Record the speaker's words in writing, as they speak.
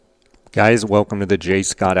Guys, welcome to the J.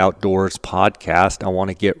 Scott Outdoors podcast. I want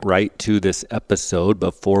to get right to this episode.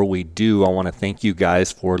 Before we do, I want to thank you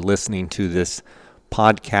guys for listening to this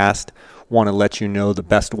podcast. Want to let you know the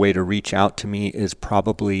best way to reach out to me is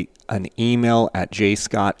probably an email at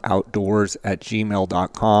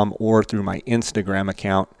jscottoutdoors@gmail.com or through my Instagram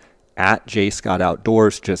account at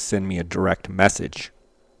jscottoutdoors. Just send me a direct message.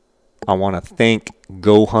 I want to thank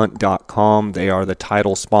GoHunt.com. They are the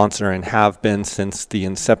title sponsor and have been since the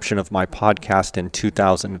inception of my podcast in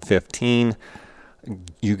 2015.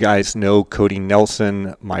 You guys know Cody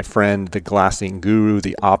Nelson, my friend, the glassing guru,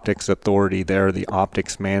 the optics authority there, the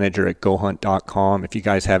optics manager at GoHunt.com. If you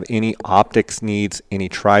guys have any optics needs, any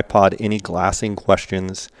tripod, any glassing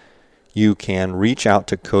questions, you can reach out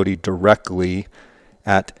to Cody directly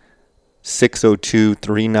at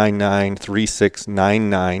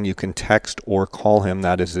 602-399-3699. You can text or call him.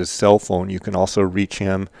 That is his cell phone. You can also reach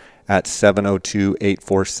him at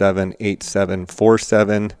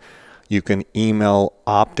 702-847-8747. You can email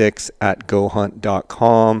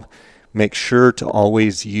optics@gohunt.com. Make sure to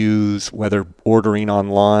always use, whether ordering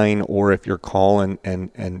online or if you're calling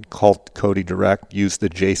and call Cody direct, use the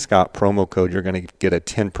J. Scott promo code. You're going to get a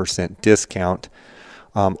 10% discount.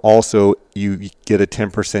 Also, you get a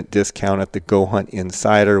 10% discount at the GoHunt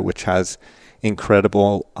Insider, which has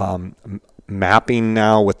incredible mapping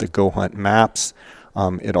now with the GoHunt maps.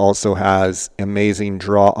 It also has amazing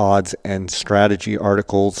draw odds and strategy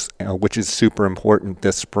articles, which is super important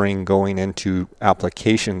this spring going into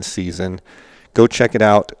application season. Go check it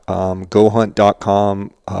out,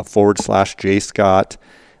 gohunt.com /JScott.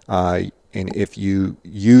 And if you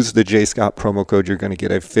use the J. Scott promo code, you're going to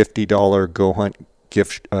get a $50 GoHunt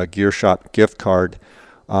Gear Shop gift card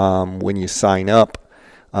when you sign up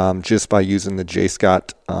just by using the J.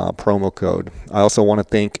 Scott promo code. I also want to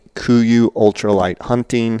thank KUIU Ultralight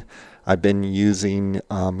Hunting. I've been using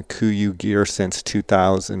KUIU gear since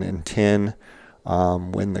 2010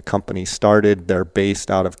 when the company started. They're based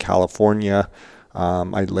out of California.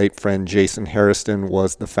 My late friend Jason Harrison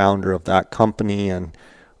was the founder of that company, and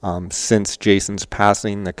since Jason's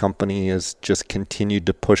passing, the company has just continued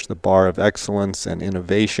to push the bar of excellence and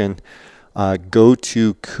innovation. Go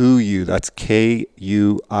to KUIU, that's KUIU.com.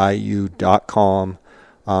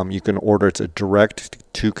 You can order. It's a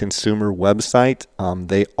direct-to-consumer website.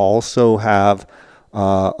 They also have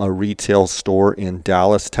a retail store in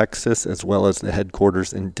Dallas, Texas, as well as the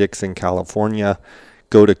headquarters in Dixon, California.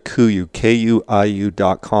 Go to KUIU,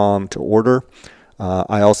 KUIU.com to order.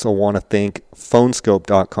 I also want to thank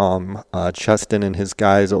Phonescope.com. Cheston and his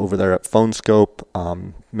guys over there at Phonescope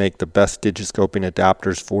make the best digiscoping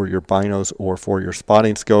adapters for your binos or for your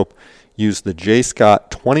spotting scope. Use the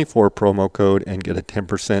JScott24 promo code and get a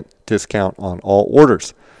 10% discount on all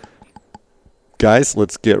orders. Guys,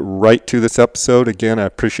 let's get right to this episode. Again, I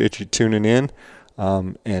appreciate you tuning in,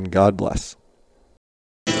 and God bless.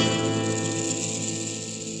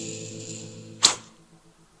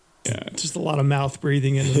 Yeah, just a lot of mouth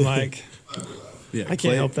breathing into the mic. Yeah, I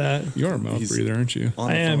can't help that. You're a mouth breather, aren't you?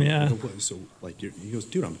 I am, yeah. So, like, he goes,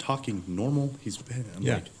 dude, I'm talking normal. I'm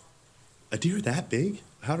like, a deer that big?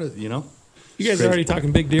 How does, You guys are already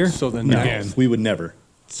talking big deer? So the No, we would never.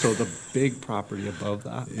 So the big property above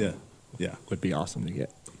that, Yeah. would be awesome to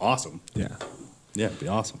get. Awesome. Yeah. Yeah, it'd be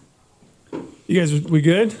awesome. You guys, we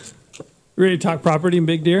good? Ready to talk property and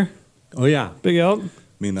big deer? Oh yeah. Big elk? I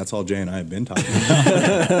mean, that's all Jay and I have been talking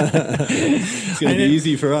about. It's going to be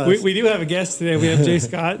easy for us. We do have a guest today. We have J.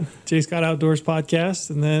 Scott Outdoors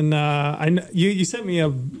podcast. And then you sent me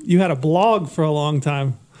you had a blog for a long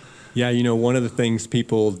time. Yeah, one of the things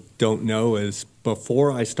people don't know is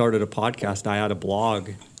before I started a podcast, I had a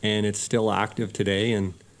blog, and it's still active today.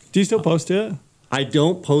 And do you still post to it? I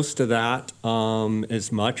don't post to that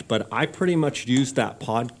as much, but I pretty much use that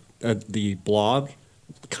the blog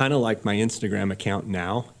kind of like my Instagram account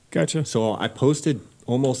now. Gotcha. So I posted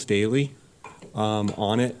almost daily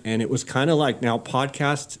on it, and it was kind of like now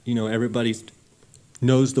podcasts, everybody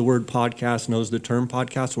knows the word podcast, knows the term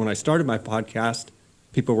podcast. When I started my podcast,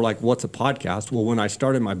 people were like, what's a podcast? Well, when I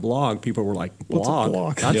started my blog, people were like, blog? What's a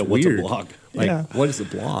blog? That's Yeah, what's a weird. blog? What is a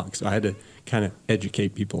blog? So I had to kind of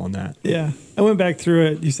educate people on that. Yeah. I went back through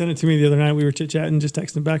it. You sent it to me the other night. We were chit-chatting, just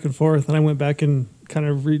texting back and forth, and I went back and kind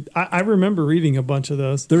of read. I remember reading a bunch of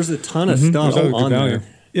those. There's a ton of stuff on there.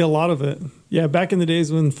 Yeah, a lot of it. Yeah, back in the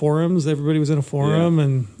days when forums, everybody was in a forum,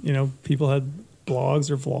 and people had blogs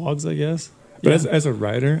or vlogs, I guess. But as a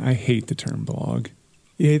writer, I hate the term blog.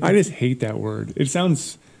 You hate I just hate that word. It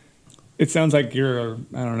sounds like you're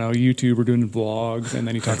I don't know, YouTuber doing vlogs, and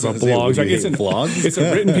then you talk about blogs. Like it's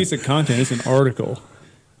a written piece of content. It's an article.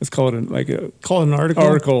 Let's call it a Call it an article.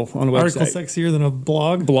 article on a Article website. sexier than a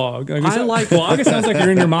blog. Blog. I like- blog. It sounds like you're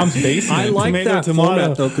in your mom's basement. I like Tomato, that tomato.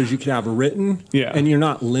 format though, because you could have written, Yeah. and you're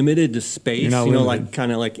not limited to space. You're not you know, limited. like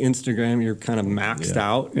kind of like Instagram, you're kind of maxed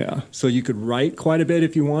out. Yeah. So you could write quite a bit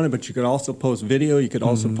if you wanted, but you could also post video. You could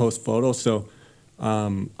also post photos. So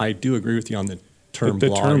I do agree with you on the term The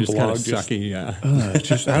blog. term It's kind blog of just- sucky. Yeah. It's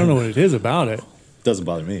just I don't know what it is about it. Doesn't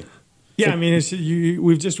bother me. Yeah, I mean,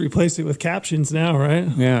 we've just replaced it with captions now, right?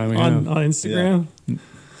 Yeah, I mean, on yeah. Instagram.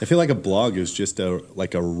 I feel like a blog is just a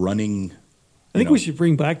running. I think you know, we should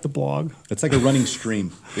bring back the blog. It's like a running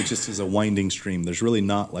stream. It just is a winding stream. There's really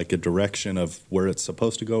not like a direction of where it's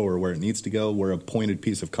supposed to go or where it needs to go. Where a pointed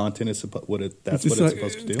piece of content is supposed It's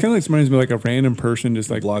supposed to do. It kind of like reminds me of like a random person just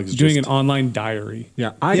like Blog is doing just- an online diary.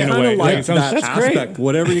 Yeah, I In a kind way. of like It sounds- that That's great. aspect.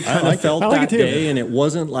 Whatever you kind like of it. felt I like that it too. day, and it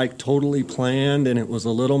wasn't like totally planned, and it was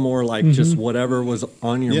a little more like just whatever was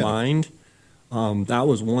on your Yeah. mind. That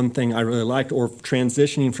was one thing I really liked. Or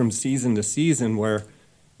transitioning from season to season, where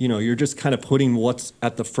you know you're just kind of putting what's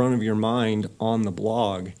at the front of your mind on the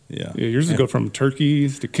blog. Yeah. Yeah, yours would go from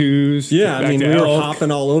turkeys to coos. Yeah, to I mean back we to were elk. hopping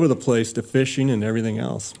all over the place to fishing and everything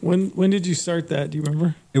else. When did you start that? Do you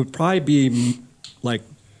remember? It would probably be like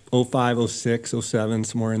 05, 06, 07,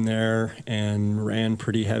 somewhere in there, and ran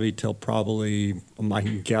pretty heavy till probably,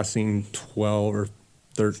 I'm guessing, 12 or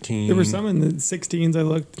 13. There were some in the 16s. I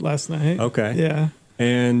looked last night. Okay. Yeah.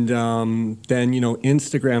 And then, you know,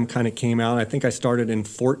 Instagram kind of came out. I think I started in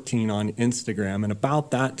 14 on Instagram. And about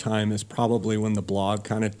that time is probably when the blog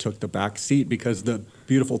kind of took the back seat, because the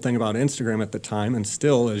beautiful thing about Instagram at the time, and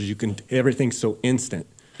still, is everything's so instant.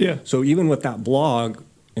 Yeah. So even with that blog,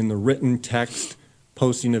 in the written text,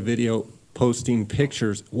 posting a video, posting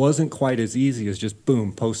pictures, wasn't quite as easy as just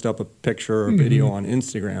boom, post up a picture or a video on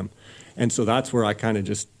Instagram. And so that's where I kind of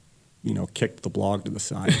just, you know, kicked the blog to the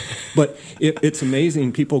side. But it's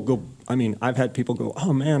amazing. People go, I mean, I've had people go,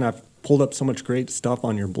 oh man, I've pulled up so much great stuff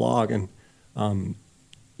on your blog. And,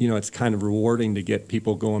 you know, it's kind of rewarding to get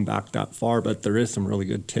people going back that far, but there is some really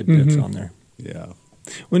good tidbits on there. Yeah.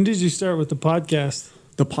 When did you start with the podcast?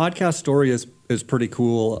 The podcast story is pretty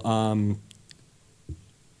cool.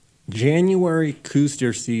 January Coos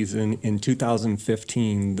Deer season in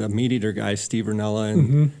 2015, the Meat Eater guys, Steve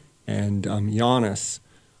Ranella and Giannis,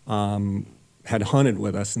 had hunted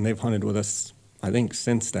with us, and they've hunted with us, I think,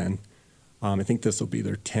 since then. I think this will be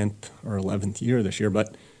their 10th or 11th year this year.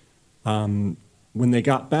 But when they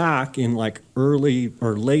got back in like early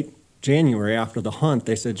or late January after the hunt,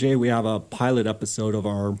 they said, Jay, we have a pilot episode of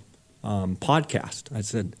our podcast. I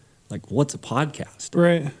said, like, what's a podcast?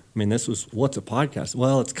 Right. I mean, this was, what's a podcast?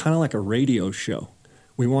 Well, it's kind of like a radio show.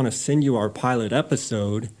 We want to send you our pilot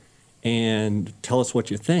episode and tell us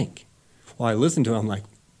what you think. Well, I listened to it. I'm like,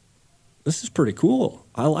 this is pretty cool.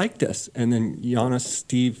 I like this. And then Giannis,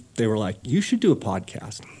 Steve, they were like, you should do a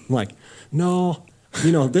podcast. I'm like, no,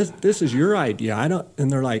 you know, this is your idea. I don't.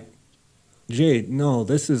 And they're like, Jay, no,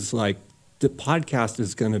 this is like, the podcast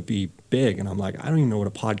is going to be big. And I'm like, I don't even know what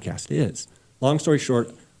a podcast is. Long story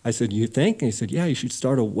short, I said, you think? And he said, yeah, you should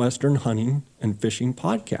start a Western hunting and fishing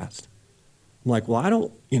podcast. I'm like, well, I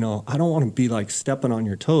don't want to be like stepping on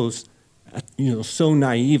your toes, you know, so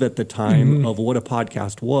naive at the time of what a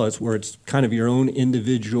podcast was, where it's kind of your own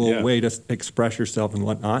individual way to express yourself and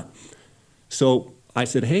whatnot. So I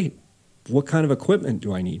said, hey, what kind of equipment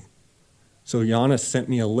do I need? So Giannis sent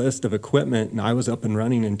me a list of equipment, and I was up and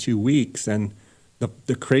running in 2 weeks. And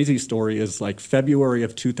the crazy story is, like, February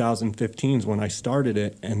of 2015 is when I started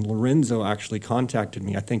it, and Lorenzo actually contacted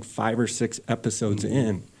me, I think 5 or 6 episodes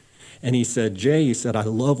in. And he said, Jay, he said, I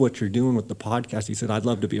love what you're doing with the podcast. He said, I'd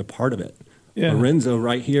love to be a part of it. Yeah. Lorenzo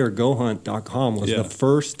right here, GoHunt.com, was the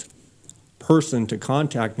first person to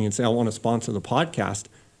contact me and say, I want to sponsor the podcast.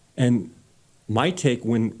 And my take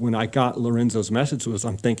when I got Lorenzo's message was,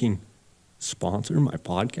 I'm thinking, sponsor my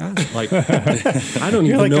podcast? Like, I don't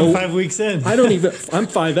You're even like know. I'm 5 weeks in. I'm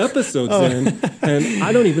 5 episodes in, and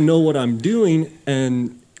I don't even know what I'm doing.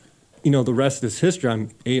 And, you know, the rest is history. I'm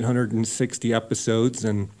 860 episodes,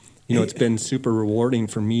 and, you know, it's been super rewarding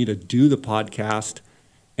for me to do the podcast,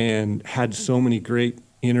 and had so many great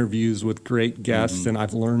interviews with great guests, and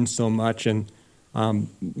I've learned so much. And,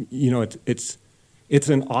 you know, it's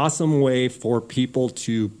an awesome way for people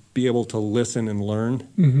to be able to listen and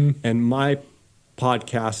learn. And my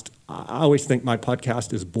podcast, I always think my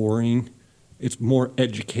podcast is boring. It's more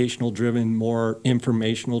educational driven, more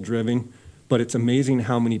informational driven. But it's amazing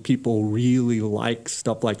how many people really like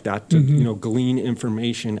stuff like that to, you know, glean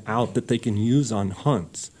information out that they can use on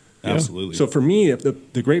hunts. Absolutely. So for me,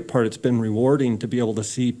 the great part, it's been rewarding to be able to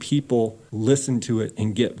see people listen to it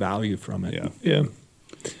and get value from it. Yeah. Yeah.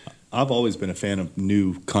 I've always been a fan of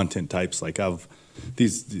new content types. Like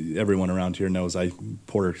everyone around here knows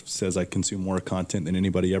Porter says I consume more content than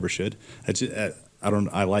anybody ever should.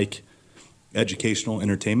 I like educational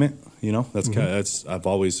entertainment. That's I've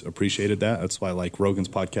always appreciated that. That's why I like Rogan's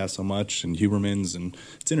podcast so much and Huberman's, and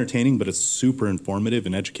it's entertaining, but it's super informative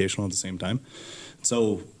and educational at the same time.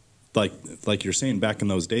 So like you're saying, back in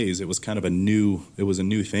those days, it was kind of a new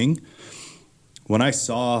thing. When I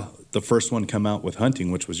saw the first one come out with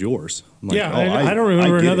hunting, which was yours, I'm like, I don't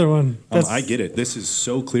remember another one. I get it. This is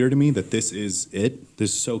so clear to me that this is it.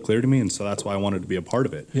 This is so clear to me, and so that's why I wanted to be a part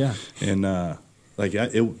of it. Yeah. And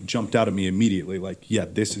it jumped out at me immediately. Like, yeah,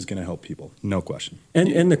 this is going to help people, no question.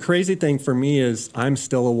 And the crazy thing for me is I'm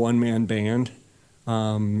still a one-man band.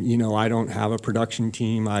 I don't have a production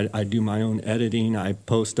team. I do my own editing. I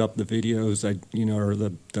post up the videos. Or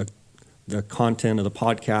the content of the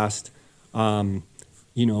podcast.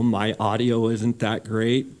 My audio isn't that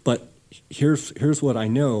great, but here's what I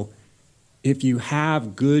know. If you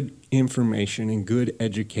have good information and good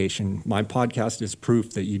education, my podcast is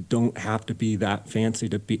proof that you don't have to be that fancy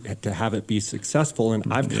to have it be successful.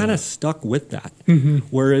 And I've kind of stuck with that. Mm-hmm.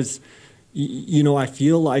 Whereas, I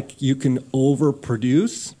feel like you can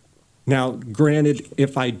overproduce. Now, granted,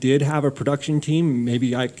 if I did have a production team,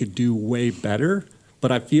 maybe I could do way better.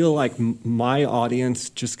 But I feel like my audience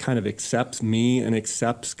just kind of accepts me and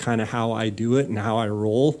accepts kind of how I do it and how I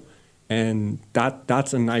roll. And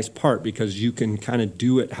that's a nice part, because you can kind of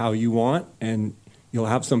do it how you want, and you'll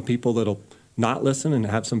have some people that'll not listen and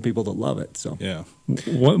have some people that love it. So yeah.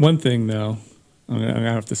 One thing though, I'm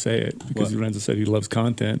gonna have to say it because Lorenzo said he loves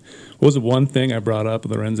content. What was the one thing I brought up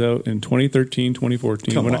with Lorenzo in 2013,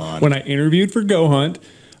 2014 when I interviewed for Go Hunt?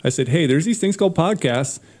 I said, hey, there's these things called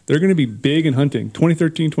podcasts. They're going to be big in hunting.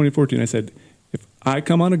 2013, 2014, I said, if I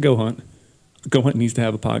come on a Go Hunt needs to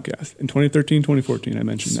have a podcast. In 2013, 2014, I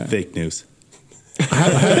mentioned that. Fake news.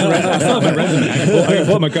 I still have my resume. I can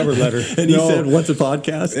pull up my cover letter. And he said, what's a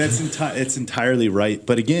podcast? It's entirely right.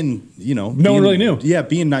 But again, no one really knew. Yeah,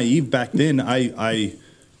 being naive back then,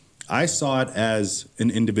 I saw it as an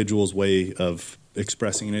individual's way of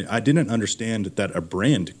expressing it. I didn't understand that a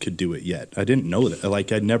brand could do it yet. I didn't know that.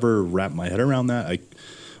 Like, I'd never wrapped my head around that. I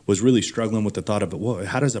was really struggling with the thought of it. Well,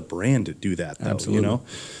 how does a brand do that, though? Absolutely.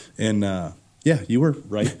 And yeah, you were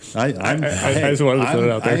right. I just wanted to put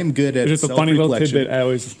it out there. I am good at it's just a funny little tidbit I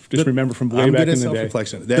always just remember from way back in the day. I'm good at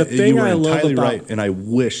self-reflection. The thing you were I love entirely about- right, and I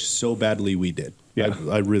wish so badly we did. Yeah.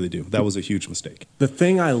 I really do. That was a huge mistake. The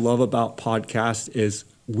thing I love about podcasts is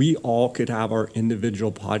we all could have our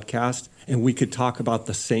individual podcast and we could talk about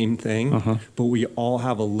the same thing, but we all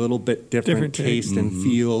have a little bit different taste and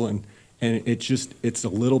feel, and it's a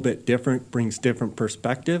little bit different, brings different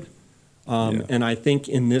perspective. And I think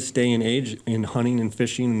in this day and age, in hunting and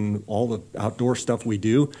fishing and all the outdoor stuff we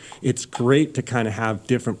do, it's great to kind of have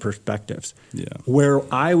different perspectives. Yeah. Where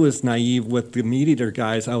I was naive with the meat eater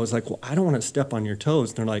guys, I was like, well, I don't want to step on your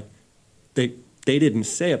toes. And they're like, they didn't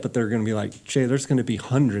say it, but they're going to be like, Jay, there's going to be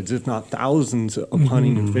hundreds, if not thousands of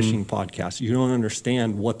hunting and fishing podcasts. You don't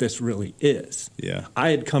understand what this really is. Yeah. I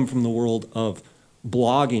had come from the world of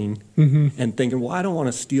blogging and thinking, well, I don't want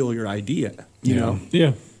to steal your idea, you know?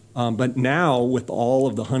 Yeah. But now with all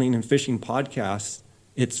of the hunting and fishing podcasts,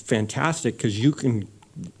 it's fantastic because you can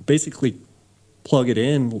basically plug it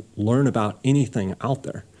in, learn about anything out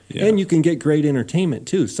there. Yeah. And you can get great entertainment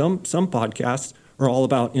too. Some podcasts are all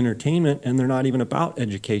about entertainment and they're not even about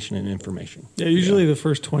education and information. Yeah, usually the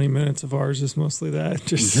first 20 minutes of ours is mostly that.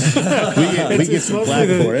 Just we get some flack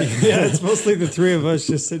for it. Yeah, it's mostly the three of us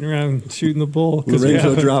just sitting around shooting the bull.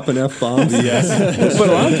 Lorenzo dropping F-bombs. Yes. But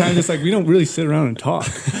a lot of times it's like we don't really sit around and talk.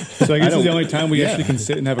 So I guess it's the only time we actually can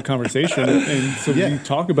sit and have a conversation. And so we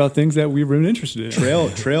talk about things that we're really interested in.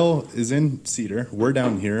 Trail is in Cedar. We're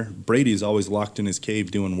down here. Brady's always locked in his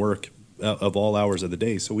cave doing work of all hours of the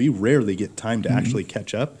day. So we rarely get time to actually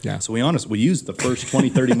catch up. Yeah. So we use the first 20,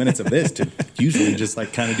 30 minutes of this to usually just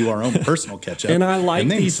like kind of do our own personal catch up. And I like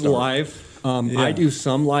then these start. live. I do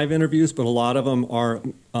some live interviews, but a lot of them are,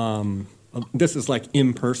 this is like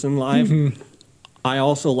in-person live. I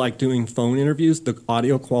also like doing phone interviews. The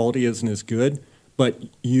audio quality isn't as good, but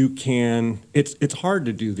you can, it's hard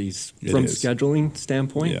to do these from scheduling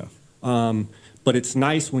standpoint. Yeah. But it's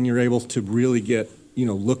nice when you're able to really get,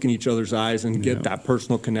 look in each other's eyes and get that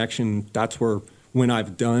personal connection. That's where, when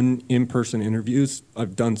I've done in-person interviews,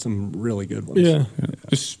 I've done some really good ones. Yeah.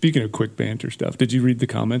 Just speaking of quick banter stuff, did you read the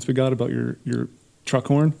comments we got about your truck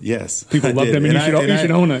horn? Yes. People loved it. I mean, you should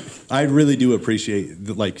own it. I really do appreciate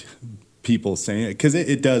people saying it because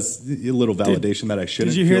it does a little validation that I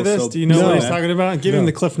shouldn't. Did you hear feel this? So Do you know what he's bad. talking about? Give him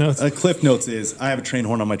the Cliff Notes. Cliff Notes is I have a train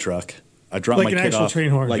horn on my truck. I dropped Like my an kid actual off train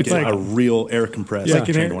horn. like It's a like- real air compressed Yeah, like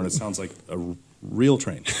an train air- horn. It sounds like a real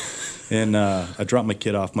train. And I dropped my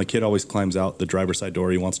kid off. My kid always climbs out the driver's side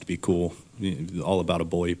door. He wants to be cool, all about a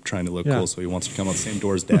boy trying to look cool. So he wants to come out the same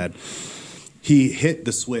door as dad. He hit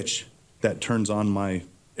the switch that turns on my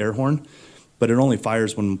air horn, but it only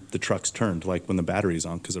fires when the truck's turned, like when the battery's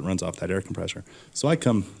on, because it runs off that air compressor. So I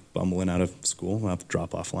come bumbling out of school, I have to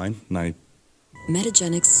drop off line, and I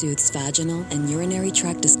Metagenics soothes vaginal and urinary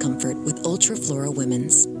tract discomfort with Ultraflora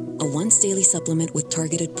Women's, a once-daily supplement with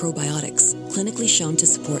targeted probiotics, clinically shown to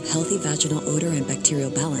support healthy vaginal odor and bacterial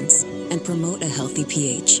balance and promote a healthy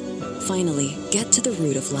pH. Finally, get to the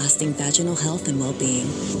root of lasting vaginal health and well-being.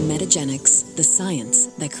 Metagenics, the science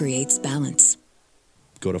that creates balance.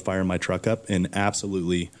 go to fire my truck up and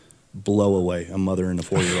absolutely blow away a mother and a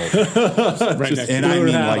 4-year-old. Right next And to I her.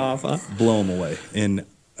 mean, hat like, off, huh? blow them away. And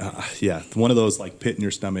yeah, one of those like pit in your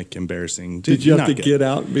stomach, embarrassing. Did you have Not to good. get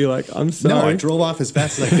out and be like, I'm sorry? No, I drove off as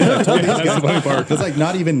fast as I could. I told these guys, it's like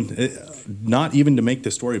not even to make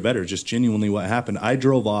the story better, just genuinely what happened. I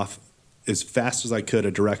drove off as fast as I could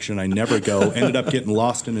a direction I never go. Ended up getting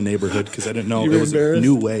lost in a neighborhood because I didn't know You it were was embarrassed? a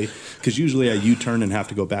new way. Because usually I U-turn and have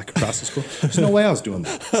to go back across the school. There's no way I was doing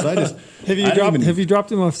that. So I just Have you I didn't dropped? even- Have you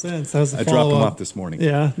dropped him off since? That was the I dropped him follow-up. off this morning.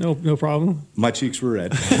 Yeah, no problem. My cheeks were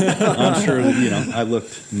red. I'm sure that, I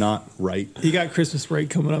looked not right. You got Christmas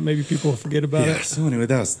break coming up. Maybe people will forget about Yeah. it. So anyway,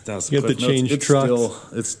 that was You have to Cliff Notes. change It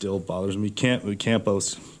trucks. It still bothers me.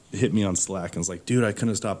 Campos hit me on Slack and was like, "Dude, I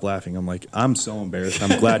couldn't stop laughing." I'm like, "I'm so embarrassed.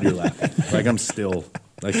 I'm glad you're laughing." Like I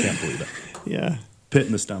can't believe it. Yeah. Pit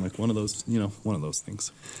in the stomach. One of those, one of those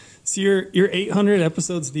things. So you're 800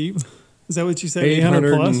 episodes deep. Is that what you said? 800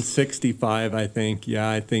 plus. 865, I think. Yeah,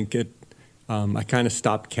 I think it. I kind of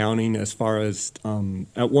stopped counting as far as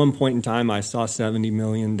at one point in time I saw 70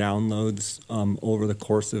 million downloads over the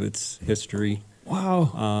course of its history.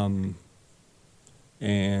 Wow.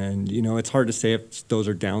 And it's hard to say if those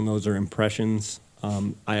are downloads or impressions.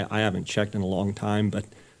 I haven't checked in a long time, but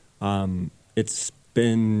it's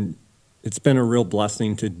been a real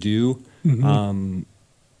blessing to do. And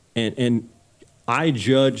I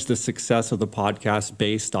judge the success of the podcast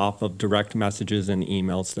based off of direct messages and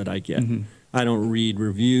emails that I get. I don't read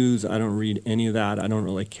reviews. I don't read any of that. I don't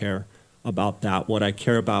really care about that. What I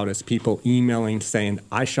care about is people emailing saying,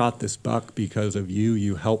 I shot this buck because of you.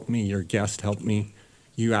 You helped me. Your guest helped me.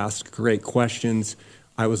 You asked great questions.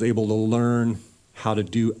 I was able to learn how to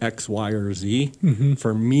do X, Y, or Z.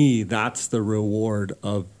 For me, that's the reward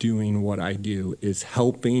of doing what I do, is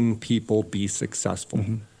helping people be successful.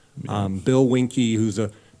 Bill Winke, who's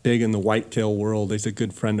big in the whitetail world, is a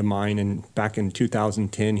good friend of mine. And back in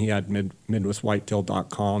 2010, he had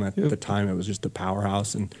MidwestWhitetail.com. At the time, it was just a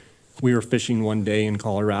powerhouse. And we were fishing one day in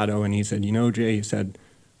Colorado, and he said, Jay, he said,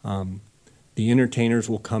 the entertainers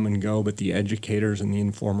will come and go, but the educators and the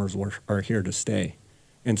informers are here to stay.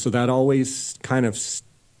 And so that always kind of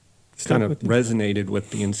resonated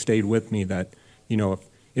with me and stayed with me, that,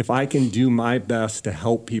 if I can do my best to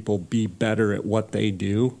help people be better at what they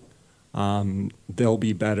do, they'll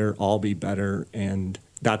be better, I'll be better. And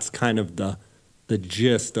that's kind of the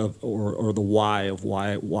gist of, or the why of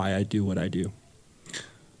why I do what I do.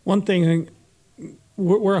 One thing,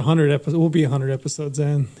 we're 100 episodes. We'll be 100 episodes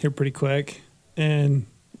in here pretty quick, and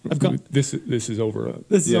I've got This is over.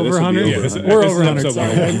 this is Yeah, over this will be 100. over 100. We're This over is 100. episode Sorry,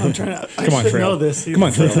 100. I'm trying to. I Come on, should Trail. know this. Come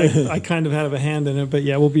on, Trail. I kind of have a hand in it, but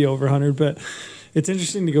yeah, we'll be over 100. But it's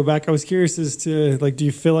interesting to go back. I was curious as to, like, do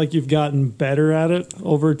you feel like you've gotten better at it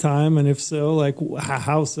over time, and if so, like,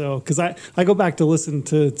 how so? Because I go back to listen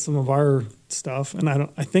to some of our stuff, and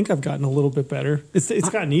I think I've gotten a little bit better. It's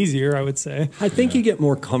gotten easier, I would say. I think you get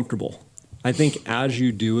more comfortable. I think as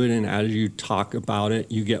you do it and as you talk about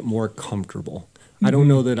it, you get more comfortable. I don't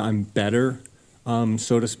know that I'm better,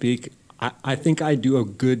 so to speak. I think I do a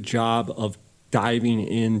good job of diving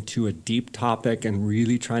into a deep topic and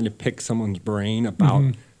really trying to pick someone's brain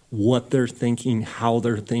about what they're thinking, how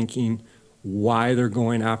they're thinking, why they're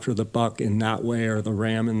going after the buck in that way or the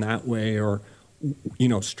ram in that way, or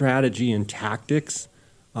strategy and tactics.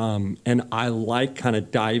 And I like kind of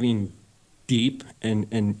diving deep and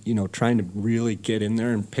trying to really get in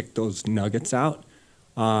there and pick those nuggets out.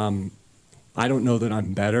 I don't know that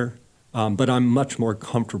I'm better, but I'm much more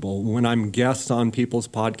comfortable when I'm guests on people's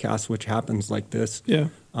podcasts, which happens like this. Yeah.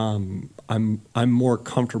 I'm more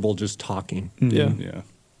comfortable just talking. Yeah.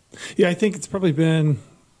 Yeah. I think it's probably been.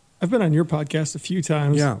 I've been on your podcast a few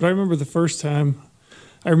times. Yeah. But I remember the first time.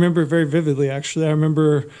 I remember it very vividly. Actually, I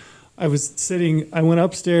remember I went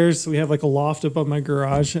upstairs. So we have like a loft above my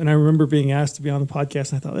garage. And I remember being asked to be on the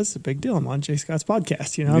podcast. And I thought, this is a big deal. I'm on Jay Scott's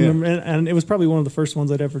podcast, I remember, and it was probably one of the first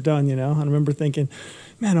ones I'd ever done, And I remember thinking,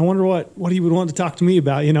 man, I wonder what he would want to talk to me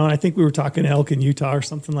about, And I think we were talking elk in Utah or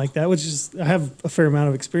something like that, which is, I have a fair amount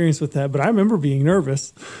of experience with that. But I remember being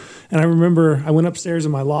nervous. And I remember I went upstairs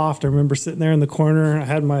in my loft. I remember sitting there in the corner. I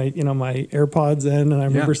had my, my AirPods in, and I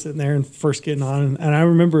remember sitting there and first getting on. And I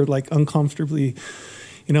remember like uncomfortably,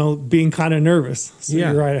 being kind of nervous. So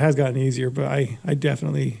you're right, it has gotten easier, but I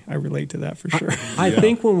definitely relate to that for sure. I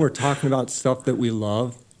think when we're talking about stuff that we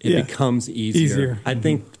love, it becomes easier. I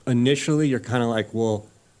think initially you're kind of like, well,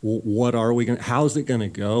 what are we going to, how's it going to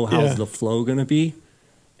go? How's the flow going to be?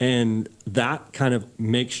 And that kind of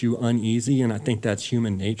makes you uneasy, and I think that's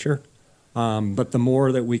human nature. But the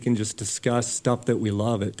more that we can just discuss stuff that we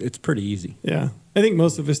love, it's pretty easy. Yeah. I think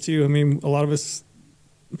most of us too. I mean, a lot of us,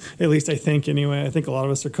 at least I think anyway, I think a lot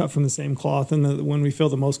of us are cut from the same cloth. And when we feel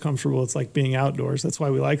the most comfortable, it's like being outdoors. That's why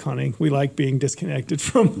we like hunting. We like being disconnected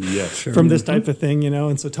from this type of thing,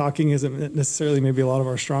 And so talking isn't necessarily maybe a lot of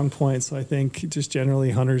our strong points. So I think just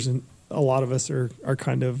generally hunters and a lot of us are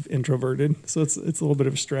kind of introverted. So it's a little bit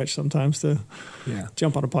of a stretch sometimes to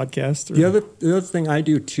jump on a podcast. The other thing I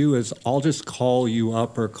do too is I'll just call you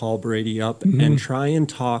up or call Brady up and try and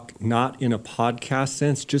talk not in a podcast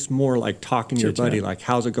sense, just more like talking to your buddy, like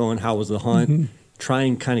how's it going? How was the hunt? Try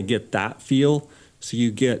and kind of get that feel. So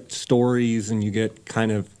you get stories and you get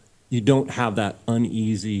you don't have that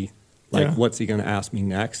uneasy, what's he going to ask me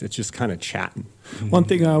next? It's just kind of chatting. One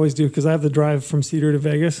thing I always do, because I have the drive from Cedar to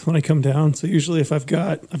Vegas when I come down. So usually if I've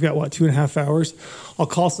got what, 2.5 hours, I'll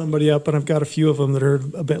call somebody up, and I've got a few of them that are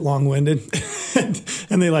a bit long-winded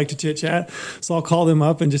and they like to chit chat. So I'll call them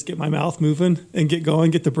up and just get my mouth moving and get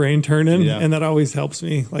going, get the brain turning. Yeah. And that always helps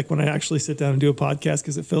me. Like when I actually sit down and do a podcast,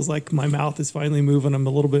 because it feels like my mouth is finally moving. I'm a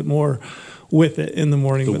little bit more with it in the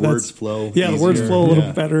morning. The words flow. Yeah, the words flow a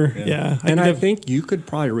little better. Yeah. I think you could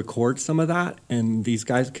probably record some of that, and these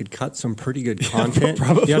guys could cut some pretty good content.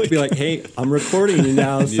 Probably. You have to be like, hey, I'm recording you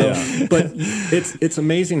now. So, but it's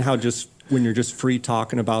amazing how just when you're just free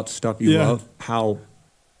talking about stuff you love,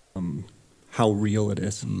 how real it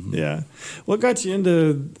is. Yeah. What got you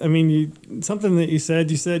into, something that you said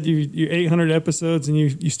you 800 episodes and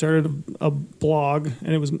you started a blog,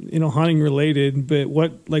 and it was, hunting related, but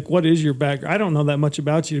what is your background? I don't know that much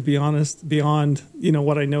about you, to be honest, beyond,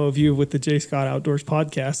 what I know of you with the Jay Scott Outdoors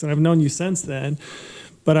podcast. And I've known you since then,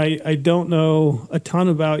 but I don't know a ton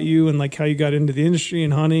about you and like how you got into the industry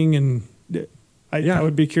and hunting. And I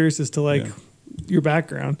would be curious as to your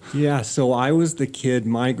background. Yeah. So I was the kid,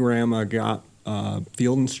 my grandma got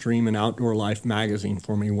Field and Stream and Outdoor Life magazine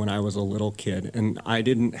for me when I was a little kid. And I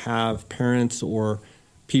didn't have parents or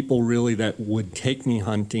people really that would take me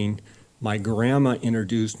hunting. My grandma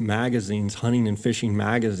introduced magazines, hunting and fishing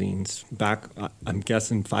magazines, back, I'm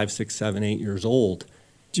guessing 5, 6, 7, 8 years old.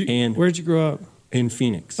 Where'd you grow up? In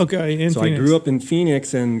Phoenix. Okay, Phoenix. I grew up in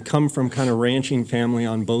Phoenix and come from kind of ranching family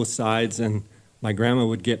on both sides. And my grandma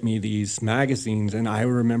would get me these magazines. And I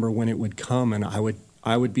remember when it would come, and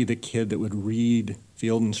I would be the kid that would read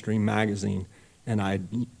Field and Stream magazine, and I'd,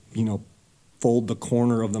 fold the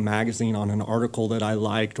corner of the magazine on an article that I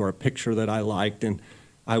liked or a picture that I liked, and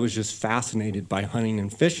I was just fascinated by hunting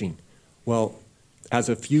and fishing. Well, as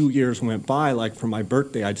a few years went by, like for my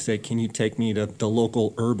birthday, I'd say, can you take me to the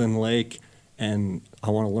local urban lake, and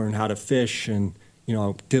I want to learn how to fish, and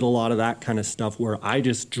did a lot of that kind of stuff where I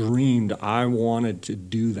just dreamed I wanted to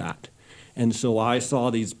do that. And so I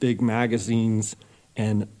saw these big magazines,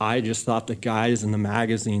 and I just thought the guys in the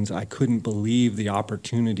magazines, I couldn't believe the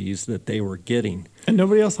opportunities that they were getting. And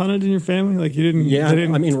nobody else hunted in your family? Like you didn't? Yeah,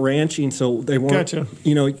 ranching, so they weren't. Gotcha.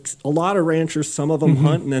 A lot of ranchers, some of them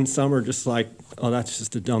hunt, and then some are just like, oh, that's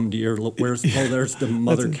just a dumb deer. There's the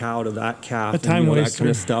mother cow to that calf. A time waster. That kind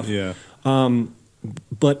of stuff. Yeah.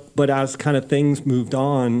 But as kind of things moved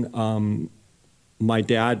on, my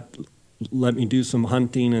dad let me do some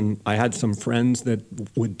hunting, and I had some friends that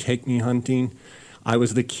would take me hunting. I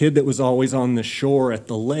was the kid that was always on the shore at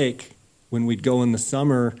the lake when we'd go in the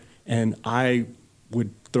summer, and I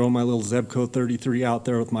would throw my little Zebco 33 out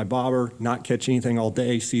there with my bobber, not catch anything all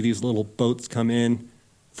day, see these little boats come in,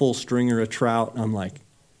 full stringer of trout. I'm like,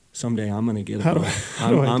 someday I'm going to get a boat.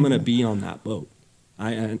 I'm going to be on that boat.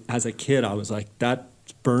 And as a kid, I was like,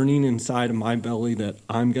 that's burning inside of my belly that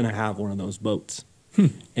I'm going to have one of those boats.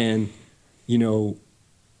 And,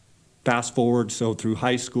 fast forward, so through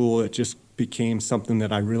high school, it just became something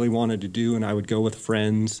that I really wanted to do, and I would go with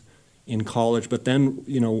friends in college. But then,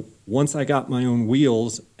 once I got my own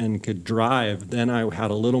wheels and could drive, then I had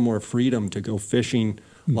a little more freedom to go fishing,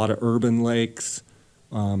 a lot of urban lakes,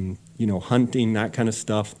 hunting, that kind of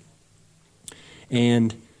stuff.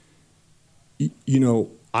 And,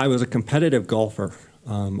 I was a competitive golfer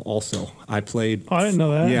also. I played. Oh, I didn't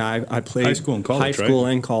know that. Yeah, I played High school and college, High school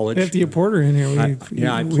right? and college. We have to get Porter in here. I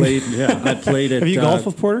played. Yeah, I played at. Have you golfed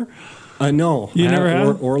with Porter? No, You never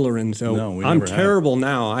have? Or Lorenzo. No, we I'm never have. terrible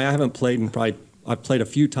now. I haven't played in probably. I've played a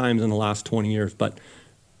few times in the last 20 years, but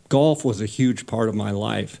golf was a huge part of my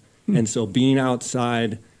life. And so being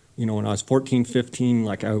outside, when I was 14, 15,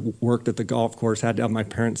 like I worked at the golf course, had to have my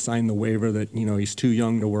parents sign the waiver that, he's too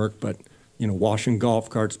young to work, but, washing golf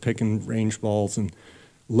carts, picking range balls, and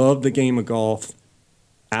loved the game of golf.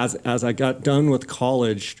 As I got done with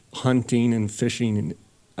college, hunting and fishing,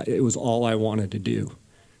 it was all I wanted to do.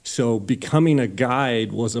 So becoming a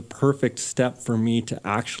guide was a perfect step for me to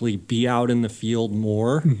actually be out in the field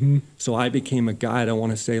more. Mm-hmm. So I became a guide, I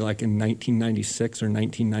want to say like in 1996 or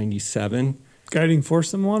 1997. Guiding for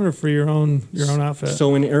someone or for your own outfit?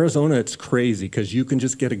 So in Arizona, it's crazy because you can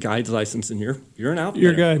just get a guide's license and you're an outfitter.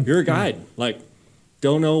 You're a guide. You're a guide. Like,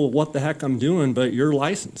 don't know what the heck I'm doing, but you're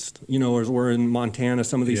licensed. As we're in Montana,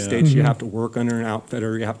 some of these states, you have to work under an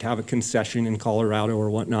outfitter. You have to have a concession in Colorado or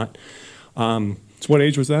whatnot. So what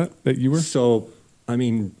age was that you were? So,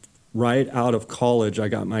 right out of college, I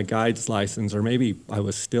got my guide's license, or maybe I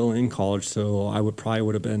was still in college, so I would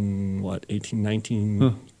have been, 18,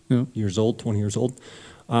 19 years old, 20 years old.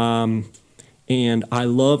 And I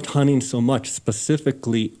loved hunting so much,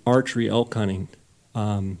 specifically archery elk hunting.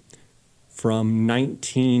 From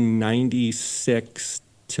 1996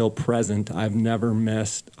 till present, I've never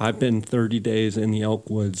missed. I've been 30 days in the elk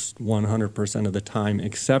woods 100% of the time,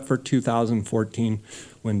 except for 2014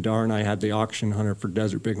 when Dar and I had the auction hunter for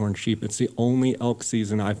Desert Bighorn sheep. It's the only elk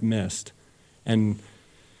season I've missed. And,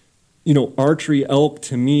 archery elk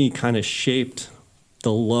to me kind of shaped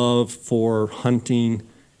the love for hunting.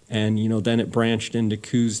 And, then it branched into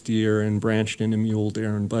Coues deer and branched into mule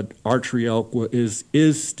deer. But archery elk is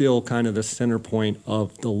still kind of the center point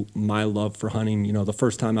of my love for hunting. The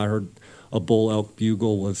first time I heard a bull elk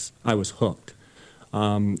bugle I was hooked.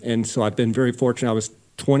 And so I've been very fortunate. I was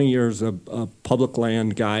 20 years a public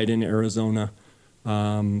land guide in Arizona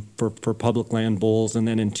for public land bulls. And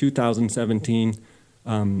then in 2017,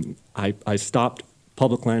 I stopped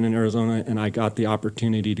public land in Arizona and I got the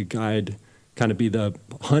opportunity to guide, kind of be the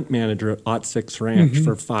hunt manager at Ot6 Ranch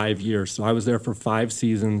for 5 years. So I was there for 5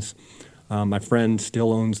 seasons. My friend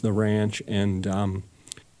still owns the ranch, and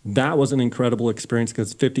that was an incredible experience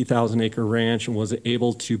because 50,000 acre ranch, and was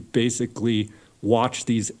able to basically watch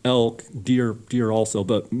these elk, deer also,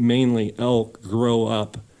 but mainly elk grow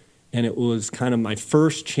up. And it was kind of my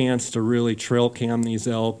first chance to really trail cam these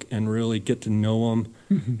elk and really get to know them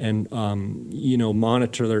and,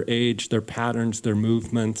 monitor their age, their patterns, their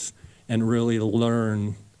movements, and really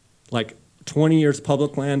learn. Like 20 years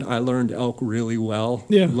public land, I learned elk really well.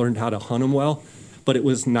 Yeah. Learned how to hunt them well. But it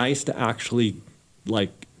was nice to actually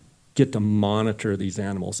get to monitor these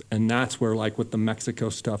animals. And that's where with the Mexico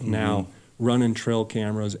stuff now, running trail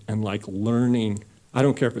cameras and learning, I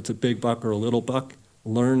don't care if it's a big buck or a little buck,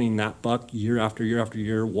 learning that buck year after year after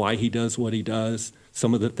year, why he does what he does,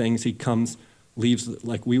 some of the things leaves,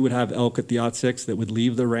 we would have elk at the Ot6 that would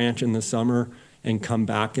leave the ranch in the summer and come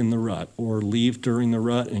back in the rut, or leave during the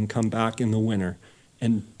rut and come back in the winter,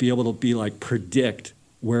 and be able to predict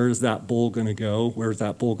where is that bull going to go, where's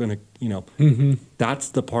that bull going to, that's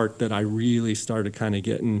the part that I really started kind of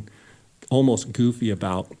getting almost goofy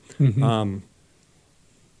about.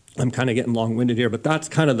 I'm kind of getting long-winded here, but that's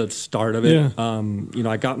kind of the start of it. Yeah.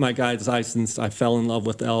 I got my guide's license. I fell in love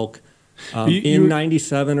with elk. In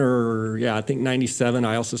 97 I think 97,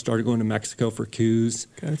 I also started going to Mexico for Coues.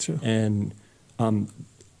 Gotcha. And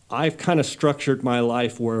I've kind of structured my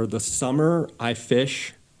life where the summer I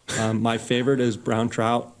fish. My favorite is brown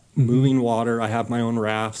trout, moving water. I have my own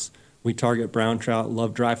rafts. We target brown trout,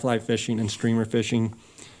 love dry fly fishing and streamer fishing.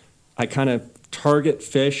 I kind of target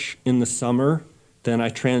fish in the summer. Then I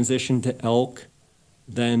transitioned to elk,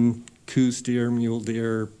 then Coues deer, mule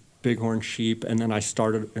deer, bighorn sheep, and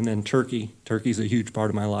then turkey. Turkey's a huge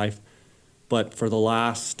part of my life. But for the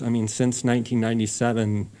last, since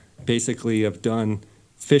 1997, basically I've done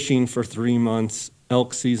fishing for 3 months,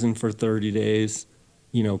 elk season for 30 days,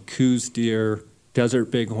 Coues deer,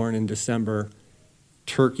 desert bighorn in December,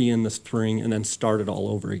 turkey in the spring, and then started all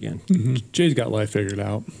over again. Jay's got life figured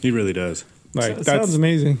out. He really does. That sounds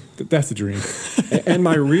amazing. That's the dream. And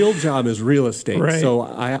my real job is real estate. Right. So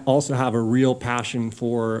I also have a real passion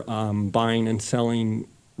for buying and selling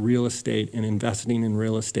real estate and investing in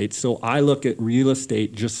real estate. So I look at real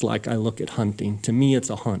estate just like I look at hunting. To me, it's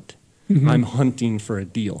a hunt. I'm hunting for a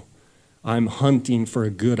deal. I'm hunting for a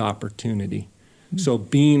good opportunity. So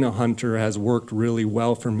being a hunter has worked really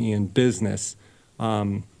well for me in business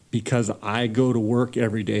because I go to work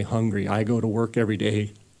every day hungry. I go to work every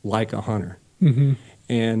day like a hunter.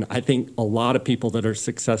 And I think a lot of people that are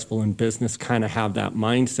successful in business kind of have that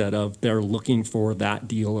mindset of they're looking for that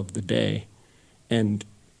deal of the day and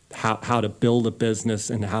how to build a business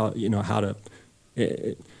and how to.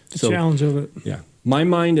 The challenge of it. Yeah. My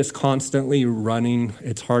mind is constantly running.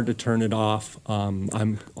 It's hard to turn it off.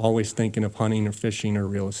 I'm always thinking of hunting or fishing or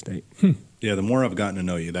real estate. Yeah, the more I've gotten to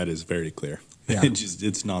know you, that is very clear. Yeah.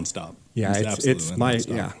 It's nonstop. Yeah, it's my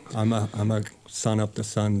nonstop. yeah. I'm a sun up to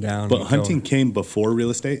sun down. But hunting came before real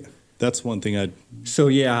estate. That's one thing So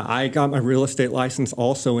yeah, I got my real estate license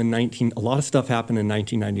also in a lot of stuff happened in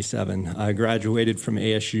 1997. I graduated from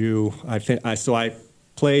ASU. I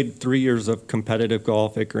played 3 years of competitive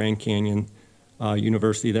golf at Grand Canyon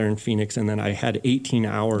University there in Phoenix, and then I had 18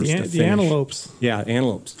 hours to finish. The antelopes. Yeah,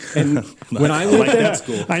 antelopes. And when I went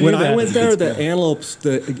there, the antelopes,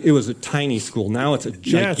 it was a tiny school. Now it's a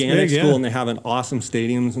gigantic school, and they have an awesome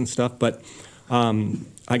stadiums and stuff. But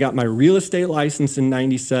I got my real estate license in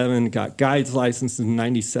 97, got guides license in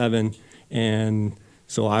 97, and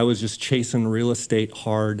so I was just chasing real estate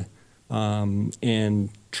hard and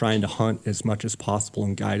trying to hunt as much as possible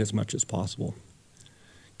and guide as much as possible.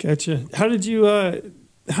 Gotcha. How do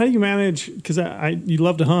you manage? Because you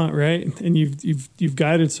love to hunt, right? And you've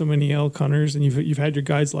guided so many elk hunters, and you've had your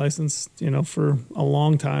guide's license, for a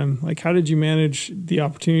long time. Like, how did you manage the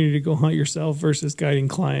opportunity to go hunt yourself versus guiding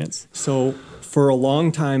clients? So for a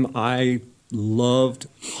long time, I loved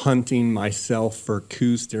hunting myself for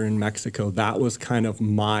Coues deer in Mexico. That was kind of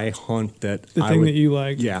my hunt that that you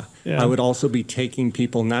liked. Yeah. I would also be taking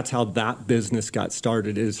people, and that's how that business got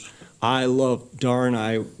started. Is I love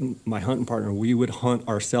my hunting partner, we would hunt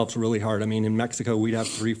ourselves really hard. I mean, in Mexico, we'd have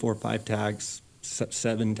 3, 4, 5 tags,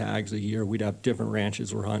 7 tags a year. We'd have different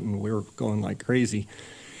ranches we're hunting. We were going like crazy.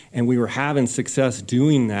 And we were having success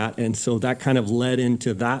doing that. And so that kind of led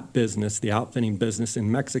into that business, the outfitting business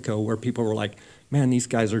in Mexico, where people were like, man, these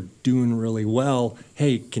guys are doing really well.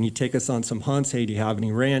 Hey, can you take us on some hunts? Hey, do you have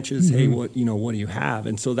any ranches? Hey, what do you have?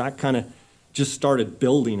 And so that kind of just started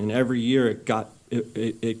building. And every year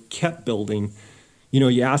it kept building.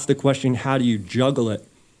 You asked the question, how do you juggle it?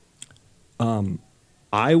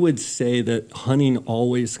 I would say that hunting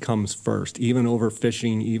always comes first, even over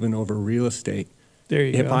fishing, even over real estate. There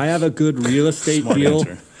you go. If I have a good real estate deal,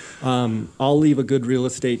 answer. I'll leave a good real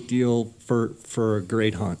estate deal for a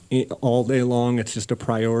great hunt. All day long, it's just a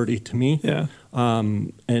priority to me. Yeah.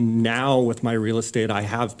 And now with my real estate, I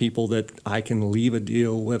have people that I can leave a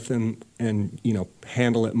deal with and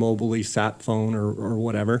handle it mobily, sat phone or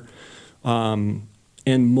whatever. And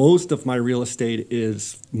most of my real estate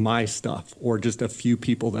is my stuff or just a few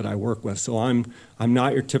people that I work with. So I'm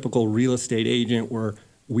not your typical real estate agent where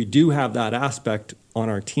we do have that aspect on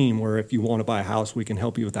our team where if you want to buy a house, we can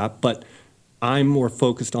help you with that. But I'm more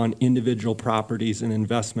focused on individual properties and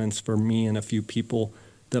investments for me and a few people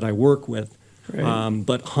that I work with. Right.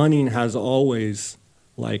 But hunting has always,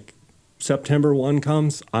 like, September 1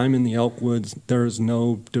 comes, I'm in the elk woods. There's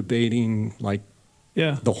no debating,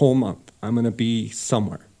 the whole month. I'm going to be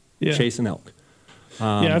somewhere chasing elk.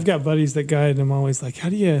 I've got buddies that guide, and I'm always like, how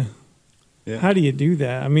do you do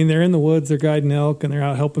that? I mean, they're in the woods, they're guiding elk, and they're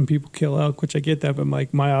out helping people kill elk, which I get that. But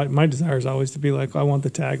like my desire is always to be like, I want the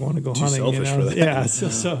tag, I want to go hunting. Selfish for that. Yeah.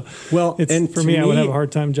 So well, and for me, I would have a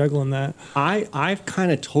hard time juggling that. I've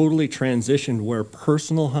kind of totally transitioned where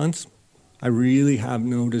personal hunts, I really have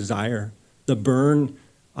no desire. The burn,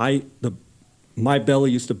 my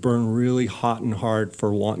belly used to burn really hot and hard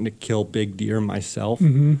for wanting to kill big deer myself,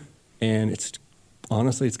 and it's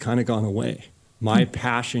kind of gone away. My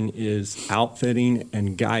passion is outfitting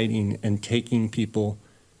and guiding and taking people.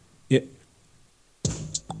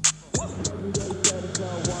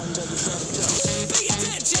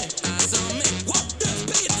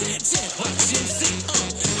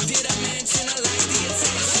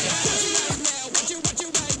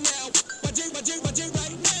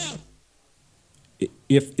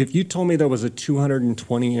 If you told me there was a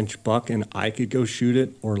 220-inch buck and I could go shoot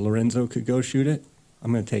it or Lorenzo could go shoot it,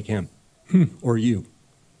 I'm going to take him. Or you.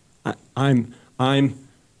 I've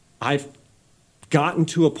gotten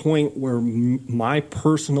to a point where my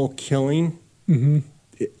personal killing,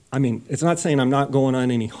 it's not saying I'm not going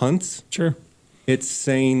on any hunts. Sure. It's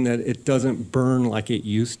saying that it doesn't burn like it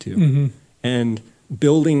used to. And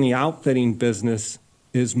building the outfitting business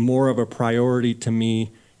is more of a priority to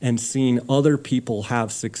me and seeing other people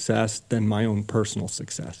have success than my own personal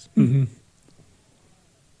success. I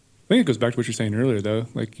think it goes back to what you're saying earlier, though.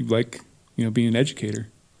 Like, you like being an educator,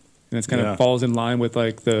 and that's kind of falls in line with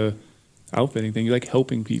like the outfitting thing. You like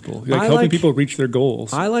helping people. You I like helping like- people reach their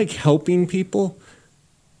goals. I like helping people.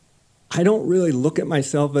 I don't really look at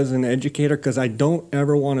myself as an educator because I don't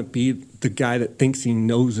ever want to be the guy that thinks he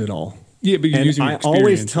knows it all. Yeah, but you And use your I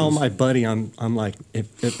always tell experiences. my buddy, I'm like,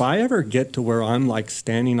 if I ever get to where I'm like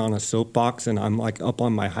standing on a soapbox and I'm like up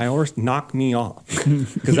on my high horse, knock me off.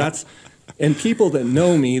 Because that's, and people that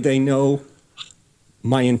know me, they know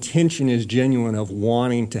my intention is genuine of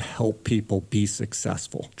wanting to help people be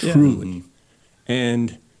successful, Yeah. truly.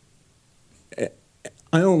 And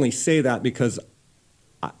I only say that because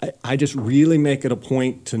I just really make it a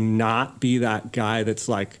point to not be that guy that's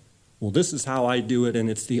like, well, this is how I do it, and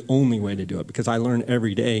it's the only way to do it. Because I learn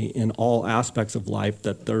every day in all aspects of life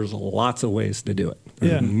that there's lots of ways to do it.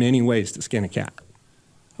 There's Yeah. many ways to skin a cat.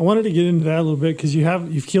 I wanted to get into that a little bit because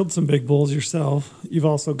you've killed some big bulls yourself. You've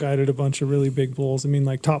also guided a bunch of really big bulls. I mean,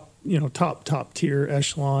 like top tier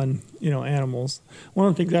echelon, animals. One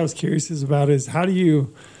of the things I was curious about is how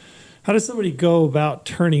does somebody go about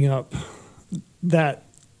turning up that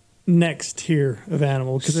next tier of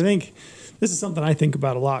animal? Because I think this is something I think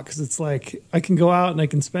about a lot because it's like I can go out and I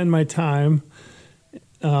can spend my time.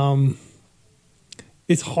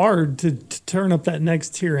 It's hard to turn up that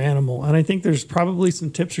next tier animal. And I think there's probably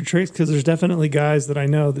some tips or tricks because there's definitely guys that I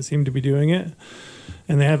know that seem to be doing it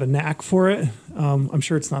and they have a knack for it. I'm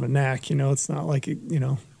sure it's not a knack, it's not like,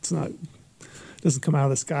 it's not, it doesn't come out of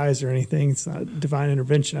the skies or anything. It's not divine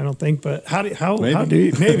intervention, I don't think. But how do you,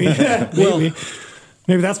 maybe, maybe,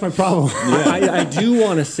 maybe that's my problem. I do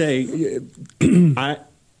want to say,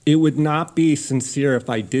 it would not be sincere if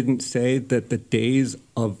I didn't say that the days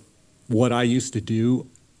of what I used to do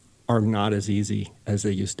are not as easy as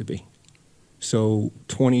they used to be. So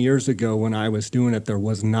 20 years ago when I was doing it, there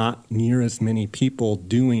was not near as many people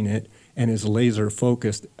doing it and as laser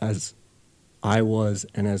focused as I was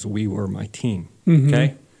and as we were my team.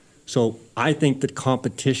 Okay? So I think that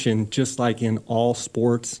competition, just like in all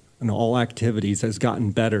sports and all activities, has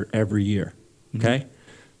gotten better every year. Okay?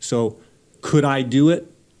 So could I do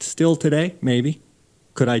it still today? Maybe.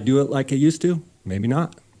 Could I do it like I used to? Maybe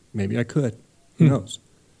not. Maybe I could. Who knows?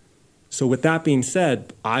 So with that being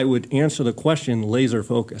said, I would answer the question laser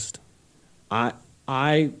focused.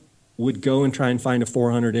 I would go and try and find a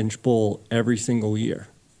 400-inch bull every single year.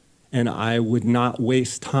 And I would not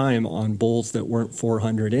waste time on bulls that weren't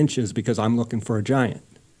 400 inches because I'm looking for a giant.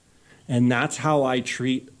 And that's how I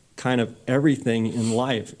treat kind of everything in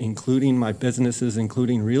life, including my businesses,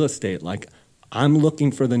 including real estate. Like, I'm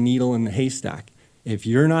looking for the needle in the haystack. If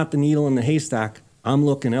you're not the needle in the haystack, I'm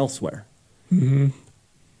looking elsewhere.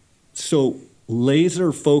 So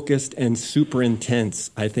laser focused and super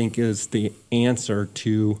intense, I think, is the answer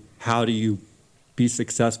to how do you be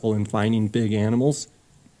successful in finding big animals.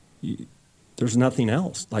 There's nothing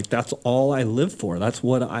else. Like, that's all I live for. That's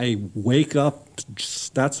what I wake up.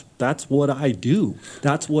 That's what I do.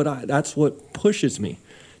 That's what pushes me.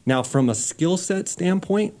 Now, from a skill set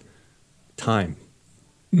standpoint, time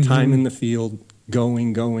in the field,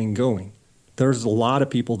 going. There's a lot of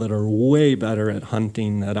people that are way better at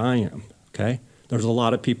hunting than I am, okay? There's a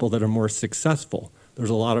lot of people that are more successful.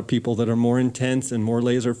 There's a lot of people that are more intense and more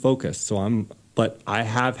laser focused. But I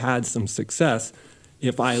have had some success.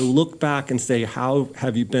 If I look back and say, how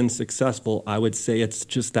have you been successful? I would say it's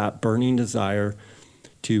just that burning desire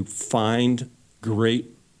to find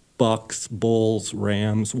great bucks, bulls,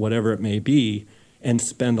 rams, whatever it may be, and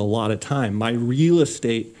spend a lot of time. My real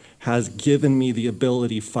estate has given me the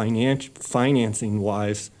ability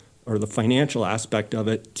financing-wise, or the financial aspect of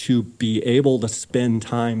it, to be able to spend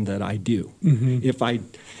time that I do. If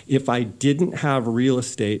I didn't have real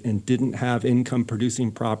estate and didn't have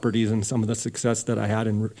income-producing properties and some of the success that I had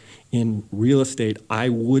in real estate, I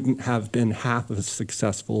wouldn't have been half as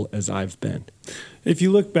successful as I've been. If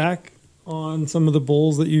you look back on some of the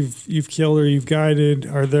bulls that you've killed or you've guided,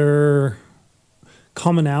 are there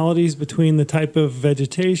commonalities between the type of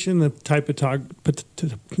vegetation, the type of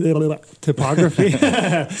topography?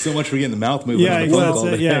 So much for getting the mouth moving. Yeah, on the phone well, call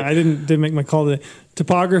that's it. today. Yeah, I didn't make my call today.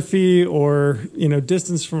 Topography or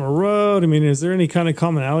distance from a road. I mean, is there any kind of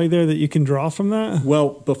commonality there that you can draw from that? Well,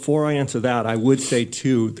 before I answer that, I would say,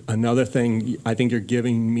 too, another thing, I think you're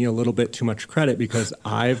giving me a little bit too much credit because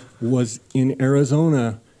I was in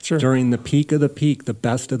Arizona during the peak of the peak, the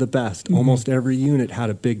best of the best. Almost every unit had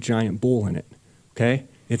a big, giant bull in it, okay?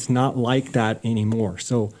 It's not like that anymore.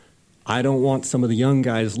 So I don't want some of the young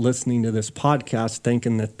guys listening to this podcast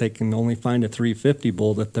thinking that they can only find a 350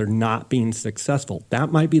 bull, that they're not being successful.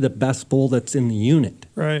 That might be the best bull that's in the unit.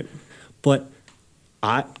 Right. But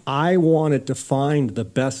I wanted to find the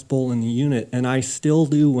best bull in the unit, and I still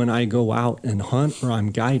do when I go out and hunt or I'm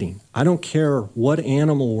guiding. I don't care what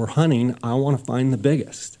animal we're hunting. I want to find the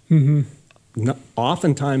biggest.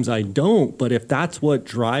 Oftentimes I don't, but if that's what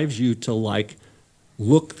drives you to like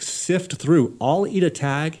sift through, I'll eat a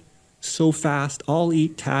tag so fast. I'll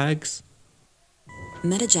eat tags.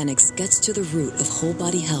 Metagenics gets to the root of whole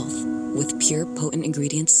body health with pure, potent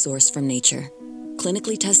ingredients sourced from nature.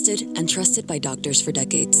 Clinically tested and trusted by doctors for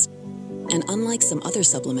decades. And unlike some other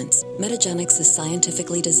supplements, Metagenics is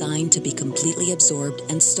scientifically designed to be completely absorbed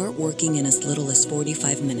and start working in as little as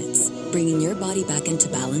 45 minutes, bringing your body back into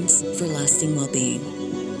balance for lasting well-being.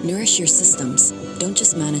 Nourish your systems, don't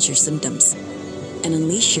just manage your symptoms, and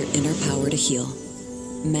unleash your inner power to heal.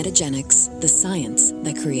 Metagenics, the science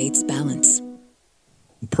that creates balance.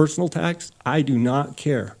 Personal tags, I do not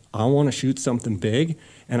care. I want to shoot something big,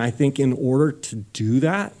 and I think in order to do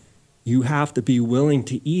that, you have to be willing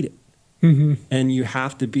to eat it. And you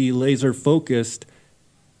have to be laser focused.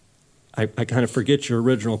 I kind of forget your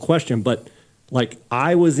original question, but like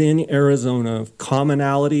I was in Arizona,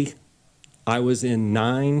 commonality, I was in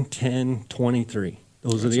 9, 10, 23.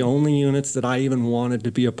 Those are the only units that I even wanted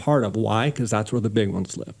to be a part of. Why? Because that's where the big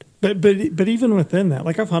ones lived. But even within that,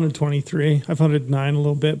 like I've hunted 23, I've hunted 9 a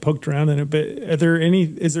little bit, poked around in it. But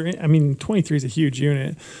I mean, 23 is a huge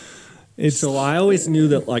unit. So I always knew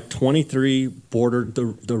that like 23 bordered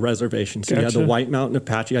the reservation. So you had the White Mountain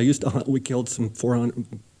Apache. I used to hunt, we killed some 400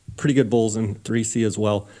 pretty good bulls in 3C as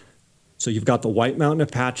well. So you've got the White Mountain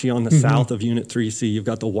Apache on the south of Unit 3C. You've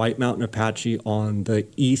got the White Mountain Apache on the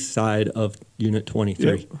east side of Unit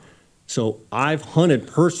 23. Yep. So I've hunted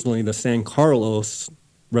personally the San Carlos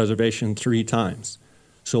reservation 3 times.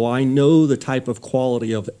 So I know the type of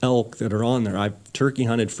quality of elk that are on there. I've turkey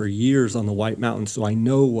hunted for years on the White Mountains, so I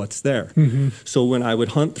know what's there. So when I would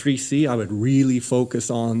hunt 3C, I would really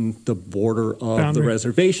focus on the border of the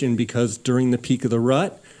reservation, because during the peak of the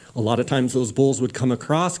rut, a lot of times those bulls would come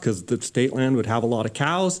across because the state land would have a lot of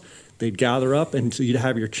cows. They'd gather up, and so you'd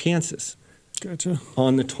have your chances. Gotcha.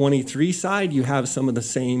 On the 23 side, you have some of the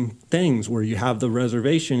same things where you have the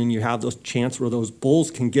reservation and you have those chance where those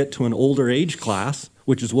bulls can get to an older age class,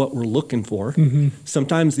 which is what we're looking for.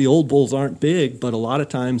 Sometimes the old bulls aren't big, but a lot of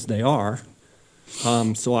times they are.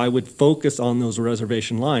 So I would focus on those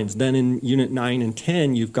reservation lines. Then in Unit 9 and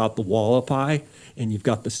 10, you've got the Wallapai, and you've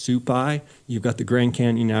got the Supai, you've got the Grand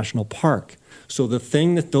Canyon National Park. So the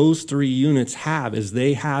thing that those 3 units have is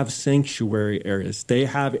they have sanctuary areas. They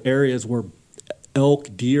have areas where elk,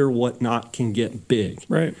 deer, whatnot can get big.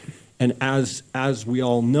 Right. And as we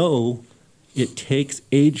all know, it takes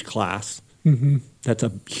age class. That's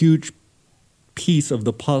a huge piece of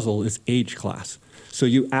the puzzle is age class. So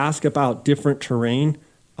you ask about different terrain.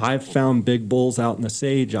 I've found big bulls out in the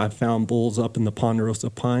sage. I've found bulls up in the ponderosa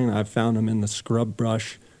pine. I've found them in the scrub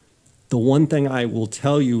brush. The one thing I will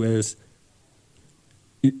tell you is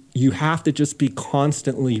you have to just be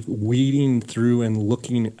constantly weeding through and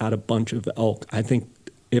looking at a bunch of elk. I think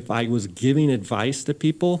if I was giving advice to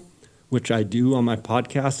people, which I do on my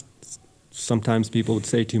podcast, sometimes people would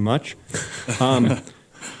say too much,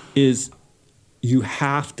 is you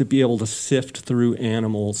have to be able to sift through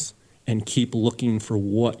animals and keep looking for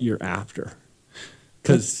what you're after.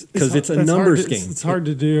 Because it's a numbers game. It's hard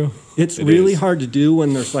to do. It's really hard to do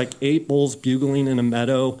when there's like 8 bulls bugling in a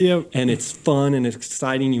meadow, and it's fun and it's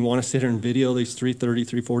exciting. You want to sit here and video these 330,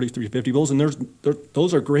 340, 350 bulls, and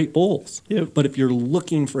those are great bulls. But if you're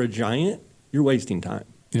looking for a giant, you're wasting time.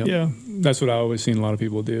 Yeah. That's what I always seen a lot of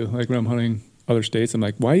people do. Like when I'm hunting other states, I'm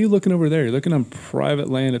like, why are you looking over there? You're looking on private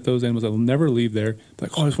land at those animals that will never leave there. They're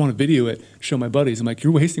like, oh, I just want to video it, show my buddies. I'm like,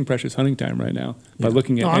 you're wasting precious hunting time right now by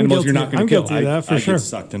looking at animals you're not going to kill. I'm guilty of that for sure. I get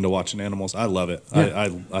sucked into watching animals. I love it. Yeah.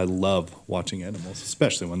 I love watching animals,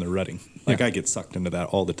 especially when they're rutting. Like I get sucked into that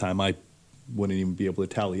all the time. I wouldn't even be able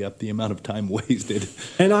to tally up the amount of time wasted.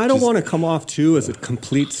 And I don't want to come off too as a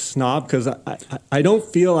complete snob, because I don't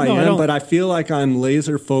feel I am, but I feel like I'm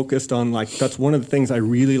laser focused on, like, that's one of the things I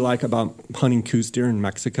really like about hunting Coues deer in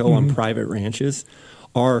Mexico on private ranches,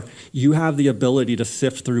 are you have the ability to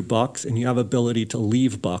sift through bucks, and you have ability to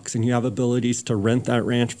leave bucks, and you have abilities to rent that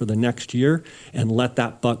ranch for the next year and let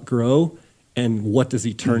that buck grow, and what does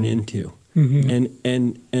he turn into?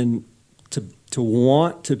 And to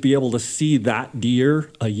want to be able to see that deer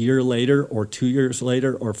a year later or 2 years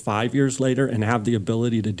later or 5 years later and have the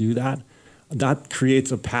ability to do that, that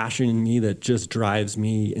creates a passion in me that just drives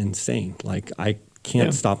me insane. Like I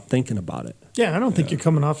can't stop thinking about it. Yeah, I don't think you're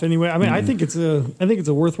coming off anyway. I mean, I think it's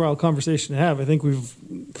a worthwhile conversation to have. I think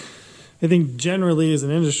I think generally as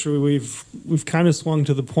an industry, we've kind of swung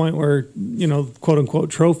to the point where, quote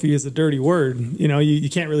unquote trophy is a dirty word. You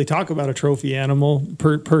can't really talk about a trophy animal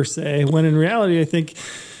per se, when in reality, I think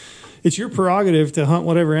it's your prerogative to hunt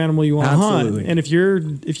whatever animal you want to hunt. And if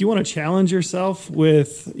you want to challenge yourself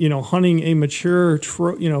with, hunting a mature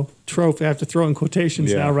trophy, I have to throw in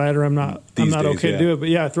quotations now, right? Or I'm not okay to do it, but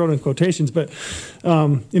yeah, throw it in quotations. But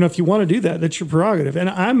if you want to do that, that's your prerogative. And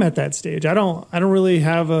I'm at that stage. I don't really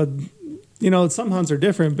have some hunts are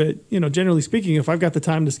different, but generally speaking, if I've got the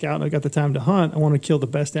time to scout and I've got the time to hunt, I want to kill the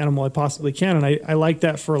best animal I possibly can. And I like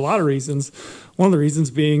that for a lot of reasons. One of the reasons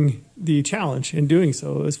being the challenge in doing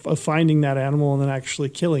so is finding that animal and then actually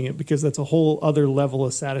killing it, because that's a whole other level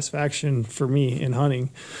of satisfaction for me in hunting.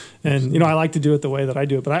 And, I like to do it the way that I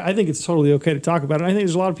do it, but I think it's totally okay to talk about it. And I think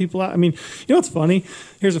there's a lot of people out. I mean, what's funny?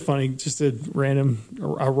 Here's just a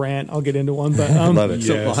rant. I'll get into one, but love it.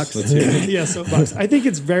 Soapbox. Yeah, soapbox. I think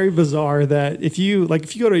it's very bizarre that if you go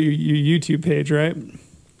to your YouTube page, right,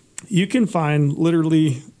 you can find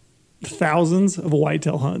literally thousands of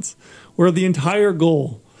whitetail hunts where the entire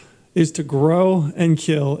goal is to grow and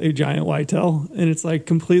kill a giant whitetail, and it's like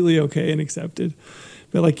completely okay and accepted.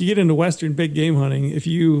 But you get into Western big game hunting, if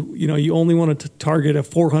you only want to target a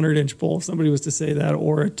 400-inch bull, if somebody was to say that,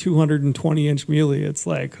 or a 220-inch muley, it's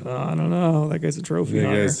like, I don't know, that guy's a trophy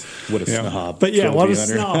hunter. What a snob. But yeah, what a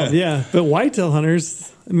snob, yeah. But whitetail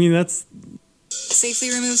hunters, I mean, that's... Safely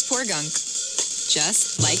removes poor gunk.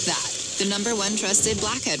 Just like that. The #1 trusted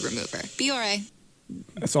blackhead remover. Biore.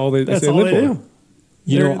 That's all they do.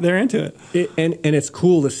 They're into it. And it's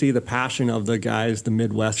cool to see the passion of the guys, the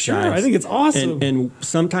Midwest guys. I think it's awesome. And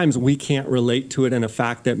sometimes we can't relate to it in a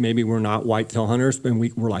fact that maybe we're not whitetail hunters, and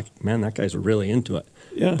we're like, man, that guy's really into it.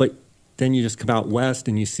 Yeah. But then you just come out west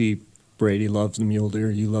and you see Brady loves the mule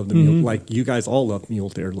deer, you love the mule, like you guys all love mule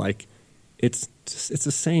deer. Like it's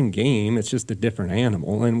the same game, it's just a different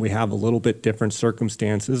animal, and we have a little bit different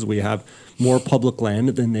circumstances. We have more public land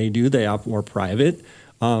than they do. They have more private.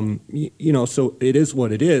 So it is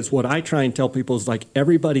what it is. What I try and tell people is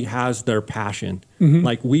everybody has their passion.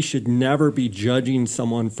 We should never be judging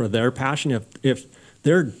someone for their passion. If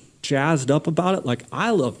they're jazzed up about it,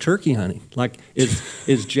 I love turkey hunting.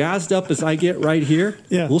 As jazzed up as I get right here,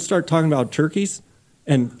 we'll start talking about turkeys.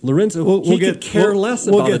 And Lorenzo, he could care less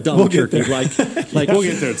about a dumb turkey. We'll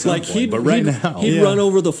get there at some point, but right now. He'd run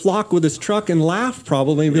over the flock with his truck and laugh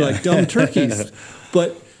probably and be like, dumb turkeys.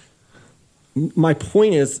 But my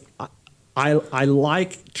point is, I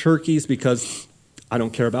like turkeys because I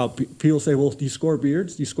don't care about, people say, well, do you score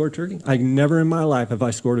beards? Do you score turkey? I never in my life have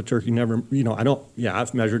I scored a turkey. Never,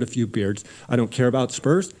 I've measured a few beards. I don't care about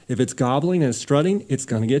spurs. If it's gobbling and strutting, it's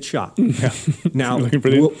going to get shot. Yeah. Now,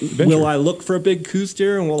 will I look for a big coos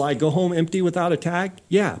deer and will I go home empty without a tag?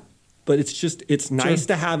 Yeah. But it's nice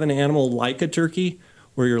to have an animal like a turkey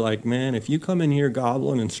where you're like, man, if you come in here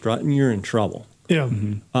gobbling and strutting, you're in trouble. Yeah.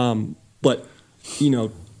 But,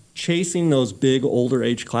 chasing those big older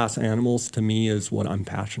age class animals to me is what I'm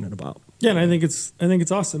passionate about. Yeah, and I think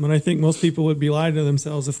it's awesome, and I think most people would be lying to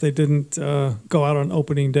themselves if they didn't go out on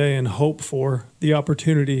opening day and hope for the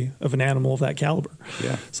opportunity of an animal of that caliber.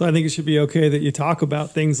 Yeah. So I think it should be okay that you talk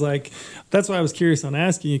about things like. That's why I was curious on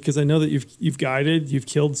asking you, because I know that you've guided, you've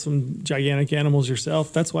killed some gigantic animals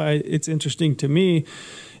yourself. That's why it's interesting to me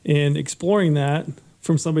in exploring that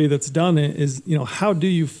from somebody that's done it is, how do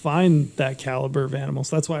you find that caliber of animals?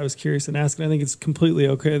 So that's why I was curious and asking. I think it's completely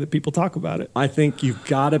okay that people talk about it. I think you've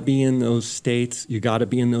got to be in those states. You got to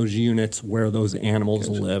be in those units where those animals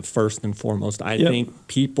live first and foremost. I think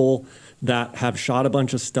people that have shot a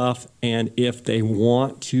bunch of stuff, and if they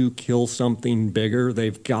want to kill something bigger,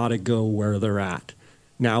 they've got to go where they're at.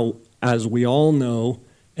 Now, as we all know,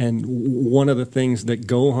 and one of the things that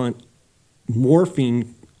Go Hunt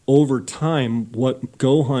morphing over time, what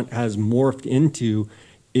Go Hunt has morphed into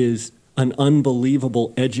is an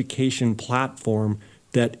unbelievable education platform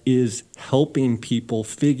that is helping people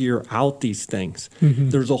figure out these things.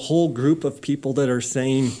 There's a whole group of people that are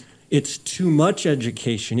saying it's too much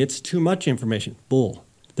education, it's too much information. Bull.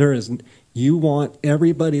 You want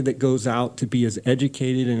everybody that goes out to be as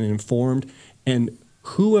educated and informed. And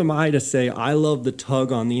who am I to say I love the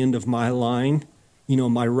tug on the end of my line,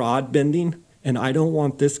 my rod bending, and I don't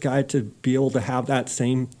want this guy to be able to have that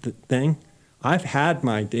same thing? I've had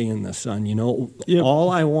my day in the sun, All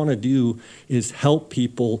I want to do is help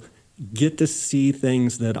people get to see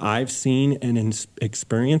things that I've seen and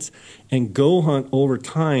experienced. And Go Hunt over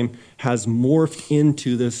time has morphed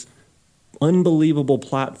into this unbelievable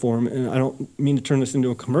platform. And I don't mean to turn this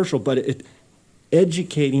into a commercial, but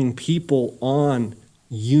educating people on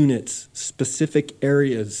units, specific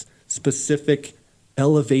areas, specific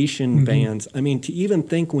elevation bands. I mean, to even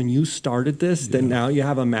think when you started this, that now you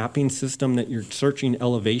have a mapping system that you're searching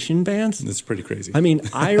elevation bands. That's pretty crazy. I mean,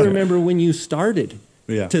 I remember when you started.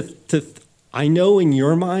 Yeah. I know in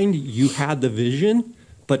your mind you had the vision,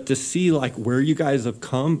 but to see like where you guys have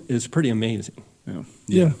come is pretty amazing.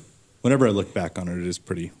 Yeah. Whenever I look back on it, it is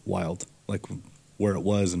pretty wild. Like where it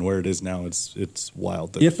was and where it is now, it's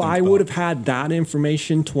wild. If I would have had that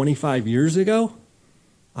information 25 years ago,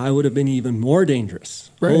 I would have been even more dangerous.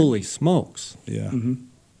 Right. Holy smokes. Yeah.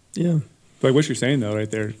 Yeah. Like what you're saying though, right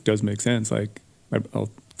there does make sense. Like I'll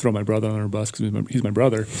throw my brother on our bus because he's my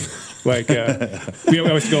brother. Like we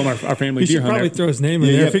always go on our family You deer should probably hunt. throw his name in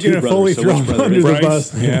Yeah, you there. have If you're two going to fully brothers, so throw which him brother under is the it?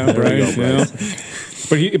 bus. Yeah, There we Bryce. go, You know? Bryce.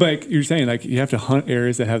 But like you're saying, like you have to hunt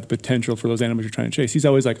areas that have the potential for those animals you're trying to chase. He's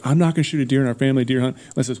always like, I'm not going to shoot a deer in our family deer hunt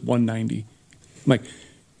unless it's 190. I'm like,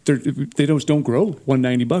 they don't grow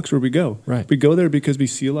 190 bucks where we go. Right. We go there because we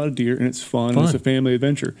see a lot of deer and it's fun. And it's a family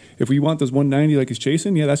adventure. If we want those 190 like he's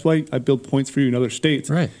chasing, yeah, that's why I build points for you in other states.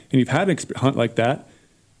 Right. And you've had an hunt like that,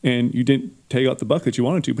 and you didn't take out the buck that you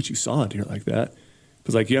wanted to, but you saw a deer like that.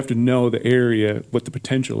 Because like you have to know the area, what the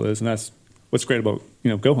potential is, and that's what's great about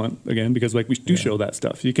Go Hunt again, because like we do show that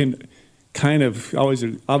stuff. You can kind of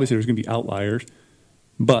obviously there's going to be outliers,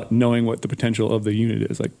 but knowing what the potential of the unit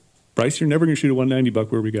is, like Bryce, you're never going to shoot a 190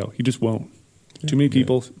 buck where we go. You just won't. Too many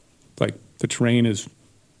people, like the terrain is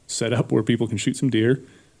set up where people can shoot some deer,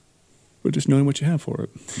 but just knowing what you have for it.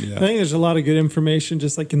 Yeah. I think there's a lot of good information,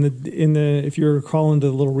 just like in the if you're crawling into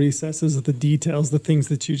the little recesses of the details, the things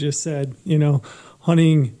that you just said.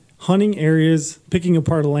 Hunting areas, picking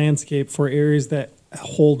apart a landscape for areas that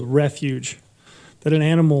hold refuge, that an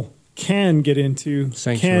animal can get into,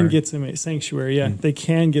 Sanctuary. can get some sanctuary. Yeah, they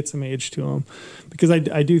can get some age to them, because I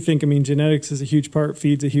do think, genetics is a huge part,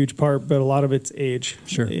 feed's a huge part, but a lot of it's age,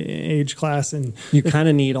 Sure. age class, and You kind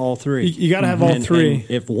of need all three. you got to have all And three.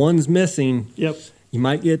 if one's missing, Yep. you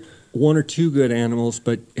might get one or two good animals,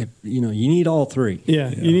 but if you need all three.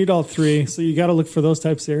 Yeah, you need all three. So you got to look for those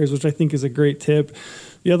types of areas, which I think is a great tip.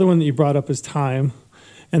 The other one that you brought up is time.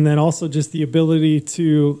 And then also just the ability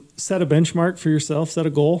to set a benchmark for yourself, set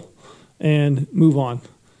a goal, and move on.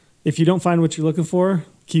 If you don't find what you're looking for,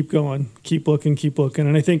 keep going, keep looking.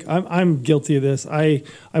 And I think I'm guilty of this. I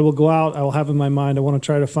will go out, I will have in my mind, I want to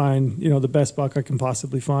try to find, the best buck I can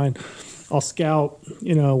possibly find. I'll scout,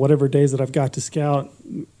 whatever days that I've got to scout.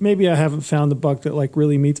 Maybe I haven't found the buck that like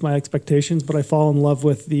really meets my expectations, but I fall in love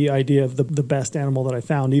with the idea of the best animal that I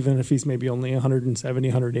found, even if he's maybe only 170,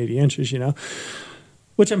 180 inches,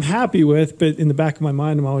 which I'm happy with. But in the back of my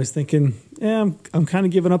mind, I'm always thinking, I'm kind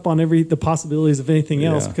of giving up on the possibilities of anything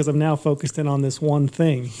else, because I'm now focused in on this one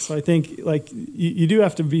thing. So I think like you do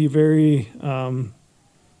have to be very,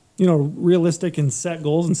 realistic and set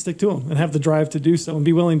goals and stick to them and have the drive to do so and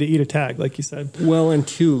be willing to eat a tag, like you said. Well, and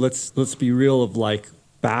two, let's be real, of like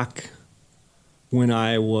back when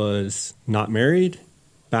I was not married,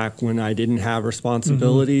 back when I didn't have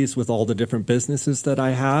responsibilities with all the different businesses that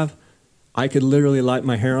I have, I could literally light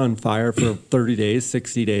my hair on fire for 30 days,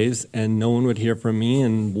 60 days, and no one would hear from me.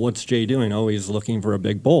 And what's Jay doing? Oh, he's looking for a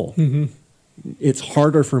big bull. It's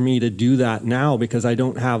harder for me to do that now because I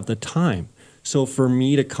don't have the time. So for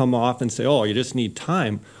me to come off and say, oh, you just need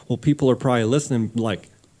time, well, people are probably listening like,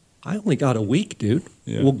 I only got a week, dude.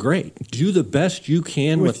 Yeah. Well, great. Do the best you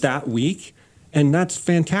can with that week, and that's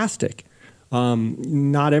fantastic.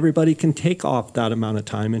 Not everybody can take off that amount of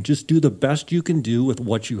time, and just do the best you can do with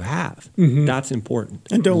what you have. That's important.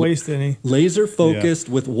 And don't waste any. Laser focused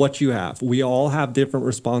with what you have. We all have different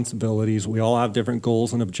responsibilities. We all have different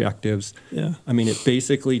goals and objectives. Yeah. It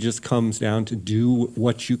basically just comes down to do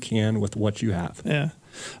what you can with what you have. Yeah.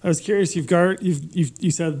 I was curious.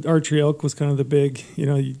 You said archery elk was kind of the big.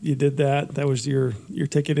 You did that. That was your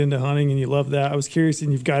ticket into hunting, and you love that. I was curious,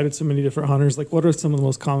 and you've guided so many different hunters. Like, what are some of the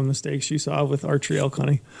most common mistakes you saw with archery elk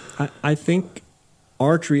hunting? I think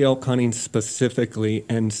archery elk hunting specifically,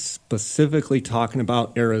 and specifically talking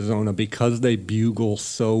about Arizona, because they bugle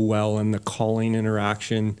so well and the calling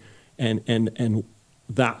interaction and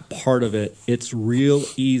that part of it, it's real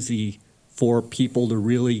easy for people to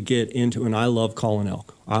really get into. And I love calling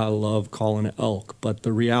elk. I love calling elk. But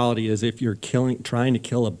the reality is, if you're trying to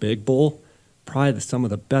kill a big bull, probably some of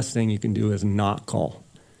the best thing you can do is not call.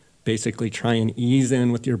 Basically try and ease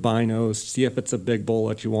in with your binos, see if it's a big bull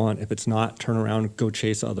that you want. If it's not, turn around and go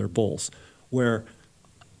chase other bulls. Where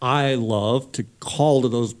I love to call to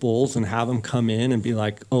those bulls and have them come in and be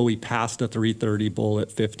like, oh, he passed a 330 bull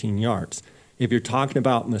at 15 yards. If you're talking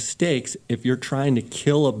about mistakes, if you're trying to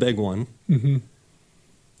kill a big one,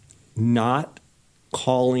 not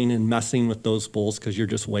calling and messing with those bulls because you're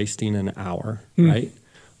just wasting an hour, right?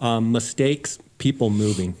 Mistakes, people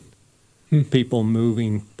moving. People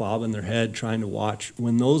moving, bobbing their head, trying to watch.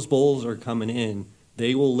 When those bulls are coming in,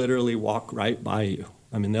 they will literally walk right by you.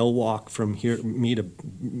 I mean, they'll walk from here, me to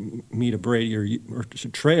Brady or to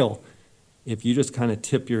trail, if you just kind of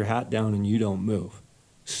tip your hat down and you don't move.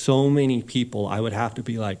 So many people, I would have to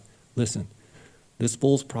be like, listen, this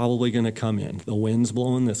bull's probably going to come in. The wind's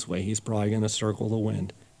blowing this way. He's probably going to circle the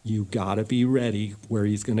wind. You got to be ready where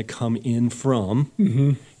he's going to come in from,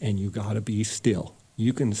 and you got to be still.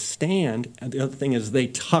 You can stand, and the other thing is they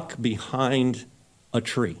tuck behind a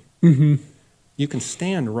tree. You can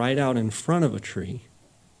stand right out in front of a tree,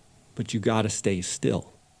 but you got to stay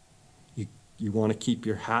still. You want to keep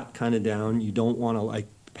your hat kind of down. You don't want to like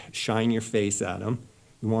shine your face at them.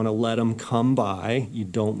 You want to let them come by. You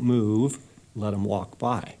don't move. Let them walk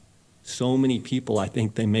by. So many people, I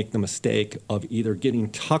think they make the mistake of either getting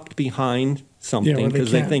tucked behind something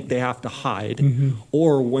because they think they have to hide,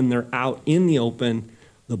 or when they're out in the open,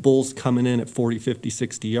 the bull's coming in at 40, 50,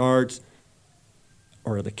 60 yards,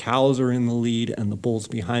 or the cows are in the lead and the bull's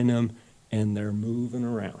behind them, and they're moving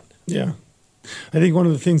around. Yeah. I think one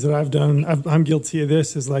of the things that I've done, I'm guilty of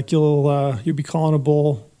this, is like you'll be calling a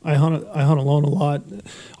bull. I hunt alone a lot.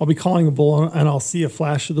 I'll be calling a bull and I'll see a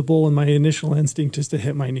flash of the bull, and my initial instinct is to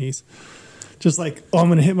hit my knees. Just like, I'm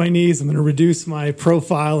going to hit my knees. I'm going to reduce my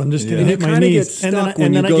profile. I'm just going to hit my knees. And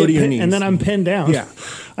then I'm pinned down. Yeah.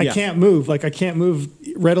 I can't move. Like, I can't move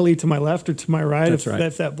readily to my left or to my right. That's right.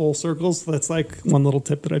 If that bull circles. That's like one little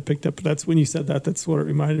tip that I picked up. But that's when you said that. That's what it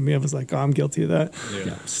reminded me of. I was like, oh, I'm guilty of that.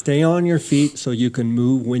 Yeah. Stay on your feet so you can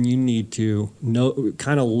move when you need to.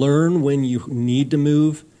 Kind of learn when you need to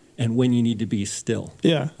move and when you need to be still.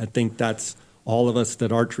 Yeah. I think that's all of us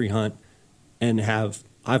that archery hunt and have.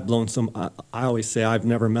 I've blown some. I always say I've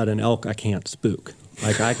never met an elk I can't spook.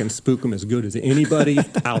 Like, I can spook them as good as anybody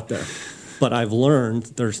out there. But I've learned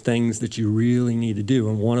there's things that you really need to do,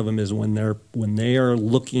 and one of them is when they are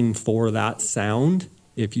looking for that sound.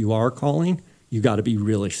 If you are calling, you got to be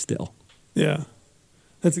really still. Yeah,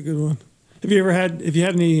 that's a good one. Have you had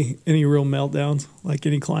any real meltdowns? Like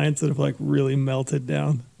any clients that have like really melted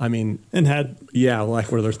down? I mean, and had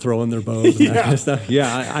like where they're throwing their bows and that kind of stuff.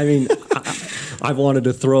 Yeah, I mean. I've wanted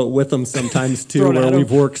to throw it with them sometimes too, where we've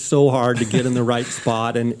worked so hard to get in the right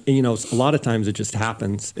spot, and a lot of times it just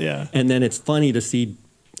happens. Yeah. And then it's funny to see,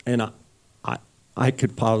 and I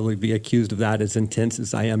could probably be accused of that as intense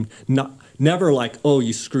as I am. Never like, oh,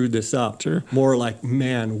 you screwed this up. Sure. More like,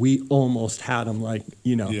 man, we almost had them. Like,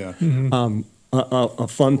 Yeah. A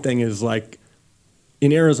fun thing is like,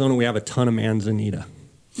 in Arizona we have a ton of manzanita.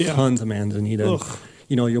 Yeah. Tons of manzanita. Ugh.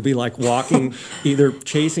 You'll be like walking, either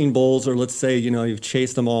chasing bulls, or let's say, you've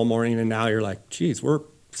chased them all morning and now you're like, geez, we're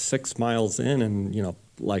 6 miles in, and,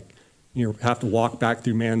 you have to walk back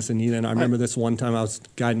through manzanita. And I remember this one time I was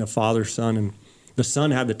guiding a father-son, and the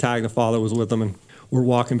son had the tag, the father was with them, and we're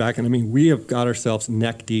walking back. And I mean, we have got ourselves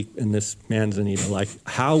neck deep in this manzanita. Like,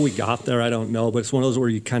 how we got there, I don't know, but it's one of those where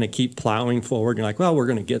you kind of keep plowing forward. And you're like, well, we're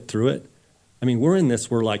going to get through it. I mean, we're in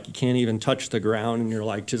this where, like, you can't even touch the ground, and you're,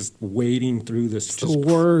 like, just wading through this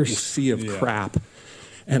sea of crap.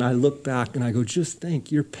 And I look back, and I go, just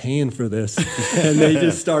think, you're paying for this. And they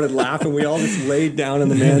just started laughing. We all just laid down in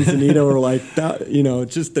the manzanita. We're like, that,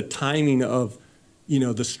 just the timing of,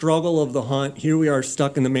 the struggle of the hunt. Here we are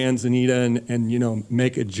stuck in the manzanita and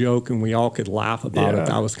make a joke, and we all could laugh about it.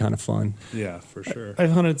 That was kind of fun. Yeah, for sure.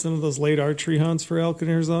 I've hunted some of those late archery hunts for elk in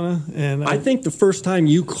Arizona, and I think the first time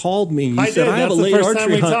you called me, you said, I have a late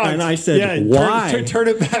archery hunt, and I said, why? Turn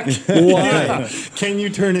it back. Why? Can you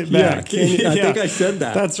turn it back? Yeah, I think I said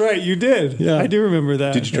that. That's right, you did. Yeah. I do remember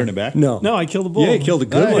that. Did you turn it back? No, I killed a bull. Yeah, you killed a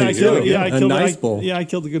good one. I killed a nice bull. Yeah, I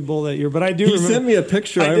killed a good bull that year. But I do He remember. sent me a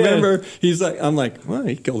picture. I remember. I'm like, well,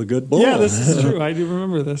 he killed a good bull. Yeah, this is true. I do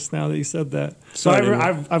remember this now that you said that. So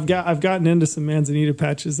I've gotten into some manzanita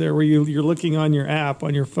patches there where you're looking on your app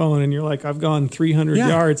on your phone and you're like, I've gone 300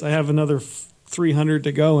 yards. I have another 300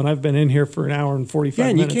 to go, and I've been in here for an hour and 45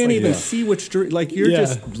 minutes. Yeah, and you can't even see which you're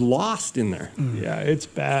just lost in there. Yeah, it's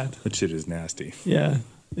bad. That shit is nasty. Yeah,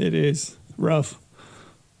 it is rough.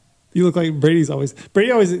 You look like Brady always.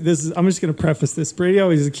 I'm just going to preface this. Brady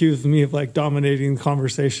always accuses me of like dominating the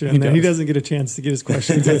conversation, and then he doesn't get a chance to get his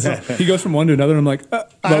questions in. He goes from one to another, and I'm like,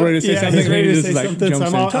 about ready to say something. He's ready to say like something.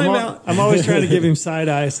 So I'm always trying to give him side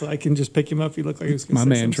eye so I can just pick him up. He looked like he was going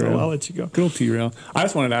to say something, so I'll let you go. Good old T-Rail. I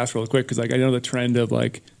just wanted to ask real quick, because like I know the trend of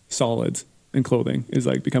like solids and clothing is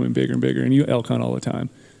like becoming bigger and bigger, and you elk hunt all the time.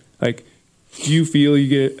 Like, do you feel you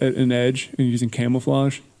get an edge in using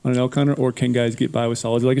camouflage? on an elk hunter, or can guys get by with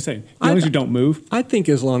solids? Like I say, as long as you don't move. I think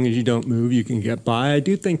as long as you don't move, you can get by. I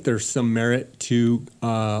do think there's some merit to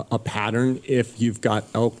a pattern if you've got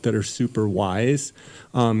elk that are super wise.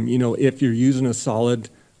 If you're using a solid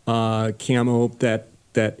camo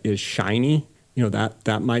that is shiny,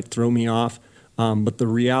 that might throw me off. But the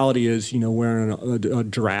reality is, wearing a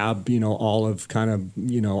drab, olive kind of,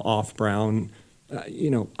 off brown.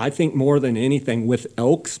 I think more than anything with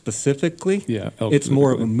elk specifically, it's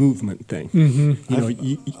more of a movement thing.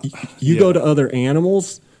 Mm-hmm. You go to other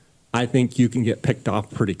animals, I think you can get picked off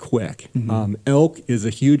pretty quick. Mm-hmm. Elk is a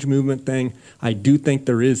huge movement thing. I do think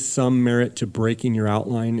there is some merit to breaking your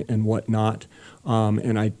outline and whatnot.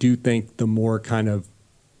 And I do think the more kind of,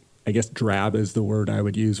 I guess drab is the word I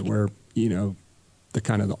would use, where, the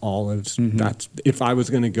kind of the olives, that's, if I was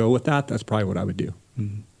going to go with that, that's probably what I would do.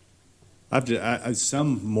 Mm-hmm.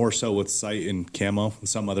 Some more so with sight and camo,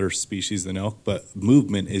 some other species than elk, but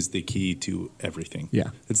movement is the key to everything.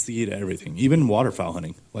 Yeah. It's the key to everything. Even waterfowl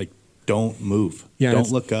hunting, like don't move. Yeah, don't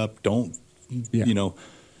look up. Don't,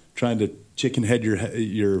 trying to chicken head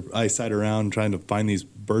your eyesight around, trying to find these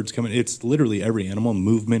birds coming. It's literally every animal.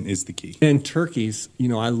 Movement is the key. And turkeys,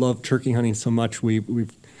 I love turkey hunting so much.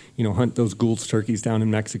 We've hunt those Gould's turkeys down in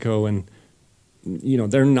Mexico, and,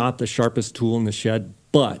 they're not the sharpest tool in the shed,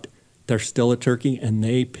 but they're still a turkey, and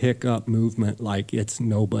they pick up movement like it's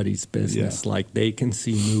nobody's business. Yeah. Like they can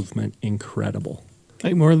see movement incredible.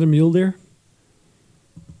 Like more than mule deer?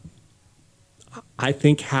 I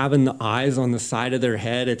think having the eyes on the side of their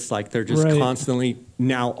head, it's like they're just constantly.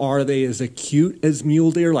 Now, are they as acute as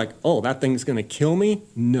mule deer? Like, oh, that thing's going to kill me?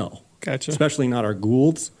 No. Gotcha. Especially not our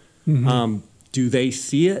Goulds. Mm-hmm. Do they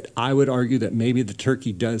see it? I would argue that maybe the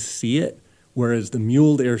turkey does see it, whereas the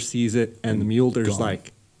mule deer sees it, and the mule deer's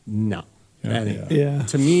like, no. Yeah.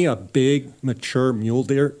 To me, a big, mature mule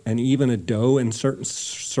deer and even a doe in certain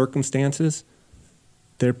circumstances,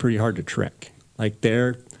 they're pretty hard to trick. Like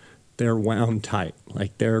they're wound tight.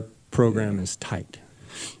 Like their program is tight.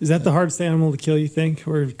 Is that the hardest animal to kill, you think,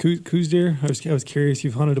 or coos deer? I was curious.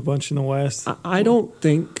 You've hunted a bunch in the West. I don't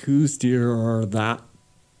think coos deer are that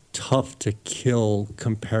tough to kill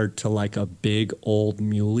compared to like a big old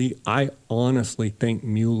muley. I honestly think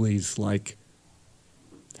muleys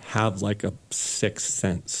have like a sixth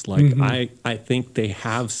sense. Like I think they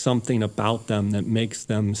have something about them that makes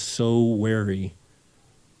them so wary.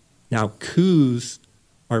 Now coos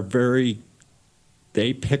are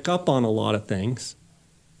they pick up on a lot of things,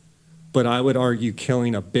 but I would argue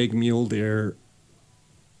killing a big mule deer,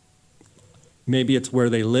 maybe it's where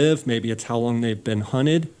they live, maybe it's how long they've been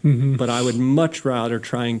hunted, but I would much rather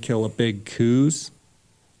try and kill a big coos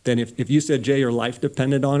than if you said, Jay, your life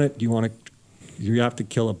depended on it, you have to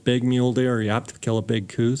kill a big mule deer or you have to kill a big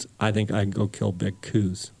coos, I think I'd go kill big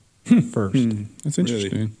coos first. That's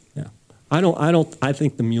interesting. Really? Yeah. I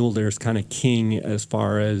think the mule deer is kind of king as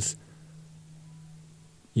far as,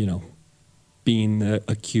 being the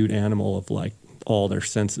acute animal of like all their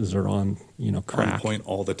senses are on, crack. On point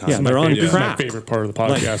all the time. Yeah, they're on crack. My favorite part of the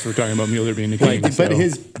podcast. We're talking about mule deer being the king. But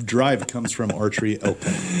his drive comes from archery elk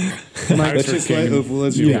hunting.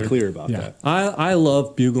 Let's be clear about that. I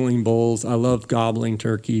love bugling bulls. I love gobbling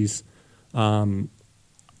turkeys.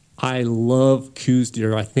 I love coos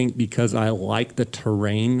deer, I think, because I like the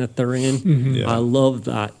terrain that they're in. Mm-hmm. Yeah. I love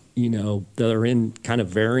that, they're in kind of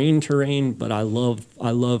varying terrain, but I love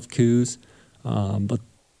coos. But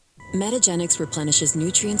Metagenics replenishes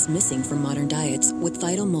nutrients missing from modern diets with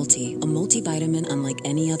Phyto Multi, a multivitamin unlike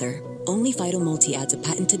any other. Only Phyto Multi adds a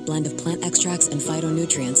patented blend of plant extracts and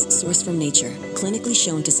phytonutrients sourced from nature, clinically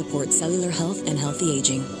shown to support cellular health and healthy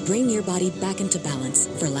aging. Bring your body back into balance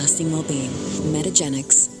for lasting well-being.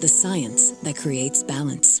 Metagenics, the science that creates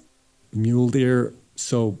balance. Mule deer,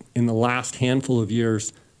 so in the last handful of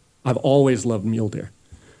years, I've always loved mule deer.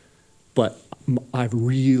 But I've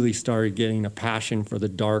really started getting a passion for the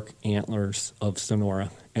dark antlers of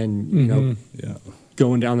Sonora. And,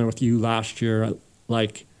 going down there with you last year,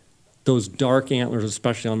 like those dark antlers,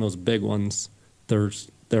 especially on those big ones,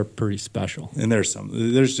 they're pretty special. And there's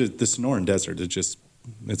just the Sonoran Desert is just,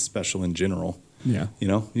 it's special in general. Yeah.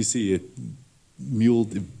 You see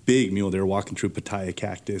big mule deer walking through pitaya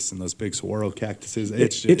cactus and those big saguaro cactuses.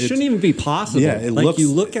 It shouldn't even be possible. Yeah,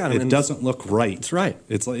 you look at it doesn't look right. That's right.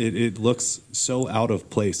 It's like it looks so out of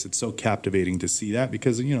place. It's so captivating to see that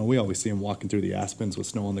because we always see them walking through the aspens with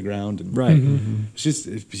snow on the ground and right. It's just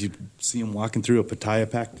if you see them walking through a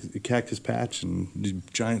pitaya cactus patch and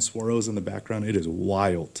giant saguaros in the background, it is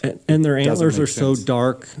wild. And their antlers are so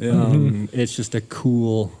dark. Yeah. It's just a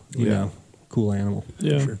cool, cool animal.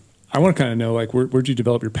 Yeah. For sure. I want to kind of know, like, where'd you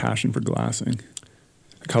develop your passion for glassing?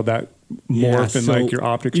 Like how that morph and like your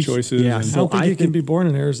optics choices. Yeah, and- I don't think you can be born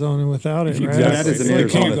in Arizona without it, right? Exactly. That is an It's like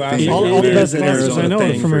Arizona king glass. thing. All the It best is an glasses Arizona I know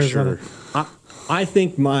thing are from for Arizona. sure. I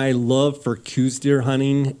think my love for Coues deer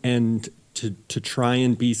hunting and to try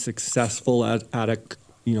and be successful at a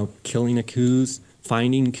killing a Coues,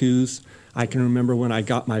 finding Coues. I can remember when I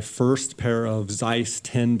got my first pair of Zeiss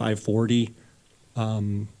 10x40.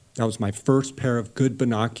 That was my first pair of good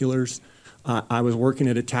binoculars. I was working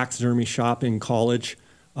at a taxidermy shop in college,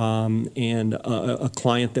 and a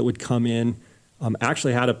client that would come in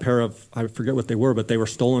actually had a pair of, I forget what they were, but they were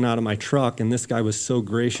stolen out of my truck. And this guy was so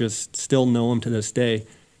gracious, still know him to this day.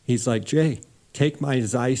 He's like, Jay, take my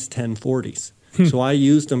Zeiss 1040s. So I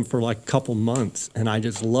used them for like a couple months, and I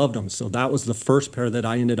just loved them. So that was the first pair that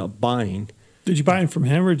I ended up buying. Did you buy them from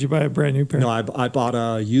him or did you buy a brand new pair? No, I bought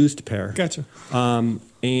a used pair. Gotcha.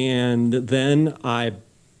 And then I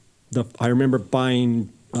remember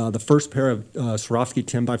buying the first pair of Swarovski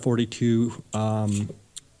 10x42,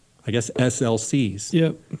 I guess SLCs.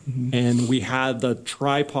 Yep. And we had the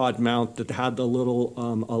tripod mount that had the little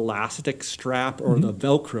elastic strap or the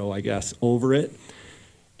Velcro, I guess, over it.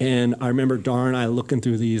 And I remember Dar and I looking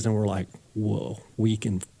through these, and we're like, "Whoa, we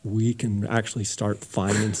can actually start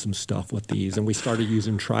finding some stuff with these." And we started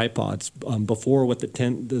using tripods. Before with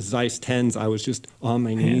the Zeiss 10s, I was just on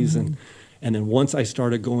my knees, and then once I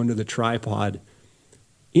started going to the tripod,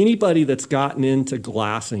 anybody that's gotten into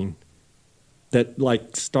glassing, that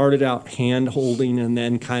like started out hand holding and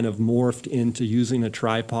then kind of morphed into using a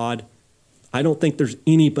tripod, I don't think there's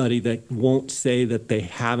anybody that won't say that they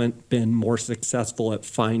haven't been more successful at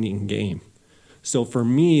finding game. So for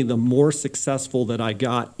me, the more successful that I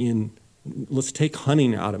got in, let's take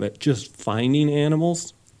hunting out of it, just finding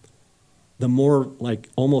animals, the more like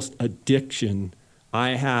almost addiction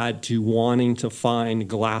I had to wanting to find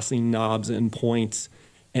glassing knobs and points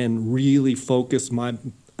and really focus my,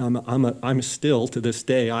 I'm still to this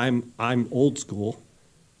day, I'm old school.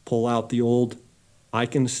 Pull out the old, I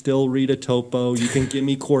can still read a topo. You can give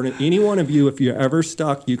me coordinates. Any one of you, if you're ever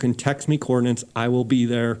stuck, you can text me coordinates. I will be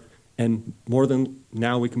there. And more than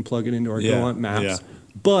now, we can plug it into our Go Hunt maps. Yeah.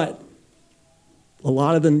 But a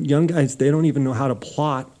lot of the young guys, they don't even know how to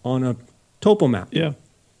plot on a topo map. Yeah.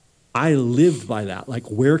 I lived by that. Like,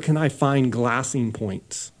 where can I find glassing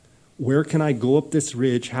points? Where can I go up this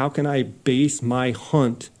ridge? How can I base my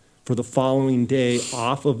hunt for the following day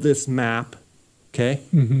off of this map? Okay.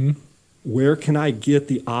 Mm-hmm. Where can I get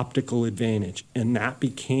the optical advantage? And that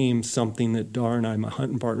became something that Dar and I, my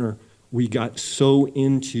hunting partner, we got so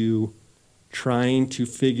into trying to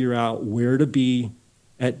figure out where to be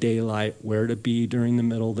at daylight, where to be during the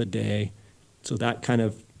middle of the day. So that's kind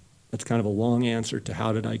of a long answer to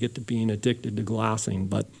how did I get to being addicted to glassing.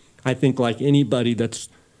 But I think like anybody that's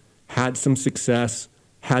had some success,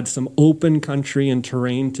 had some open country and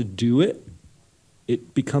terrain to do it,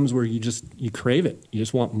 it becomes where you crave it. You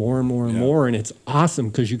just want more and more and more. And it's awesome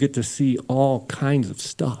because you get to see all kinds of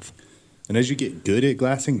stuff. And as you get good at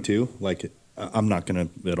glassing too, like I'm not going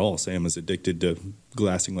to at all say I'm as addicted to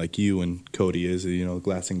glassing like you and Cody is,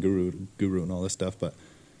 glassing guru and all this stuff. But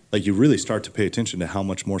like you really start to pay attention to how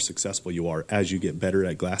much more successful you are as you get better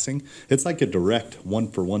at glassing. It's like a direct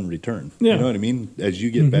 1-for-1 return. Yeah. You know what I mean? As you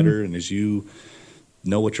get better and as you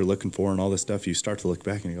know what you're looking for and all this stuff, you start to look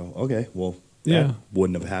back and you go, okay, well, that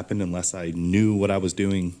wouldn't have happened unless I knew what I was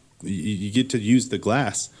doing. You get to use the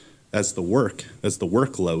glass as the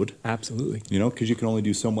workload. Absolutely. Because you can only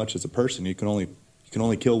do so much as a person. You can only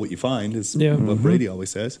kill what you find, is Yeah. what Brady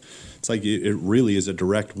always says. It's like it really is a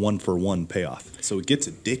direct 1-for-1 payoff. So it gets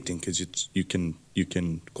addicting because you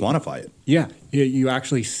can quantify it. Yeah, you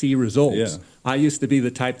actually see results. Yeah. I used to be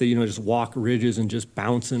the type that, just walk ridges and just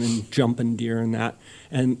bouncing and jumping deer and that.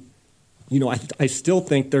 And, I still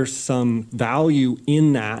think there's some value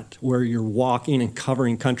in that where you're walking and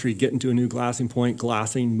covering country, getting to a new glassing point,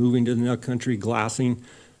 glassing, moving to another country, glassing.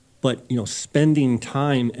 But, spending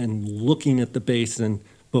time and looking at the basin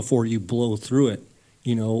before you blow through it,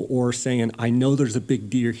 or saying, I know there's a big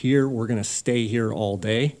deer here. We're going to stay here all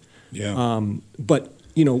day. Yeah. But.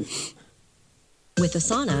 With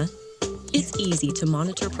Asana, it's easy to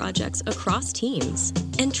monitor projects across teams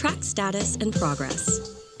and track status and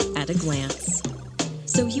progress at a glance,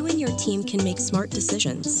 so you and your team can make smart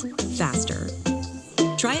decisions faster.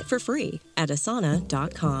 Try it for free at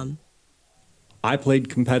asana.com. I played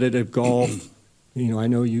competitive golf. I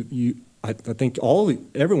know I think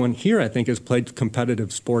everyone here, I think, has played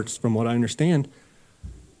competitive sports from what I understand.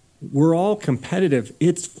 We're all competitive.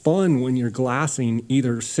 It's fun when you're glassing,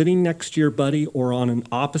 either sitting next to your buddy or on an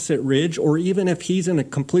opposite ridge, or even if he's in a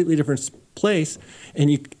completely different place,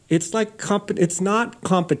 and it's like it's not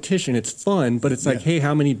competition, it's fun, but it's like, hey,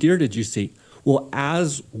 how many deer did you see? Well,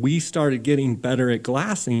 as we started getting better at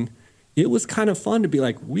glassing, it was kind of fun to be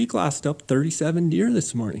like, we glassed up 37 deer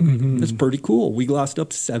this morning. That's pretty cool. We glassed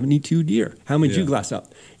up 72 deer. How many did you glass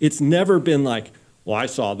up? It's never been like, well, I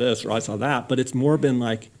saw this or I saw that, but it's more been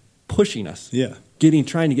like pushing us. Yeah.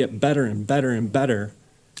 Trying to get better and better and better.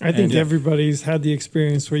 I think everybody's had the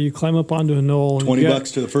experience where you climb up onto a knoll. And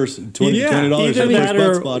 $20 to the first, $20 to the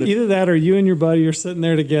first butt spotted. Either that or you and your buddy are sitting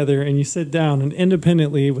there together and you sit down and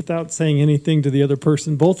independently, without saying anything to the other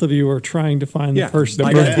person, both of you are trying to find the person.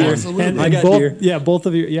 I got deer. And I got both, deer. Yeah, both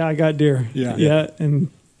of you. Yeah, I got deer. Yeah.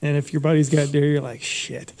 And if your buddy's got deer, you're like,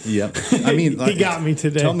 shit. Yep. I mean, he got me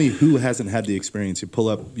today. Tell me who hasn't had the experience. You pull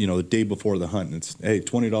up, the day before the hunt, and it's, hey,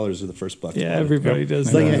 $20 to the first buck. Yeah, everybody does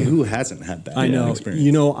It's like, that. hey, who hasn't had that I know.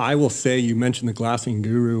 experience? I will say, you mentioned the glassing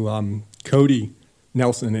guru, Cody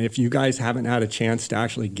Nelson. If you guys haven't had a chance to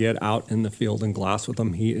actually get out in the field and glass with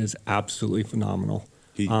him, he is absolutely phenomenal.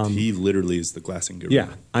 He literally is the glassing guru. Yeah.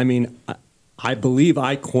 I mean, I believe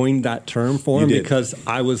I coined that term for him You did. because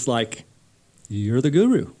I was like, you're the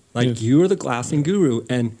guru. Like, you're the glassing guru.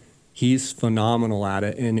 And he's phenomenal at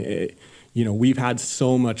it. And, we've had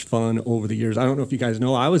so much fun over the years. I don't know if you guys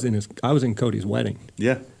know, I was in Cody's wedding.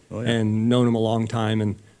 Yeah. Oh, yeah. And known him a long time.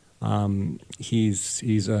 And he's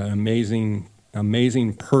an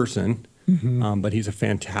amazing person. But he's a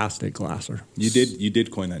fantastic glasser. You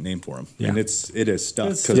did coin that name for him, and it has stuck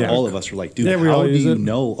It's- because yeah. all of us are like, dude, Yeah, we how all do use you it.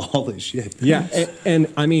 know all this shit? Yeah, and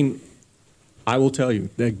I mean, I will tell you,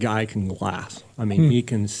 that guy can glass. I mean, he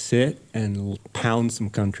can sit and pound some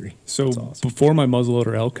country. So before my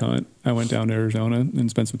muzzleloader elk hunt, I went down to Arizona and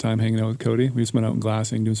spent some time hanging out with Cody. We just went out and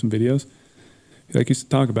glassing, doing some videos. Like he used to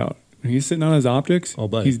talk about, when he's sitting on his optics,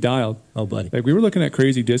 buddy. he's dialed. Oh, buddy. Like we were looking at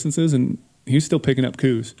crazy distances, and he was still picking up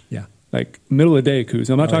coos. Yeah. Like middle of the day coos.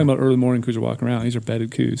 I'm not talking about early morning coos are walking around. These are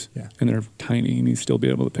bedded coos. Yeah. And they're tiny, and he's still be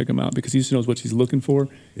able to pick them out because he just knows what he's looking for.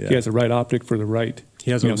 Yeah. He has the right optic for the right.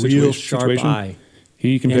 He has a real sharp eye.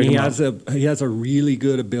 He can And pick he them has out. he has a really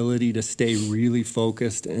good ability to stay really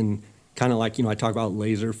focused and kind of like, I talk about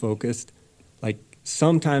laser focused. Like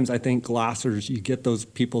sometimes I think glassers, you get those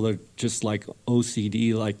people that are just like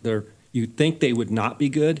OCD, like you think they would not be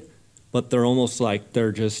good, but they're almost like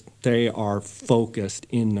they are focused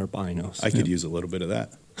in their binos. I could use a little bit of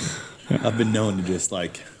that. I've been known to just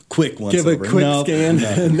like quick once Give a over. quick Nope, scan,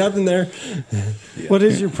 no. nothing there. What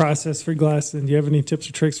is your process for glassing? Do you have any tips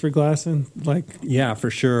or tricks for glassing? Like, Yeah, for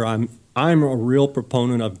sure. I'm a real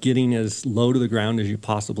proponent of getting as low to the ground as you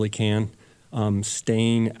possibly can,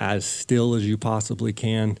 staying as still as you possibly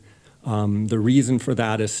can. The reason for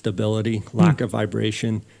that is stability, lack of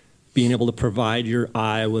vibration, being able to provide your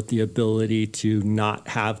eye with the ability to not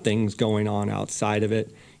have things going on outside of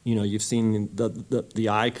it. You've seen the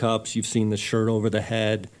eye cups, you've seen the shirt over the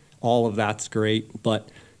head, all of that's great, but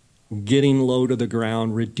getting low to the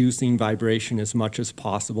ground, reducing vibration as much as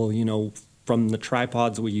possible. From the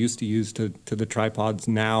tripods we used to use to the tripods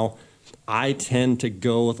now, I tend to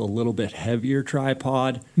go with a little bit heavier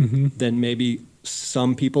tripod than maybe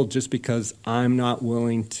some people, just because I'm not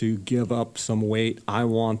willing to give up some weight. I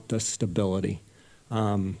want the stability.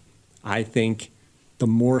 I think the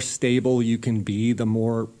more stable you can be, the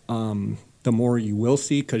more you will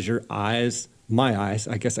see, because my eyes,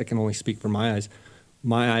 I guess I can only speak for my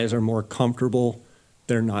eyes are more comfortable.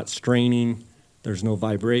 They're not straining. There's no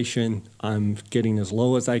vibration. I'm getting as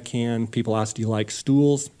low as I can. People ask, do you like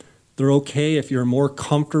stools? They're okay if you're more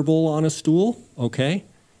comfortable on a stool, okay?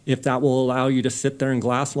 If that will allow you to sit there and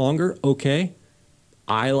glass longer, okay.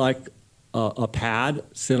 I like a pad,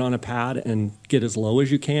 sit on a pad and get as low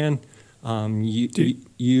as you can.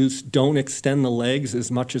 Don't extend the legs as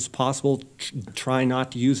much as possible. Try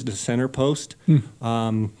not to use the center post.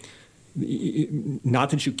 Not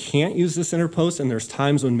that you can't use the center post, and there's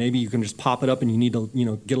times when maybe you can just pop it up and you need to,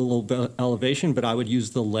 get a little bit of elevation, but I would use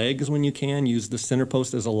the legs when you can, use the center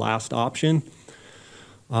post as a last option.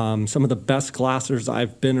 Some of the best glassers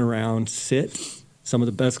I've been around sit. Some of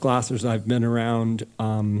the best glassers I've been around,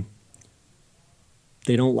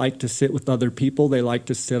 they don't like to sit with other people. They like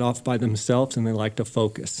to sit off by themselves, and they like to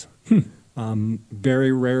focus.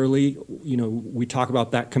 Very rarely, we talk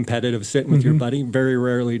about that competitive sitting with your buddy. Very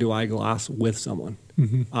rarely do I glass with someone.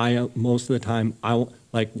 Most of the time,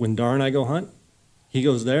 like when Dar and I go hunt, he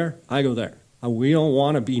goes there, I go there. We don't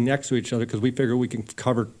want to be next to each other because we figure we can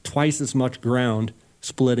cover twice as much ground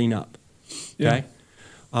splitting up. Okay?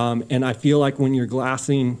 And I feel like when you're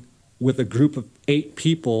glassing with a group of 8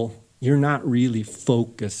 people, you're not really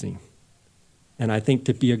focusing. And I think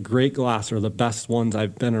to be a great glasser, the best ones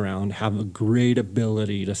I've been around have a great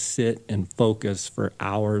ability to sit and focus for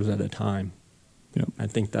hours at a time. Yeah. I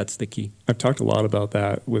think that's the key. I've talked a lot about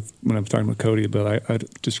that when I'm talking with Cody, but I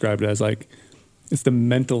described it as like, it's the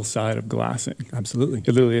mental side of glassing. Absolutely. It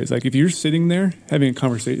literally is. Like if you're sitting there having a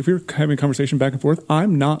conversation, if you're having a conversation back and forth,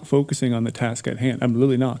 I'm not focusing on the task at hand. I'm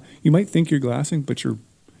literally not. You might think you're glassing, but you're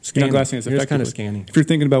not glassing as effectively. You're just kind of scanning. If you're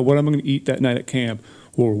thinking about what I'm going to eat that night at camp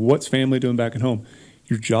or what's family doing back at home,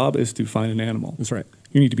 your job is to find an animal. That's right.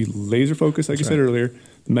 You need to be laser focused, like you said earlier,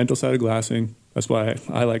 the mental side of glassing. That's why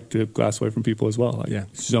I like to glass away from people as well.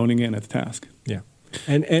 Like zoning in at the task. Yeah.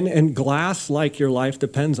 And glass like your life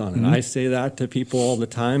depends on it. Mm-hmm. I say that to people all the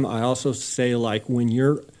time. I also say, like, when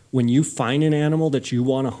you find an animal that you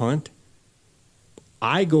want to hunt,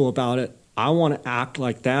 I go about it, I want to act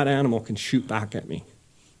like that animal can shoot back at me.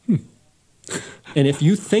 And if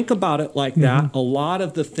you think about it like that, a lot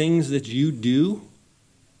of the things that you do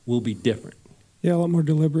will be different. Yeah, a lot more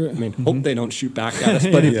deliberate. I mean, hope they don't shoot back at us.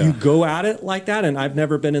 But if you go at it like that, and I've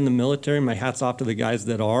never been in the military, my hat's off to the guys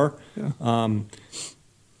that are. Yeah.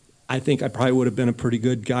 I think I probably would have been a pretty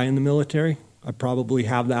good guy in the military. I probably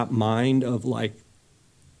have that mind of like,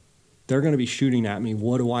 they're going to be shooting at me.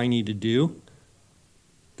 What do I need to do?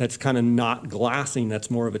 That's kind of not glassing. That's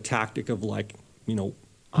more of a tactic of like, you know,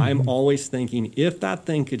 I'm always thinking, if that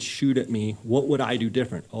thing could shoot at me, what would I do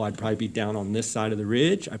different? Oh, I'd probably be down on this side of the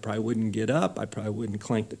ridge. I probably wouldn't get up. I probably wouldn't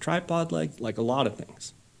clank the tripod leg, like a lot of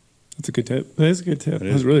things. That's a good tip. That is a good tip.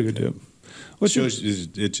 That's a really good tip.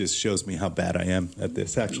 It just shows me how bad I am at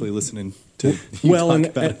this, actually listening to you well, talk and,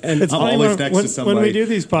 about it. and it's I'm funny always next to somebody. when we do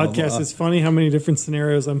these podcasts, it's funny how many different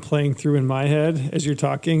scenarios I'm playing through in my head as you're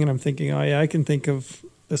talking, and I'm thinking, oh yeah, I can think of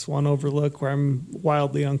this one overlook where I'm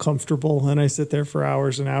wildly uncomfortable, and I sit there for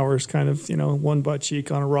hours and hours, kind of, you know, one butt cheek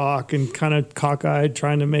on a rock and kind of cockeyed,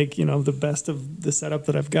 trying to make, you know, the best of the setup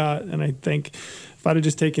that I've got. And I think if I'd have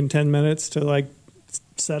just taken 10 minutes to like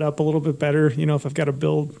set up a little bit better, you know, if I've got to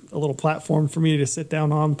build a little platform for me to sit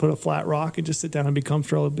down on, put a flat rock and just sit down and be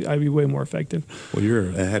comfortable, I'd be way more effective. Well, you're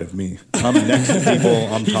ahead of me. I'm next to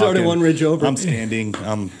people. I'm He's talking. already one ridge over. I'm standing.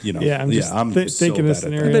 I'm, you know. Yeah, I'm just thinking of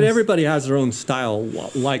scenarios. But everybody has their own style,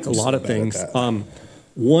 like a lot of things.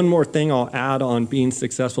 One more thing I'll add on being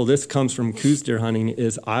successful, this comes from Coues deer hunting,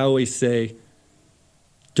 is I always say,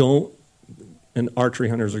 and archery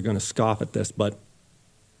hunters are going to scoff at this, but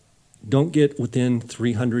don't get within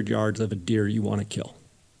 300 yards of a deer you want to kill.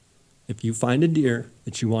 If you find a deer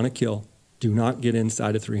that you want to kill, do not get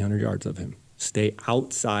inside of 300 yards of him. Stay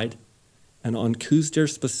outside. And on Coues deer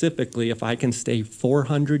specifically, if I can stay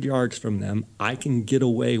 400 yards from them, I can get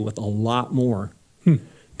away with a lot more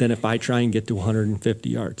than if I try and get to 150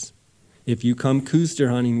 yards. If you come Coues deer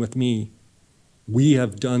hunting with me, we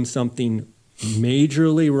have done something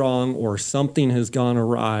majorly wrong or something has gone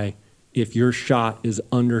awry if your shot is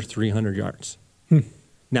under 300 yards.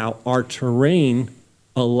 Now, our terrain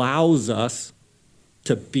allows us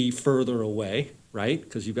to be further away, right?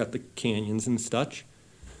 Because you've got the canyons and such.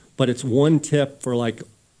 But it's one tip for like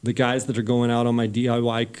the guys that are going out on my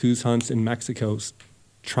DIY Coues hunts in Mexico.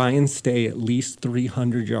 Try and stay at least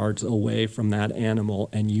 300 yards away from that animal,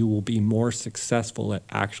 and you will be more successful at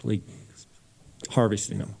actually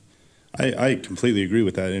harvesting them. I completely agree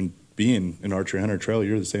with that. And being an archery hunter trail,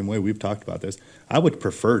 you're the same way. We've talked about this. I would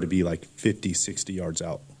prefer to be like 50, 60 yards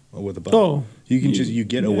out with a bow. Oh, you can you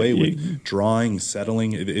get away with drawing,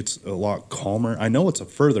 settling. It's a lot calmer. I know it's a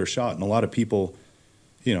further shot, and a lot of people,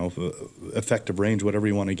 you know, effective range, whatever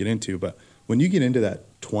you want to get into. But when you get into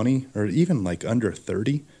that 20 or even like under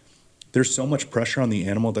 30, there's so much pressure on the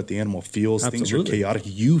animal that the animal feels. Absolutely. Things are chaotic.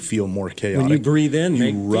 You feel more chaotic. When you breathe in, you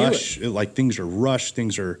they rush. feel it. Like things are rushed.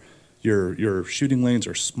 Things are. Your shooting lanes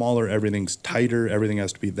are smaller, everything's tighter, everything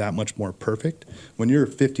has to be that much more perfect. When you're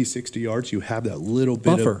 50, 60 yards, you have that little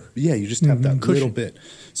bit buffer. You just have that Cushion. little bit.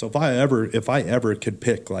 So if I ever could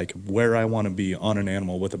pick like where I want to be on an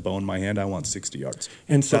animal with a bow in my hand, I want 60 yards.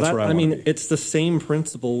 And so that's where I mean, wanna be. it's the same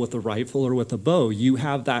principle with a rifle or with a bow. You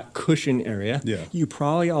have that cushion area. Yeah. You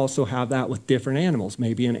probably also have that with different animals.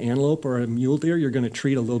 Maybe an antelope or a mule deer, you're going to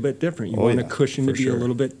treat a little bit different. You want a cushion to be a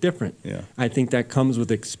little bit different. Yeah. I think that comes with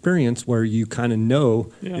experience where you kind of know,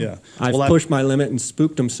 Yeah. I've pushed my limit and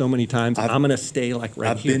spooked them so many times, I'm going to stay like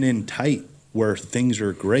right I've here. been in tight where things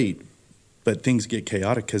are great, but things get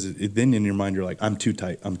chaotic because then in your mind you're like, I'm too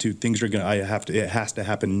tight. It has to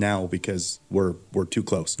happen now because we're too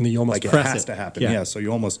close. And you almost like press it has it. to happen. Yeah. Yeah. So you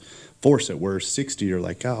almost force it. Where 60, you're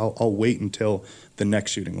like, I'll wait until the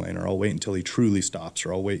next shooting lane, or I'll wait until he truly stops,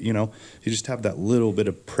 or I'll wait. You know, you just have that little bit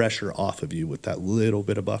of pressure off of you with that little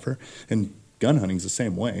bit of buffer. And gun hunting's the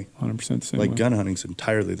same way. 100% the same Like way. gun hunting's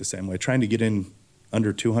entirely the same way. Trying to get in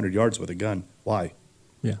under 200 yards with a gun, why?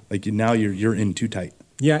 Yeah. Like now you're in too tight.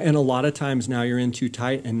 Yeah, and a lot of times now you're in too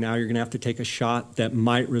tight, and now you're going to have to take a shot that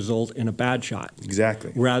might result in a bad shot.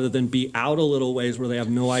 Exactly. Rather than be out a little ways where they have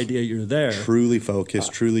no idea you're there. Truly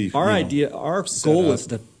focused, truly. Our goal up. is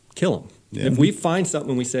to kill them. Yeah. If we find something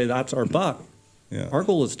and we say that's our buck, Yeah. our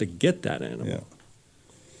goal is to get that animal. Yeah.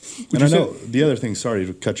 And I know the other thing, sorry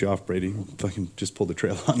to cut you off, Brady, fucking just pulled the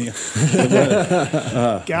trail on you.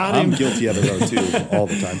 Got him. I'm guilty of it though too, all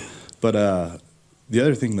the time. But the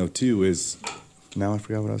other thing though too is, now I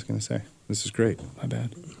forgot what I was going to say. This is great. My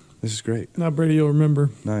bad. This is great. Now Brady, you'll remember.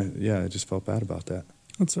 No, yeah, I just felt bad about that.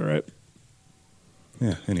 That's all right.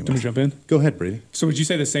 Yeah. Can we Anyway, jump in? go ahead, Brady. So would you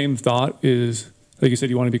say the same thought is, like you said,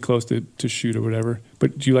 you want to be close to shoot or whatever,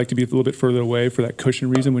 but do you like to be a little bit further away for that cushion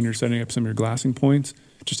reason when you're setting up some of your glassing points,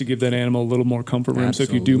 just to give that animal a little more comfort room? So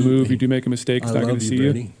if you do move, you do make a mistake, it's not going to see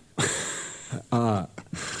you.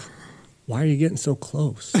 Why are you getting so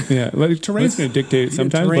close? Yeah, like, terrain's going to dictate it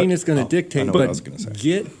sometimes. Terrain but is going to I dictate, know what I but was gonna say.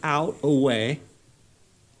 get out away.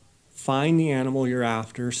 Find the animal you're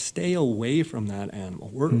after. Stay away from that animal.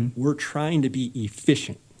 We're trying to be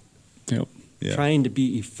efficient. Yep. Yeah. Trying to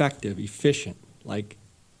be effective, efficient. Like,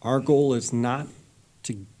 our goal is not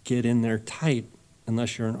to get in there tight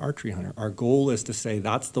unless you're an archery hunter. Our goal is to say,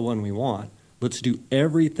 that's the one we want. Let's do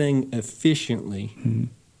everything efficiently.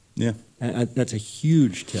 Yeah. And that's a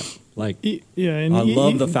huge tip. Like, Yeah, and I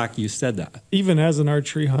love the fact you said that. even as an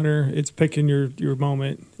archery hunter, it's picking your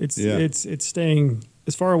moment. It's Yeah. it's staying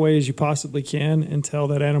as far away as you possibly can until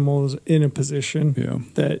that animal is in a position Yeah.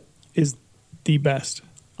 that is the best.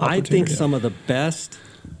 I think opportunity. some of the best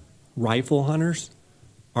rifle hunters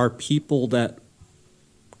are people that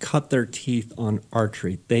cut their teeth on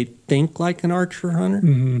archery. They think like an archer hunter.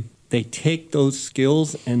 Mm-hmm. They take those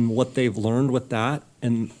skills and what they've learned with that,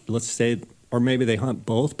 and let's say, or maybe they hunt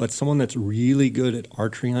both, but someone that's really good at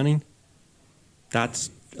archery hunting,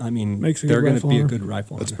 Makes a they're good going to rifle be a hunter. good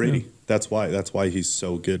rifle That's hunter. Brady. That's why he's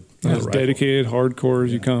so good. As at the rifle. dedicated, hardcore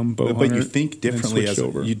as you come, bow But hunter, you think and differently switch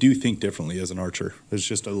over. you do think differently as an archer. It's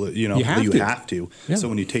just you You have to. to. Yeah. So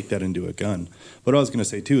when you take that into a gun, what I was going to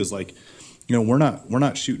say too is like, we're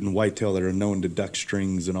not shooting whitetail that are known to duck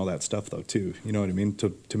strings and all that stuff though too. You know what I mean?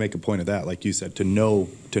 To make a point of that, like you said, to know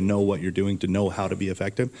what you're doing, to know how to be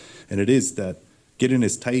effective, and it is that get in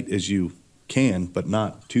as tight as you can, but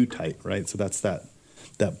not too tight, right? So that's that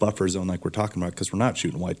buffer zone like we're talking about, because we're not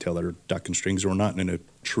shooting whitetail that are ducking strings, or we're not in a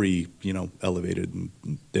tree, elevated and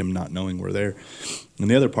them not knowing we're there. And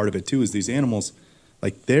the other part of it too is these animals,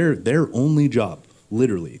 like their only job,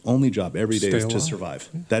 literally only job every day Stay is to alive. survive.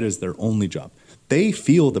 That is their only job. They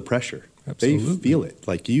feel the pressure. Absolutely. They feel it.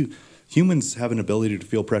 Like humans have an ability to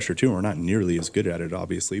feel pressure too. We're not nearly as good at it,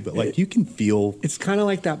 obviously, but like you can feel. It's kind of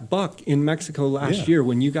like that buck in Mexico last Yeah. year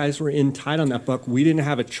when you guys were in tight on that buck. We didn't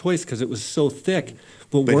have a choice because it was so thick.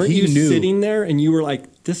 But But weren't he you knew. sitting there and you were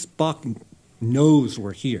like, this buck knows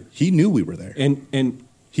we're here? He knew we were there. And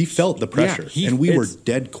He felt the pressure, Yeah, and we were it's-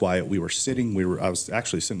 dead quiet. We were sitting. I was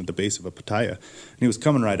actually sitting at the base of a pitaya, and he was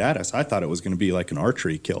coming right at us. I thought it was going to be like an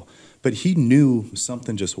archery kill, but he knew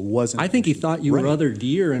something just wasn't. I think he thought you right. were other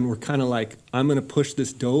deer and were kind of like, I'm going to push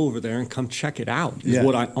this doe over there and come check it out, is Yeah.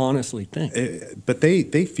 what I honestly think. But they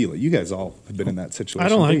feel it. You guys all have been in that situation. I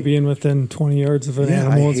don't like They- being within 20 yards of an Yeah,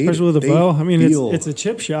 I animal, hate especially it. with a They bow. I mean, feel- it's a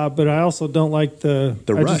chip shot, but I also don't like the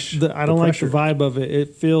rush, I don't the like the pressure. vibe of it.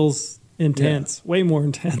 It feels intense, way more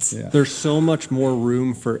intense. Yeah. There's so much more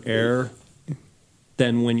room for error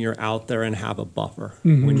than when you're out there and have a buffer.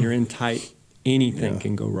 When you're in tight, anything Yeah.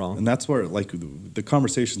 can go wrong. And that's where, like, the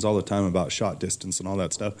conversations all the time about shot distance and all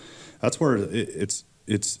that stuff. That's where it's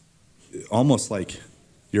almost like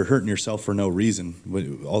you're hurting yourself for no reason.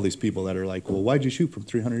 With all these people that are like, "Well, why'd you shoot from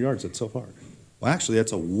 300 yards? That's so far." Well, actually,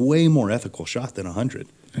 that's a way more ethical shot than 100.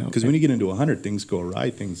 Because when you get into 100, things go awry,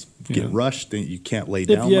 things get rushed, you can't lay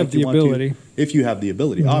down you like have you the want ability. to. If you have the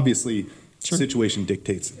ability, obviously, Sure. situation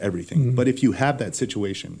dictates everything. But if you have that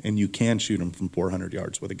situation and you can shoot them from 400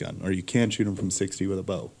 yards with a gun, or you can shoot them from 60 with a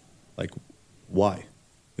bow, like, why?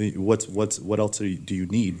 What else do you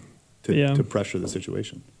need to pressure the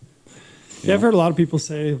situation? Yeah, I've heard a lot of people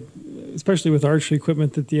say, especially with archery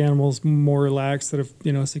equipment, that the animal's more relaxed at a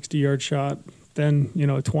 60-yard shot than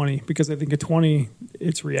a 20, because I think a 20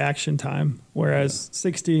 it's reaction time, whereas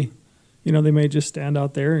 60, they may just stand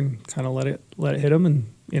out there and kind of let it hit them, and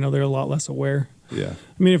they're a lot less aware. Yeah.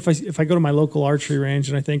 I mean, if I go to my local archery range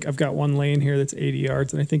and I think I've got one lane here that's 80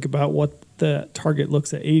 yards, and I think about what the target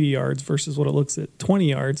looks at 80 yards versus what it looks at 20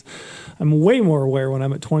 yards, I'm way more aware when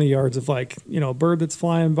I'm at 20 yards of, like, you know, a bird that's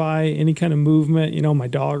flying by, any kind of movement, you know, my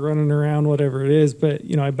dog running around, whatever it is. But,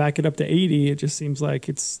 you know, I back it up to 80, it just seems like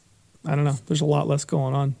it's, I don't know, there's a lot less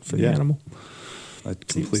going on for the animal. I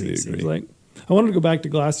completely agree. Like, I wanted to go back to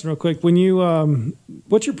glassing real quick. When you,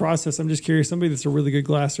 what's your process? I'm just curious. Somebody that's a really good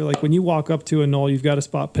glasser, like when you walk up to a knoll, you've got a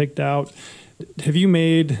spot picked out. Have you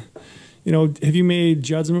made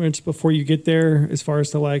judgments before you get there as far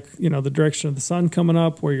as to, like, you know, the direction of the sun coming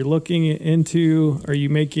up, where you're looking into? Are you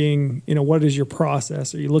making, you know, what is your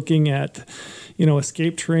process? Are you looking at, you know,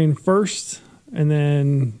 escape terrain first and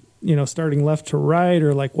then, you know, starting left to right,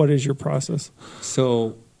 or like, what is your process?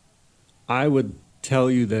 So I would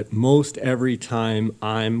tell you that most every time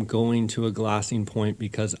I'm going to a glassing point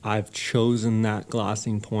because I've chosen that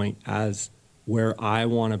glassing point as where I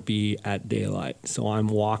want to be at daylight. So I'm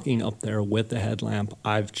walking up there with a headlamp.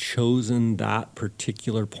 I've chosen that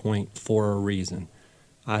particular point for a reason.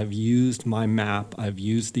 I've used my map. I've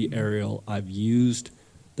used the aerial. I've used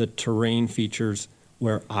the terrain features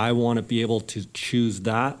where I want to be able to choose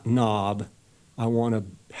that knob. I want to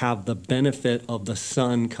have the benefit of the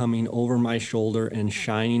sun coming over my shoulder and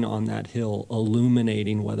shining on that hill,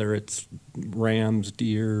 illuminating whether it's rams,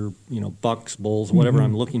 deer, you know, bucks, bulls, whatever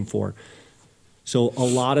I'm looking for. So a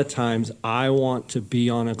lot of times I want to be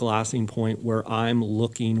on a glassing point where I'm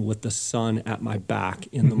looking with the sun at my back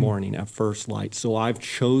in the morning at first light. So I've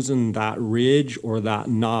chosen that ridge or that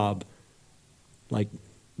knob, like,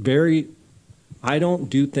 I don't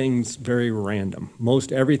do things very random.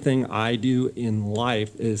 Most everything I do in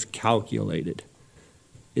life is calculated.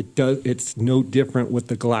 It's no different with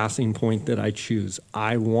the glassing point that I choose.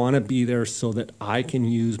 I want to be there so that I can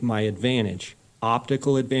use my advantage,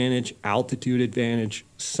 optical advantage, altitude advantage,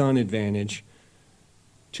 sun advantage,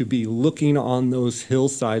 to be looking on those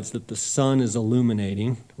hillsides that the sun is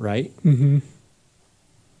illuminating, right? Mm-hmm.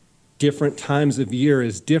 Different times of year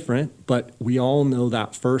is different, but we all know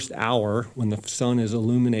that first hour when the sun is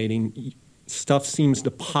illuminating, stuff seems to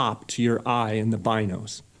pop to your eye in the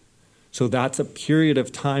binos. So that's a period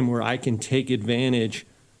of time where I can take advantage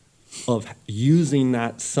of using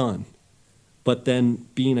that sun. But then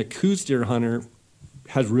being a Coues deer hunter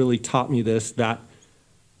has really taught me this, that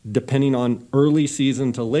depending on early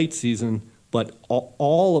season to late season, but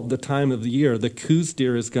all of the time of the year, the Coues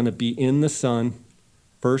deer is going to be in the sun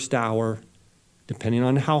first hour, depending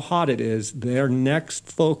on how hot it is. Their next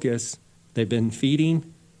focus, they've been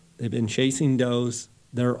feeding, they've been chasing does.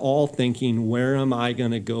 They're all thinking, where am I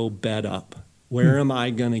going to go bed up? Where am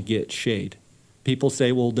I going to get shade? People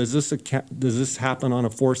say, well, does this happen on a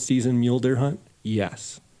 4th-season mule deer hunt?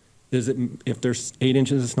 Yes. Is it if there's 8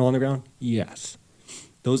 inches of snow on the ground? Yes.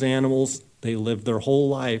 Those animals, they live their whole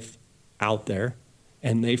life out there,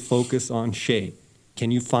 and they focus on shade. Can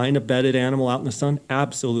you find a bedded animal out in the sun?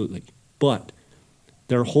 Absolutely. But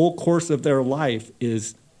their whole course of their life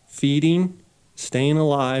is feeding, staying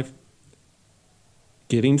alive,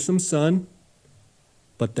 getting some sun,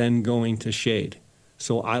 but then going to shade.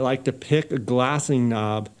 So I like to pick a glassing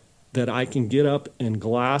knob that I can get up and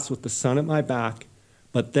glass with the sun at my back,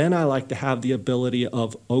 but then I like to have the ability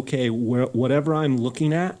of, okay, whatever I'm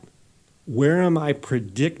looking at, where am I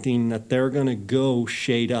predicting that they're going to go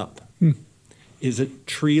shade up? Is it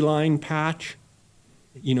tree line patch?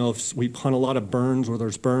 You know, if we hunt a lot of burns where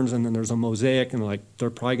there's burns and then there's a mosaic and like they're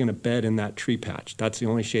probably going to bed in that tree patch. That's the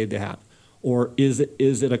only shade they have. Or is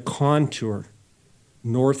it a contour?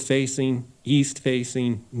 North facing, east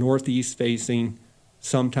facing, northeast facing,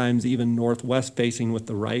 sometimes even northwest facing with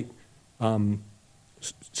the right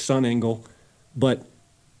sun angle. But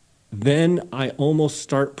then I almost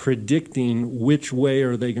start predicting which way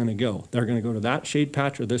are they going to go. They're going to go to that shade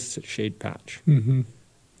patch or this shade patch. Mm-hmm.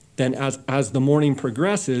 Then as the morning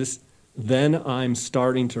progresses, then I'm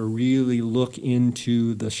starting to really look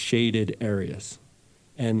into the shaded areas.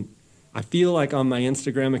 And I feel like on my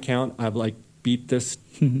Instagram account, I've like beat this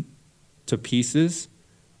to pieces,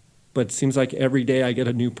 but it seems like every day I get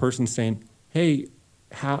a new person saying, hey,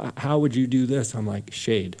 how would you do this? I'm like,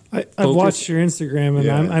 shade. I've watched your Instagram,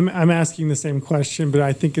 and I'm asking the same question, but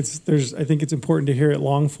I think it's important to hear it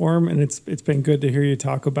long form, and it's been good to hear you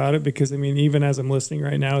talk about it, because I mean, even as I'm listening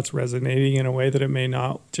right now, it's resonating in a way that it may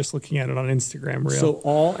not just looking at it on Instagram reel. So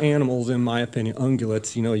all animals, in my opinion,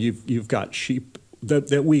 ungulates, you know, you've got sheep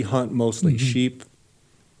that we hunt mostly, sheep,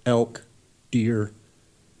 elk, deer.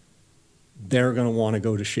 They're going to want to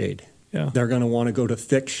go to shade. Yeah. They're going to want to go to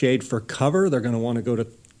thick shade for cover. They're going to want to go to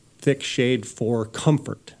thick shade for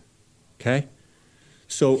comfort. Okay?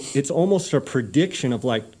 So it's almost a prediction of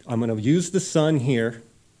like, I'm going to use the sun here.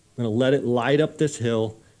 I'm going to let it light up this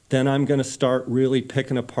hill. Then I'm going to start really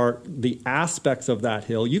picking apart the aspects of that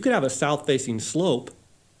hill. You could have a south-facing slope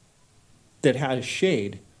that has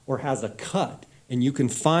shade or has a cut, and you can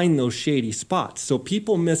find those shady spots. So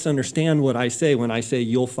people misunderstand what I say when I say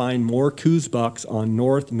you'll find more Coues bucks on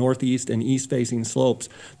north, northeast, and east-facing slopes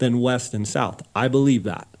than west and south. I believe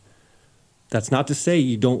that. That's not to say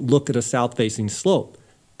you don't look at a south-facing slope.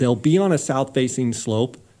 They'll be on a south-facing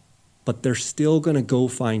slope, but they're still going to go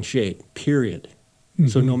find shade, period.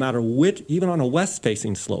 So no matter which, even on a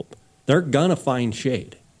west-facing slope, they're going to find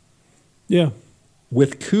shade. Yeah.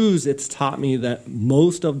 With Coues, it's taught me that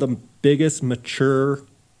most of the biggest mature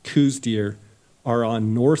Coues deer are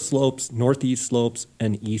on north slopes, northeast slopes,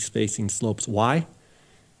 and east-facing slopes. Why?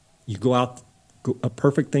 You go out, a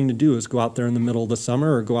perfect thing to do is go out there in the middle of the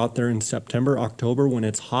summer or go out there in September, October when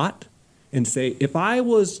it's hot and say, if I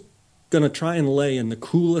was going to try and lay in the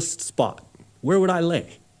coolest spot, where would I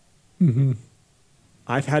lay? Mm-hmm.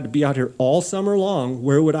 I've had to be out here all summer long.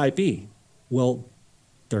 Where would I be? Well,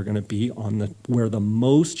 they're going to be on the where the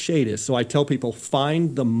most shade is. So I tell people,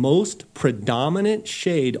 find the most predominant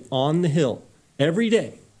shade on the hill every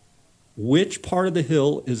day. Which part of the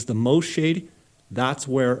hill is the most shade? That's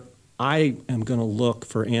where I am going to look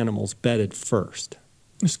for animals bedded first.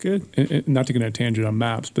 That's good. And not to get on a tangent on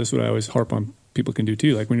maps, but that's what I always harp on people can do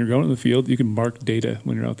too. Like when you're going in the field, you can mark data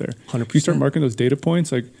when you're out there. 100%. You start marking those data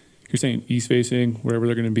points, like you're saying east facing, wherever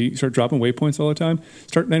they're going to be. You start dropping waypoints all the time.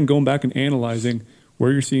 Start then going back and analyzing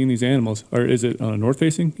where you're seeing these animals. Or is it on a north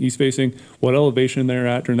facing, east facing, what elevation they're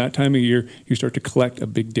at during that time of year? You start to collect a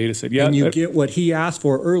big data set. Yeah, and you get what he asked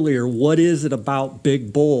for earlier. What is it about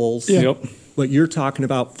big bulls? Yeah. Yep. But you're talking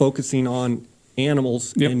about focusing on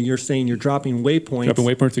animals, Yep. and you're saying you're dropping waypoints. Dropping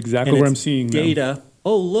waypoints exactly and where it's I'm seeing data. them.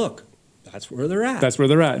 Oh, look, that's where they're at. That's where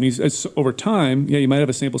they're at. And it's over time, yeah, you might have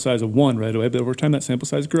a sample size of one right away, but over time that sample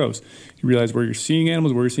size grows. You realize where you're seeing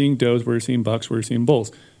animals, where you're seeing does, where you're seeing bucks, where you're seeing bulls.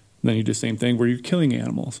 And then you do the same thing where you're killing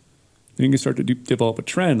animals. Then you can start to develop a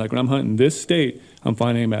trend. Like when I'm hunting this state, I'm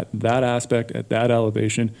finding them at that aspect, at that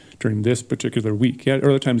elevation during this particular week. Yeah,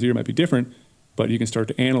 other times of the year might be different, but you can start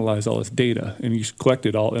to analyze all this data and you collect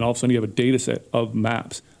it all, and all of a sudden you have a data set of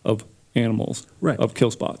maps of animals, Right. of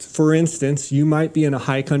kill spots. For instance, you might be in a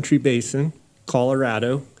high country basin,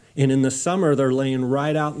 Colorado, and in the summer they're laying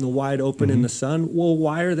right out in the wide open in the sun. Well,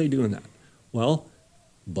 why are they doing that? Well,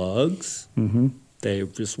 bugs. Mm-hmm. They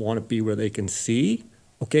just want to be where they can see.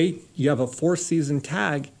 Okay, you have a 4th season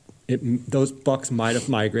tag. Those bucks might have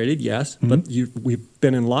migrated, yes, but we've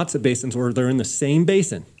been in lots of basins where they're in the same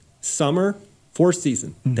basin. Summer, 4th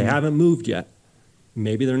season. They haven't moved yet.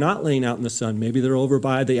 Maybe they're not laying out in the sun. Maybe they're over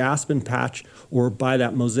by the aspen patch or by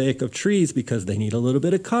that mosaic of trees because they need a little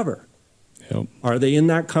bit of cover. Yep. Are they in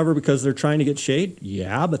that cover because they're trying to get shade?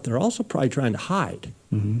 Yeah, but they're also probably trying to hide,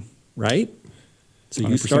 right? So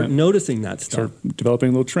you 100%. start noticing that stuff. Start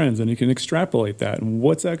developing little trends, and you can extrapolate that. And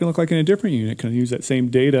what's that going to look like in a different unit? Can I use that same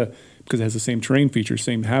data because it has the same terrain features,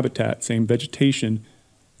 same habitat, same vegetation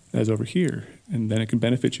as over here? And then it can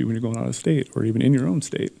benefit you when you're going out of state or even in your own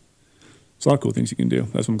state. There's a lot of cool things you can do.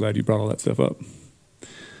 That's why I'm glad you brought all that stuff up.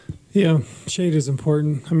 Yeah, shade is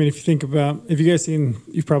important. I mean, if you think about, if you guys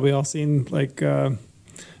you've probably all seen like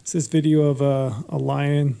it's this video of a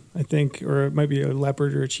lion, I think, or it might be a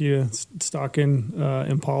leopard or a cheetah stalking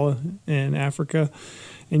impala in Africa.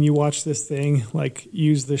 And you watch this thing like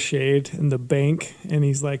use the shade and the bank, and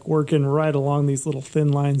he's like working right along these little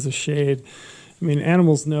thin lines of shade. I mean,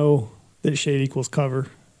 animals know that shade equals cover.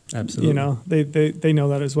 Absolutely. You know, they know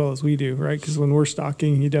that as well as we do, right? Because when we're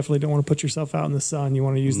stalking, you definitely don't want to put yourself out in the sun. You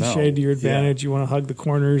want to use the shade to your advantage. You want to hug the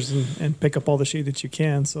corners and pick up all the shade that you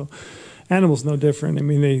can. So animals no different. I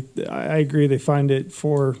mean, I agree. They find it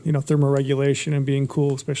for, thermoregulation and being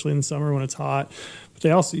cool, especially in the summer when it's hot. But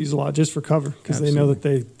they also use a lot just for cover because they know that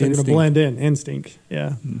they're going to blend in. Instinct.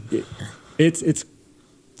 Yeah. It's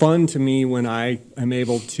fun to me when I am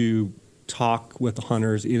able to talk with the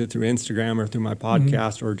hunters either through Instagram or through my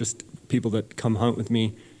podcast or just people that come hunt with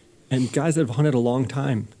me, and guys that have hunted a long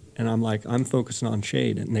time, and I'm like, I'm focusing on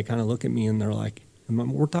shade, and they kind of look at me and they're like,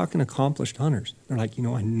 we're talking accomplished hunters. They're like,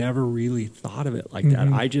 I never really thought of it like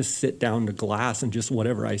that. I just sit down to glass and just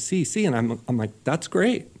whatever I see, and I'm like, that's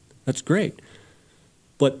great,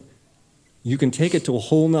 but you can take it to a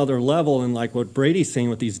whole nother level, and like what Brady's saying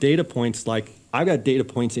with these data points, like I've got data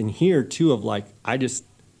points in here too of like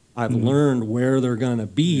I've learned where they're going to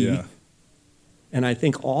be. Yeah. And I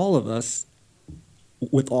think all of us,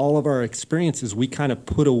 with all of our experiences, we kind of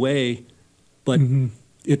put away, but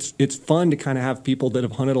it's fun to kind of have people that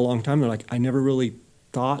have hunted a long time. They're like, I never really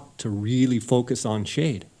thought to really focus on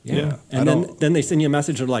shade. Yeah. And then they send you a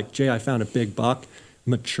message of like, Jay, I found a big buck,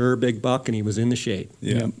 mature big buck, and he was in the shade.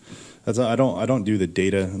 Yeah. I don't do the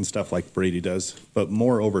data and stuff like Brady does, but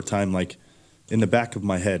more over time, like in the back of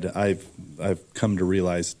my head, I've come to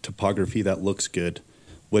realize topography that looks good,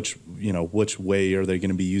 which way are they going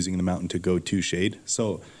to be using the mountain to go to shade?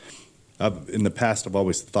 So in the past, I've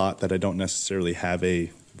always thought that I don't necessarily have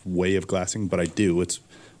a way of glassing, but I do. It's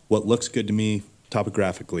what looks good to me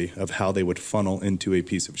topographically of how they would funnel into a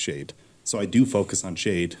piece of shade. So I do focus on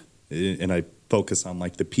shade, and I focus on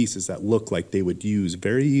like the pieces that look like they would use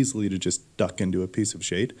very easily to just duck into a piece of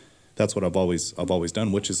shade. That's what I've always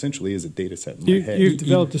done, which essentially is a data set in my head. You've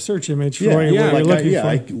developed a search image for what Yeah, you're looking for.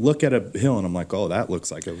 I look at a hill and I'm like, oh, that looks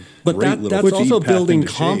like a But great little that's also feed path building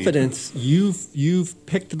into shade. confidence. You've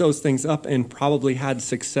picked those things up and probably had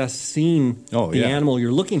success seeing the animal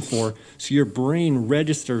you're looking for. So your brain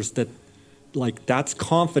registers that, like, that's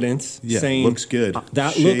confidence saying, looks good.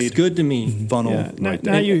 That Shade, looks good to me. Funnel. Yeah. Right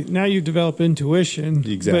Now you develop intuition.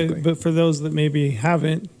 Exactly. But for those that maybe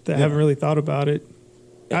haven't really thought about it,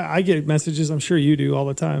 I get messages, I'm sure you do all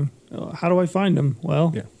the time. How do I find them?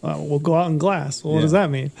 Well, we'll go out and glass. Well, what does that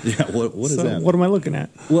mean? Yeah, what does that mean? What am I looking at?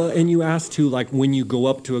 Well, and you asked too, like when you go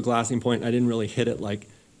up to a glassing point, I didn't really hit it. Like,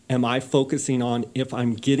 am I focusing on if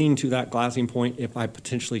I'm getting to that glassing point, if I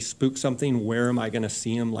potentially spook something, where am I going to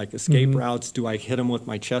see them? Like escape routes, do I hit them with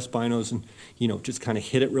my chest binos and, just kind of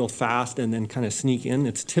hit it real fast and then kind of sneak in?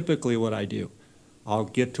 It's typically what I do. I'll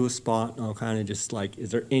get to a spot and I'll kind of just like,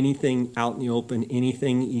 is there anything out in the open,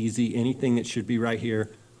 anything easy, anything that should be right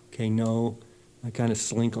here? Okay, no. I kind of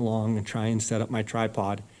slink along and try and set up my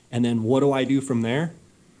tripod. And then what do I do from there?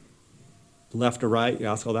 Left or right, you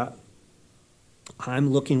ask all that.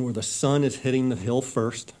 I'm looking where the sun is hitting the hill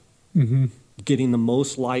first, getting the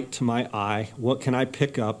most light to my eye. What can I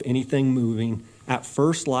pick up? Anything moving. At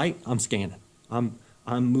first light, I'm scanning. I'm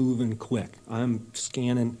moving quick. I'm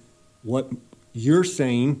scanning what you're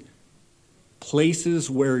saying, places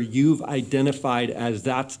where you've identified as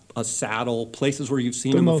that's a saddle, places where you've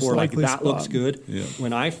seen them before, like that looks good. Yeah.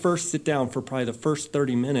 When I first sit down for probably the first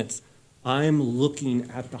 30 minutes, I'm looking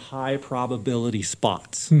at the high probability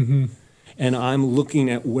spots. And I'm looking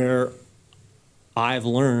at where I've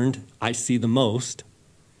learned I see the most,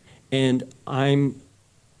 and I'm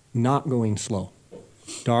not going slow.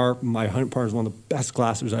 Dar, my hunt partner, is one of the best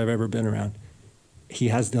glassers I've ever been around. He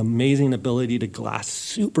has the amazing ability to glass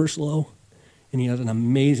super slow, and he has an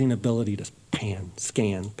amazing ability to pan.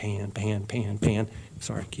 Sorry,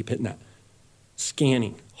 keep hitting that.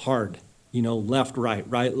 Scanning, hard, left, right,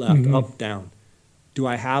 left, up, down. Do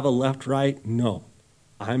I have a left, right? No.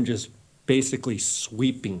 I'm just basically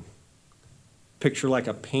sweeping. Picture like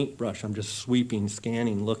a paintbrush. I'm just sweeping,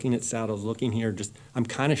 scanning, looking at saddles, looking here. I'm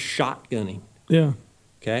kind of shotgunning. Yeah.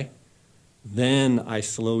 Okay? Then I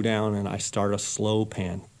slow down and I start a slow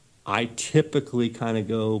pan. I typically kind of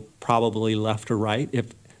go probably left or right.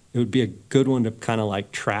 If it would be a good one to kind of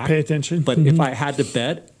like track. Pay attention. But if I had to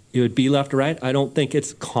bet, it would be left or right. I don't think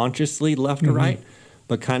it's consciously left or right,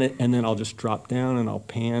 but kind of, and then I'll just drop down and I'll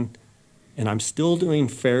pan. And I'm still doing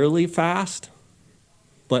fairly fast,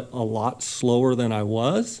 but a lot slower than I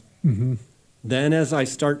was. Then as I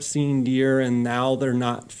start seeing deer and now they're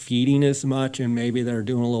not feeding as much and maybe they're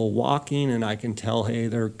doing a little walking and I can tell, hey,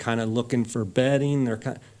 they're kind of looking for bedding.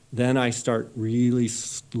 Then I start really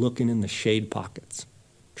looking in the shade pockets,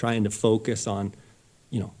 trying to focus on,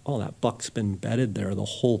 oh, that buck's been bedded there the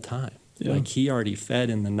whole time. Yeah. Like he already fed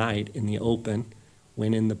in the night in the open,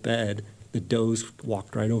 went in the bed, the does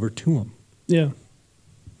walked right over to him. Yeah.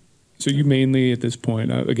 So you mainly at this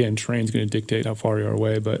point, again, terrain's going to dictate how far you are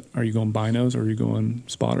away, but are you going binos or are you going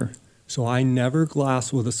spotter? So I never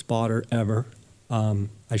glass with a spotter ever. I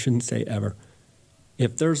shouldn't say ever.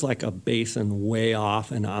 If there's like a basin way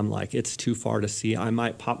off and I'm like, it's too far to see, I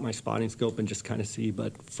might pop my spotting scope and just kind of see.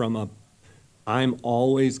 But I'm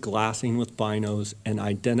always glassing with binos and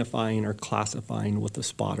identifying or classifying with a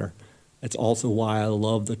spotter. It's also why I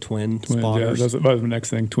love the twins, spotters. Yeah, that was the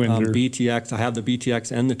next thing, twins. BTX, I have the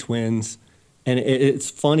BTX and the twins. And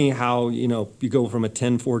it's funny how, you go from a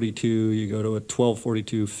 1042, you go to a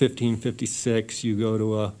 1242, 1556, you go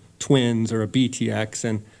to a twins or a BTX.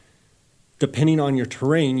 And depending on your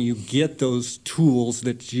terrain, you get those tools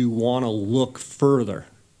that you want to look further,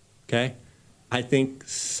 okay? I think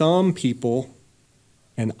some people,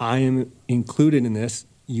 and I am included in this,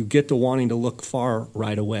 you get to wanting to look far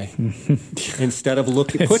right away. Instead of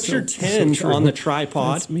looking, put your 10s on the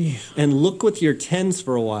tripod and look with your 10s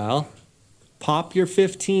for a while, pop your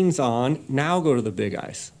 15s on, now go to the big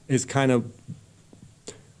eyes. Is kind of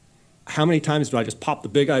how many times do I just pop the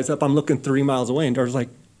big eyes up? I'm looking 3 miles away, and Dar's like,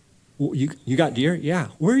 well, you got deer? Yeah.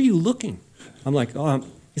 Where are you looking? I'm like,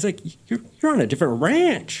 he's like, you're on a different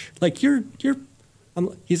ranch. Like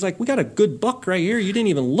he's like, we got a good buck right here. You didn't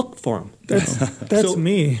even look for him. That's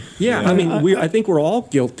me. Yeah, I mean, I think we're all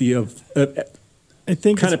guilty of I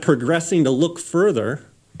think kind of progressing to look further.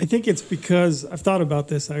 I think it's because I've thought about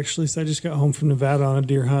this actually. So I just got home from Nevada on a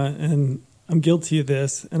deer hunt, and I'm guilty of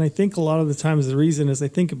this. And I think a lot of the times the reason is I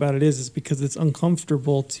think about it is because it's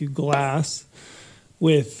uncomfortable to glass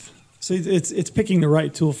with. So it's picking the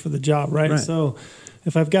right tool for the job, right? So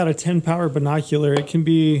if I've got a 10-power binocular, it can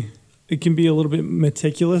be a little bit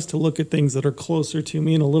meticulous to look at things that are closer to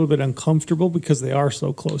me and a little bit uncomfortable because they are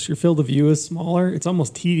so close. Your field of view is smaller. It's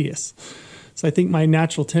almost tedious. So I think my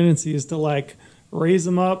natural tendency is to like raise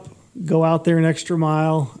them up, go out there an extra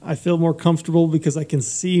mile. I feel more comfortable because I can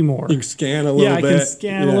see more. You can scan a little bit. Yeah, I can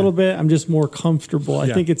scan a little bit. I'm just more comfortable.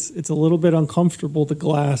 I think it's a little bit uncomfortable to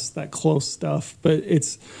glass that close stuff, but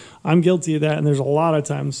I'm guilty of that. And there's a lot of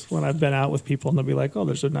times when I've been out with people and they'll be like, oh,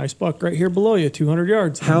 there's a nice buck right here below you, 200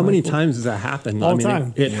 yards. How many times does that happen? All the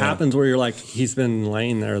time. It happens where you're like, he's been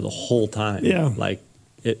laying there the whole time. Yeah.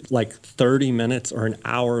 Like 30 minutes or an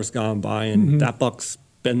hour has gone by and that buck's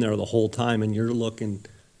been there the whole time and you're looking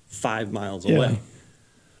 5 miles away.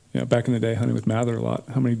 Yeah, back in the day, hunting with Mather a lot.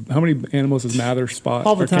 How many animals does Mather spot?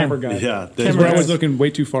 All the Our time. camera guy. Yeah, We're always looking way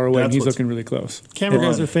too far away, and he's looking really close. Camera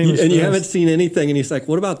guys are famous And for you this. haven't seen anything, and he's like,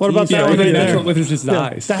 what about What about these that right one right there? there? With his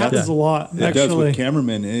eyes. That happens a lot, It actually. does with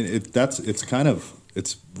cameramen.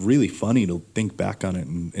 It's really funny to think back on it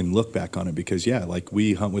and look back on it because like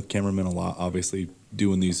we hunt with cameramen a lot, obviously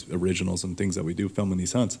doing these originals and things that we do, filming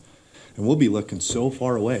these hunts. And we'll be looking so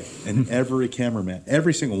far away, and every cameraman,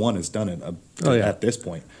 every single one has done it at this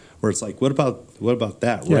point. Where it's like, what about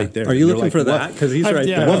that right there? Are you looking like, for that? Because he's right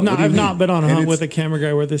there. I've not been on a hunt with a camera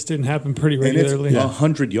guy where this didn't happen pretty regularly. And it's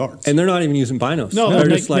 100 yards. And they're not even using binos. No, they're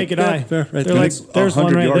they're just like, naked eye. Right They're there. like, there's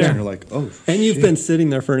one 100 right yards, there. and you're like, oh. And you've been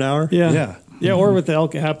sitting there for an hour? Yeah. Or with the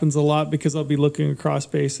elk, it happens a lot because I'll be looking across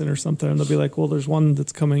basin or something, and they'll be like, well, there's one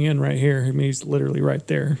that's coming in right here. I mean, he's literally right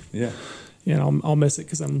there. Yeah. I'll miss it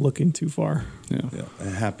because I'm looking too far. Yeah.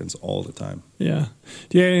 It happens all the time. Yeah.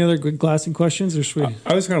 Do you have any other good glassing questions, or should we?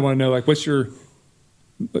 I just kind of want to know, like, what's your,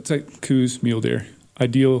 let's say, Coues mule deer,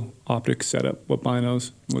 ideal optic setup? What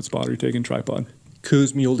binos, what spot are you taking, tripod?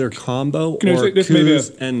 Coues mule deer combo Can I or say this maybe Coues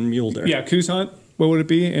and mule deer? Yeah, Coues hunt. What would it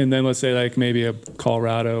be? And then let's say like maybe a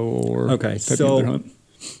Colorado or Okay, type so- of other hunt.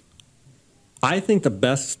 I think the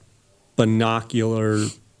best binocular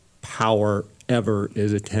power ever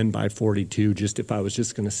is a 10 by 42. Just if I was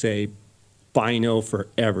just going to say bino for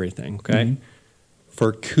everything, okay?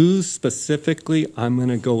 For Coues specifically, I'm going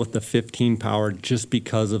to go with the 15 power just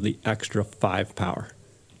because of the extra 5 power.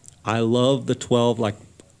 I love the 12, like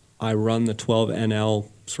I run the 12 NL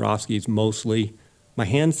Swarovskis mostly. My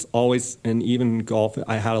hands always, and even golf,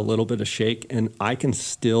 I had a little bit of shake, and I can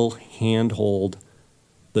still handhold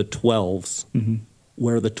the 12s,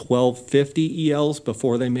 where the 1250 ELs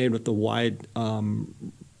before they made with the wide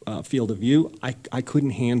field of view, I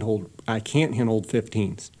couldn't handhold. I can't handhold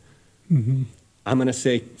 15s. I'm going to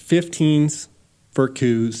say 15s for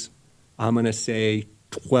Coues. I'm going to say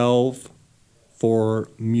 12 for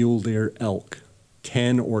mule deer elk,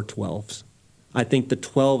 10 or 12s. I think the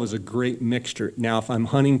 12 is a great mixture. Now, if I'm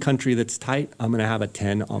hunting country that's tight, I'm going to have a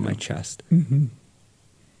 10 on my chest. What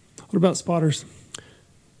about spotters?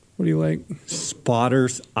 What do you like?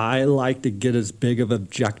 Spotters, I like to get as big of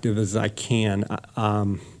objective as I can,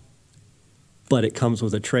 but it comes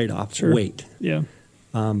with a trade-off, Sure. weight. Yeah.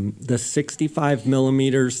 The 65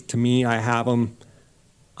 millimeters, to me, I have them.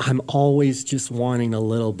 I'm always just wanting a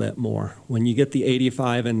little bit more. When you get the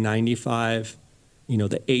 85 and 95,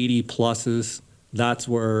 the 80 pluses, that's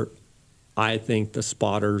where I think the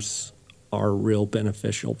spotters are real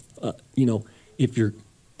beneficial. If you're,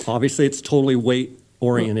 obviously it's totally weight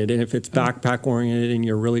oriented, and if it's backpack oriented and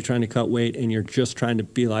you're really trying to cut weight and you're just trying to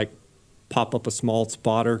be like, pop up a small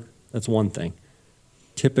spotter, that's one thing.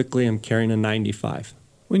 Typically, I'm carrying a 95.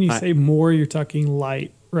 When you say more, you're talking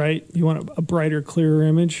light, right? You want a brighter, clearer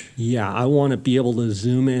image? Yeah, I want to be able to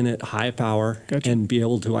zoom in at high power Gotcha. and be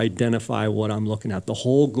able to identify what I'm looking at. The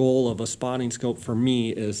whole goal of a spotting scope for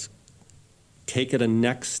me is take it a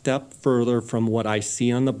next step further from what I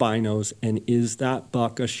see on the binos, and is that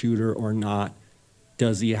buck a shooter or not?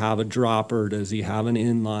 Does he have a dropper? Does he have an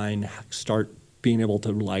inline? Start being able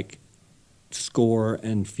to score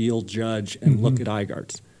and field judge and look at eye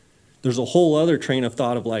guards. There's a whole other train of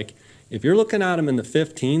thought of if you're looking at him in the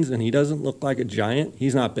 15s and he doesn't look like a giant,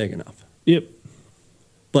 he's not big enough. Yep.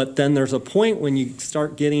 But then there's a point when you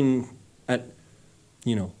start getting at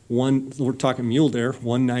we're talking mule deer,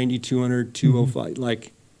 190, 200, 205.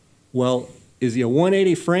 Like, well, is he a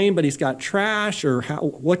 180 frame, but he's got trash, or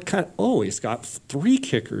what kind? Oh, he's got 3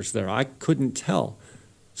 kickers there. I couldn't tell.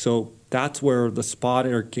 So that's where the spot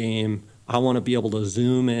air game, I want to be able to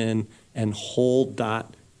zoom in and hold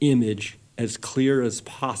that image as clear as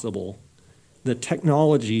possible. The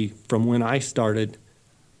technology from when I started,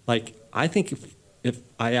 like, I think if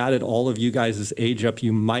I added all of you guys' age up,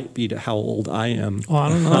 you might be to how old I am. Oh, I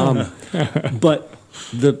don't know. But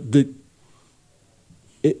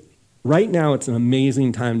right now, it's an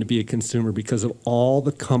amazing time to be a consumer because of all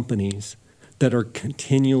the companies that are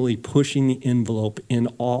continually pushing the envelope in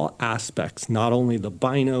all aspects, not only the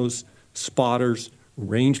binos, spotters,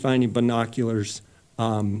 range-finding binoculars,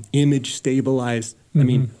 image stabilized. I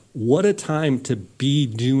mean, what a time to be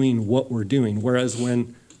doing what we're doing. Whereas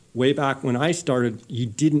way back when I started, you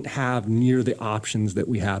didn't have near the options that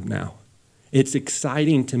we have now. It's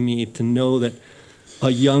exciting to me to know that a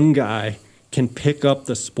young guy can pick up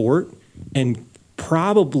the sport and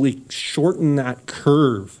probably shorten that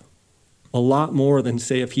curve a lot more than,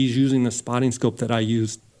 say, if he's using the spotting scope that I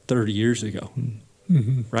used 30 years ago.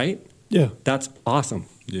 Right? Yeah. That's awesome.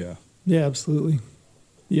 Yeah. Yeah, absolutely.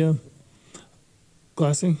 Yeah.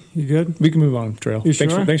 Glassy, you good? We can move on, Trail. You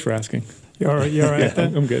sure? Thanks for asking. You all right? You all right? Yeah,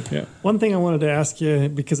 I'm good. Yeah. One thing I wanted to ask you,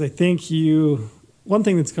 because I think one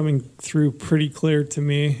thing that's coming through pretty clear to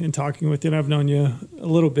me in talking with you, and I've known you a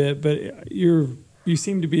little bit, but you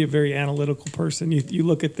seem to be a very analytical person. You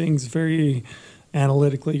look at things very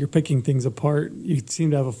analytically. You're picking things apart. You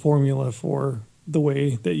seem to have a formula for the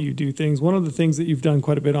way that you do things. One of the things that you've done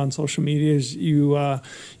quite a bit on social media is you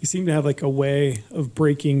seem to have like a way of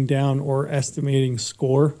breaking down or estimating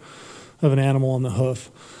score of an animal on the hoof.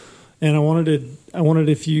 And I wanted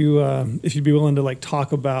if you'd be willing to like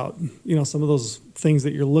talk about, some of those things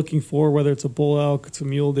that you're looking for, whether it's a bull elk, it's a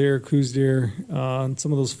mule deer, Coues deer, and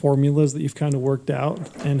some of those formulas that you've kind of worked out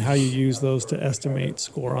and how you use those to estimate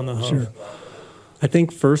score on the hoof. Sure. I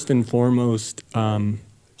think first and foremost, I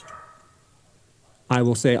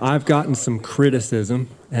will say I've gotten some criticism,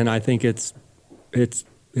 and I think it's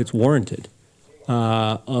warranted,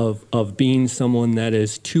 of being someone that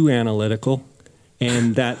is too analytical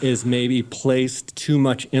and that is maybe placed too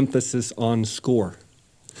much emphasis on score.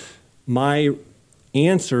 My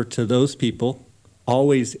answer to those people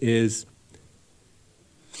always is,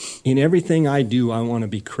 in everything I do, I want to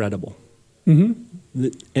be credible.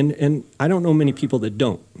 And I don't know many people that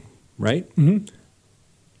don't, right?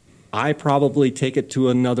 I probably take it to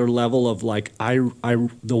another level of like,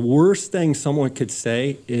 the worst thing someone could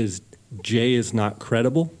say is Jay is not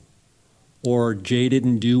credible, or Jay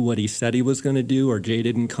didn't do what he said he was going to do, or Jay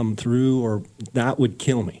didn't come through, or that would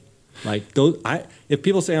kill me. Like if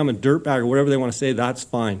people say I'm a dirtbag or whatever they want to say, that's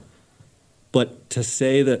fine. But to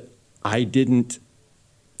say that I didn't,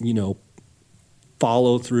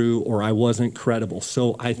 follow through or I wasn't credible.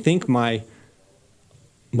 So I think my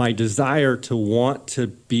desire to want to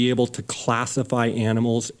be able to classify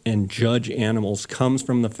animals and judge animals comes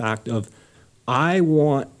from the fact of I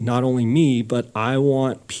want not only me, but I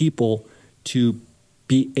want people to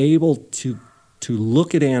be able to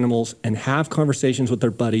look at animals and have conversations with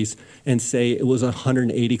their buddies and say it was a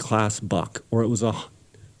 180 class buck, or it was a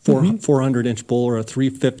 400-inch bull, or a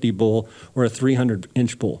 350 bull, or a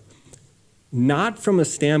 300-inch bull. Not from a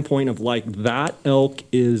standpoint of like that elk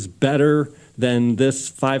is better than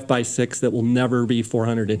this 5x6 that will never be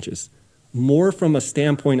 400 inches. More from a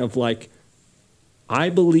standpoint of like, I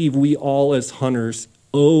believe we all as hunters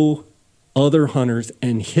owe other hunters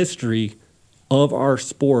and history of our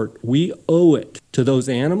sport. We owe it to those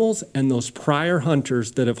animals and those prior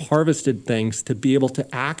hunters that have harvested things to be able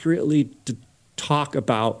to accurately talk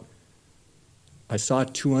about, I saw a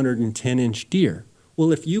 210-inch deer.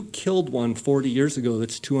 Well, if you killed one 40 years ago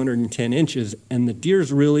that's 210 inches and the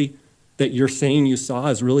deer's really, that you're saying you saw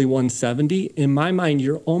is really 170, in my mind,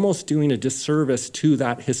 you're almost doing a disservice to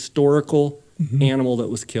that historical animal that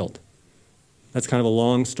was killed. That's kind of a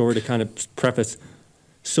long story to kind of preface.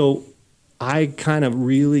 So I kind of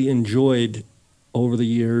really enjoyed over the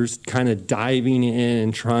years kind of diving in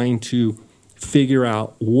and trying to figure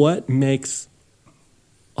out what makes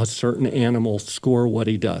a certain animal score what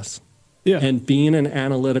he does. Yeah. And being an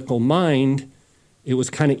analytical mind, it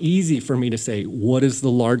was kind of easy for me to say, what is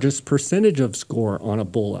the largest percentage of score on a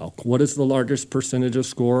bull elk? What is the largest percentage of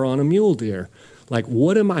score on a mule deer? Like,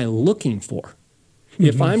 what am I looking for?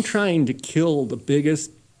 If I'm trying to kill the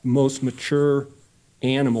biggest, most mature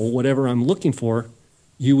animal, whatever I'm looking for,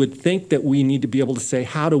 you would think that we need to be able to say,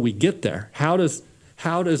 how do we get there? How does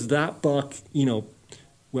that buck,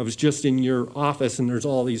 I was just in your office and there's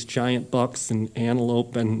all these giant bucks and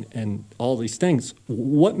antelope and all these things.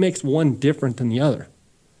 What makes one different than the other?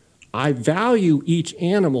 I value each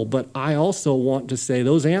animal, but I also want to say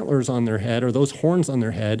those antlers on their head or those horns on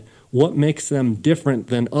their head, what makes them different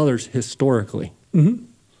than others historically? Mm-hmm.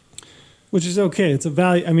 Which is okay. It's a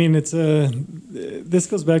value. I mean, this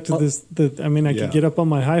goes back to this. I could get up on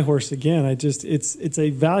my high horse again. It's a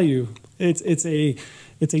value. It's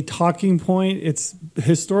a talking point. It's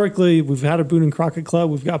historically, we've had a Boone and Crockett Club.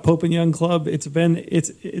 We've got Pope and Young Club. It's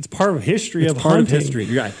part of history of part hunting. of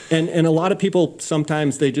history, right? And a lot of people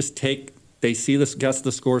sometimes they see this guess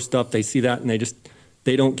the score stuff. They see that and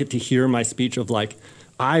they don't get to hear my speech of like,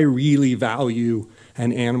 I really value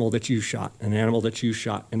an animal that you shot, an animal that you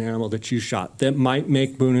shot, an animal that you shot. That might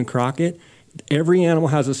make Boone and Crockett. Every animal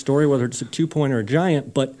has a story, whether it's a 2-point or a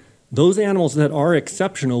giant, but those animals that are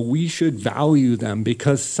exceptional, we should value them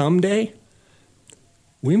because someday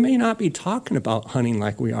we may not be talking about hunting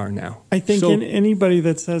like we are now. I think anybody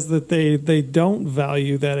that says that they don't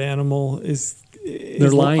value that animal is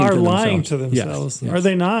lying to themselves. Yes. Are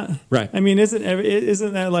they not? Right. I mean, isn't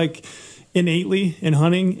that like innately in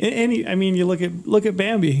hunting? You look at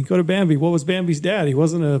Bambi. Go to Bambi. What was Bambi's dad? He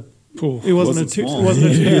wasn't a 2-year-old.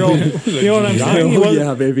 You know what I'm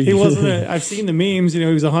saying? Baby. He wasn't I've seen the memes, he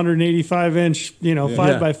was 185 inch,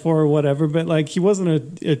 5x4 or whatever, but like he wasn't a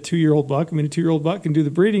 2-year-old buck. I mean, a 2-year-old buck can do the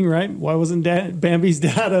breeding, right? Why wasn't Bambi's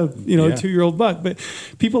dad a 2-year-old buck? But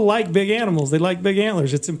people like big animals. They like big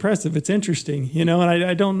antlers. It's impressive. It's interesting, and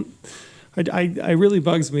I don't. I really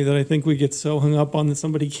bugs me that I think we get so hung up on that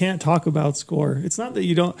somebody can't talk about score. It's not that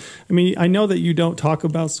you don't. I mean, I know that you don't talk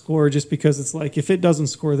about score just because it's like if it doesn't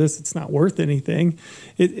score this, it's not worth anything.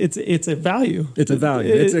 It's a value. It's a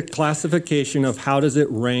value. It's a classification of how does it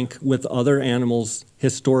rank with other animals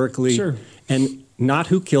historically, sure. And not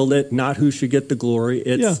who killed it, not who should get the glory.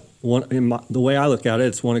 It's the way I look at it.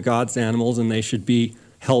 It's one of God's animals, and they should be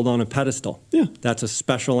held on a pedestal. Yeah, that's a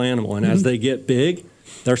special animal, and as they get big,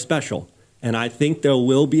 they're special. And I think there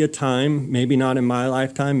will be a time, maybe not in my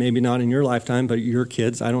lifetime, maybe not in your lifetime, but your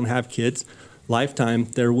kids, I don't have kids, lifetime,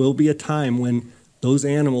 there will be a time when those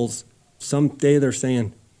animals, someday they're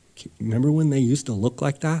saying, remember when they used to look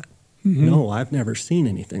like that? Mm-hmm. No, I've never seen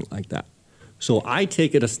anything like that. So I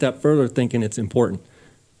take it a step further thinking it's important.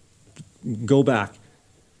 Go back.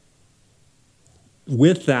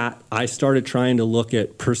 With that, I started trying to look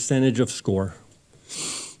at percentage of score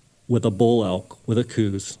with a bull elk, with a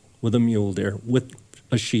coos, with a mule deer, with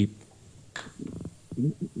a sheep.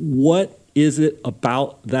 What is it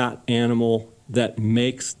about that animal that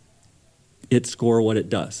makes it score what it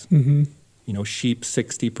does? Mm-hmm. Sheep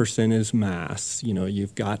 60% is mass.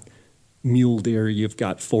 You've got mule deer, you've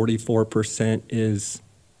got 44% is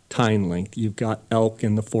tine length. You've got elk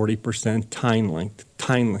in the 40% tine length.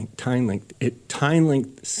 Tine length. Tine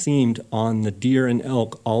length seemed on the deer and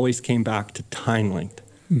elk always came back to tine length.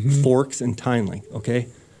 Mm-hmm. Forks and tine length, okay?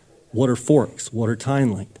 What are forks? What are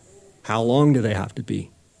tine length? How long do they have to be?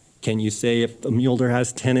 Can you say if a mule deer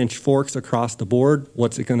has 10-inch forks across the board,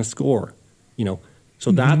 what's it going to score?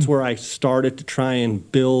 So that's where I started to try and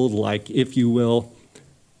build, like, if you will,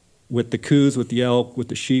 with the coos, with the elk, with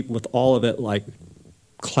the sheep, with all of it, like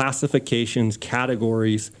classifications,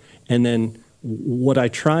 categories. And then what I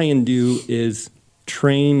try and do is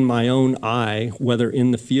train my own eye, whether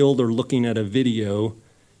in the field or looking at a video,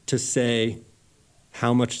 to say,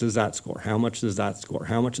 how much does that score? How much does that score?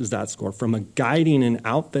 How much does that score? From a guiding and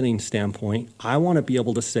outfitting standpoint, I want to be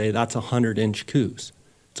able to say that's a 100-inch coos.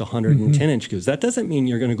 It's a 110-inch coos. That doesn't mean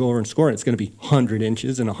you're going to go over and score it. It's going to be 100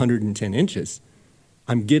 inches and 110 inches.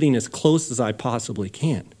 I'm getting as close as I possibly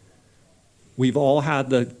can. We've all had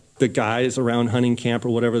the guys around hunting camp or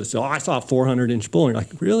whatever that say, I saw a 400-inch bull. And you're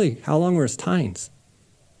like, really? How long were his tines?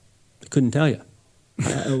 I couldn't tell you.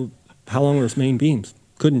 How long were his main beams?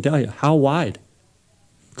 Couldn't tell you. How wide?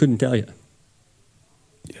 Couldn't tell you.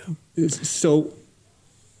 Yeah. So,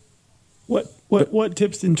 what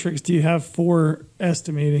tips and tricks do you have for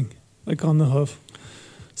estimating, like on the hoof?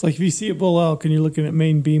 It's like if you see a bull elk and you're looking at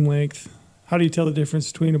main beam length, how do you tell the difference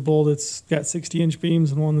between a bull that's got 60-inch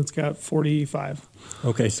beams and one that's got 45?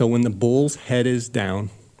 Okay, so when the bull's head is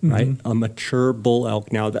down, right, a mature bull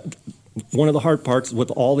elk. Now, one of the hard parts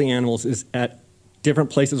with all the animals is at different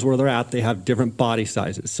places where they're at, they have different body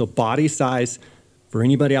sizes. So body size, for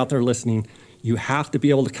anybody out there listening, you have to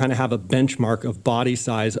be able to kind of have a benchmark of body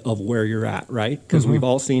size of where you're at, right? Because we've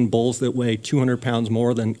all seen bulls that weigh 200 pounds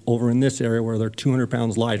more than over in this area where they're 200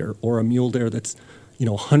 pounds lighter, or a mule deer that's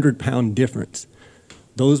 100-pound difference.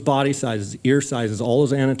 Those body sizes, ear sizes, all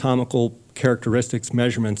those anatomical characteristics,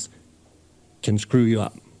 measurements can screw you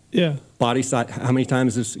up. Yeah. body size. How many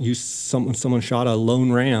times has someone shot a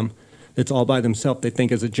lone ram that's all by themselves? They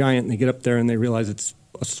think is a giant, and they get up there and they realize it's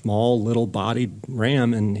a small little bodied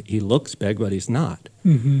ram, and he looks big, but he's not.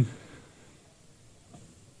 Mm-hmm.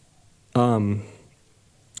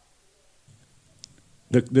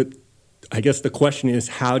 I guess the question is,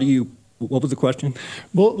 how do you? What was the question?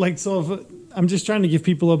 Well, like, so if, I'm just trying to give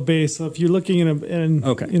people a base. So if you're looking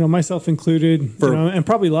okay. Myself included, and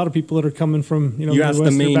probably a lot of people that are coming from, you asked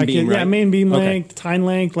the main beam, right? Yeah, main beam length, tine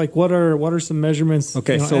length. Like, what are some measurements?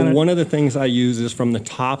 Okay, so one of the things I use is from the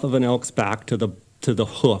top of an elk's back to the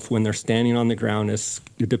hoof when they're standing on the ground, is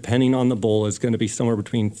depending on the bull, is going to be somewhere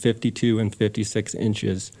between 52 and 56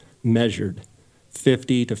 inches measured.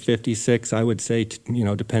 50 to 56, I would say,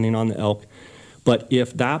 depending on the elk. But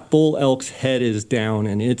if that bull elk's head is down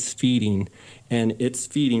and it's feeding,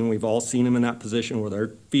 we've all seen them in that position where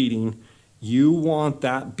they're feeding, you want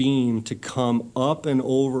that beam to come up and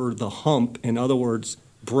over the hump. In other words,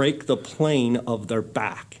 break the plane of their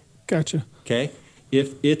back. Gotcha. Okay?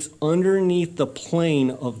 If it's underneath the plane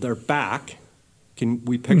of their back, can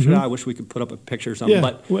we picture that? I wish we could put up a picture or something. Yeah,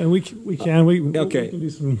 but we can. We can do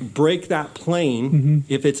some. Break that plane.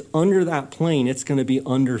 If it's under that plane, it's going to be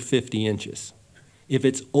under 50 inches. If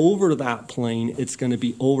it's over that plane, it's going to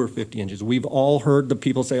be over 50 inches. We've all heard the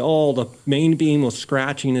people say, oh, the main beam was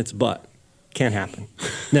scratching its butt. Can't happen.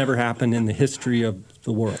 Never happened in the history of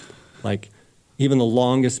the world. Like, even the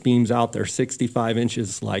longest beams out there, 65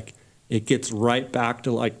 inches, like, it gets right back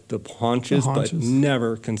to, like, the haunches. But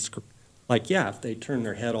never can, if they turn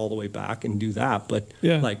their head all the way back and do that, but,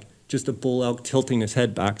 like, just a bull elk tilting his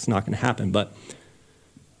head back is not going to happen. But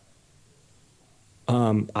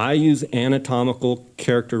I use anatomical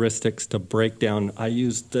characteristics to break down. I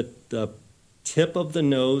use the tip of the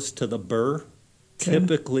nose to the burr. Okay.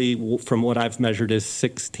 Typically, from what I've measured, is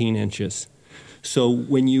 16 inches. So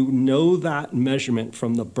when you know that measurement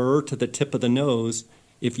from the burr to the tip of the nose,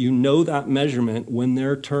 if you know that measurement, when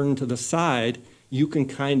they're turned to the side, you can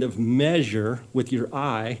kind of measure with your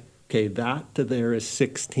eye, okay, that to there is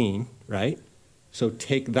 16, right? So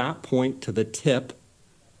take that point to the tip.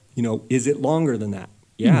 Is it longer than that?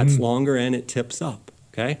 Yeah, it's longer and it tips up,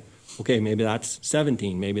 okay? Okay, maybe that's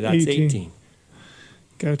 17, maybe that's 18.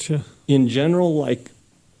 Gotcha. In general, like,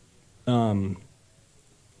 on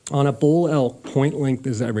a bull elk, point length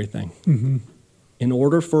is everything. Mm-hmm. In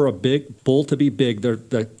order for a big bull to be big,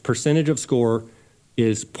 the percentage of score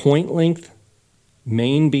is point length,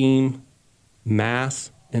 main beam,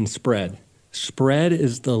 mass, and spread. Spread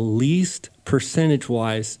is the least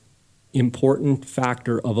percentage-wise important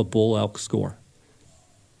factor of a bull elk score.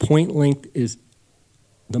 Point length is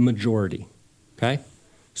the majority, okay?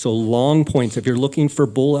 So long points. If you're looking for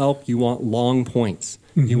bull elk, you want long points.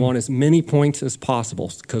 Mm-hmm. You want as many points as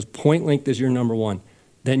possible because point length is your number one.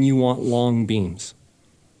 Then you want long beams.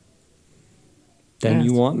 Then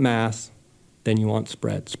you want mass. Then you want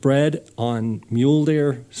spread. Spread on mule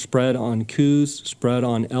deer, spread on coos, spread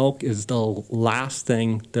on elk is the last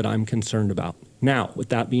thing that I'm concerned about. Now, with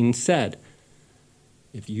that being said,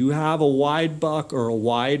 if you have a wide buck or a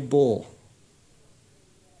wide bull,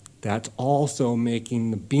 that's also making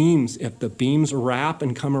the beams. If the beams wrap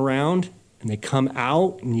and come around and they come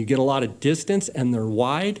out and you get a lot of distance and they're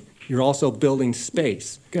wide, you're also building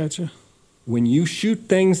space. Gotcha. When you shoot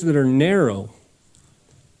things that are narrow,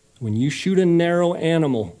 when you shoot a narrow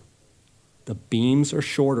animal, the beams are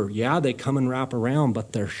shorter. Yeah, they come and wrap around,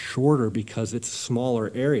 but they're shorter because it's a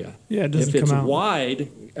smaller area. Yeah, it doesn't come out. If it's wide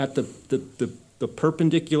at the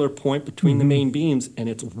perpendicular point between the main beams and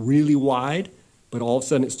it's really wide, but all of a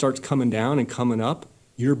sudden it starts coming down and coming up,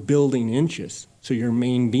 you're building inches. So your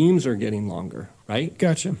main beams are getting longer, right?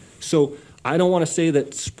 Gotcha. So I don't want to say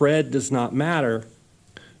that spread does not matter.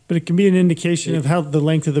 But it can be an indication of how the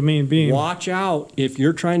length of the main beam. Watch out. If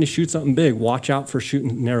you're trying to shoot something big, watch out for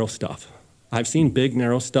shooting narrow stuff. I've seen big,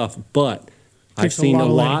 narrow stuff, but I've seen a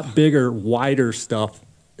lot bigger, wider stuff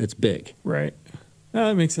that's big. Right.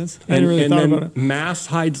 That makes sense. I hadn't really thought about it. Mass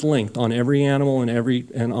hides length on every animal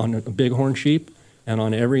and on a bighorn sheep and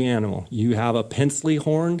on every animal. You have a pencilly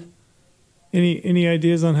horned. Any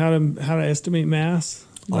ideas on how to estimate mass?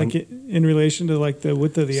 Like in relation to like the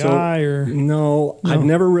width of the eye or? No, I've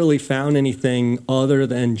never really found anything other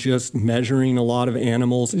than just measuring a lot of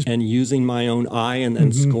animals and using my own eye and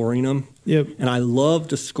then scoring them. Yep. And I love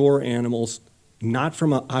to score animals, not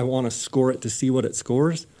from I want to score it to see what it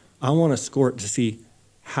scores. I want to score it to see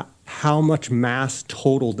how much mass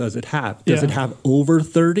total does it have. Does it have over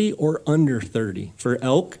 30 or under 30? For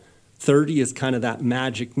elk, 30 is kind of that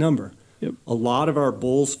magic number. Yep. A lot of our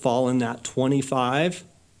bulls fall in that 25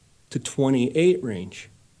 to 28 range.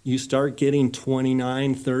 you start getting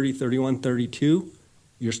 29, 30, 31, 32,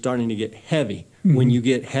 you're starting to get heavy. When you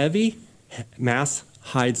get heavy, mass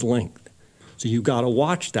hides length. So you got to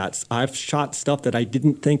watch that. I've shot stuff that I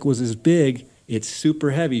didn't think was as big. It's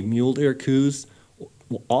super heavy. Mule deer, coos,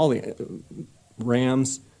 all the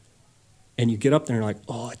rams. And you get up there and you're like,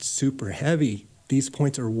 oh, it's super heavy. These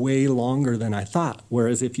points are way longer than I thought.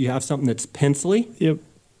 Whereas if you have something that's pencily, Yep.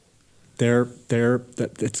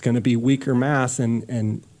 it's going to be weaker mass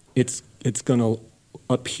and it's going to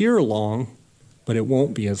appear long, but it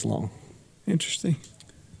won't be as long. Interesting.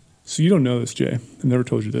 So you don't know this, Jay. I've never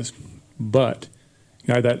told you this, but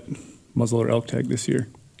you had that muzzleloader elk tag this year.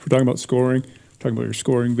 We're talking about scoring, talking about your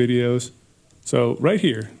scoring videos. So right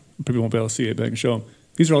here, people won't be able to see it, but I can show them.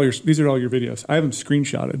 These are all your videos. I have them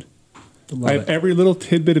screenshotted. I have every little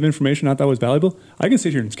tidbit of information I thought was valuable. I can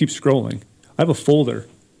sit here and just keep scrolling. I have a folder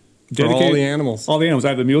dedicated all the animals. All the animals. I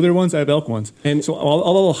have the mule deer ones. I have elk ones. And so all the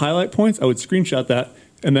little highlight points, I would screenshot that.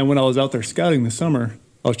 And then when I was out there scouting this summer,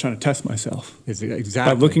 I was trying to test myself. Exactly.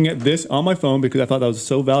 By looking at this on my phone because I thought that was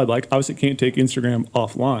so valuable. I obviously can't take Instagram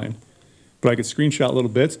offline, but I could screenshot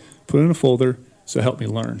little bits, put it in a folder, so it helped me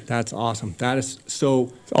learn. That's awesome. That is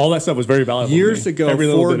so. All that stuff was very valuable. Years to me. ago, Every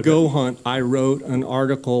little for bit of Go it. Hunt, I wrote an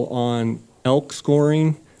article on elk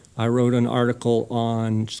scoring. I wrote an article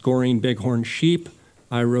on scoring bighorn sheep.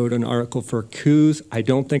 I wrote an article for coos. I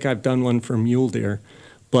don't think I've done one for mule deer,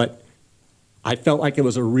 but I felt like it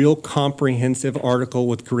was a real comprehensive article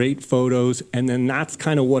with great photos. And then that's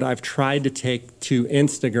kind of what I've tried to take to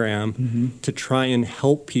Instagram to try and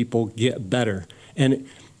help people get better. And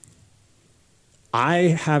I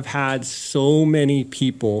have had so many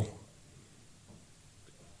people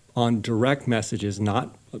on direct messages,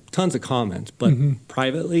 not tons of comments, but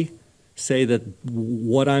privately say that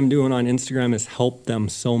what I'm doing on Instagram has helped them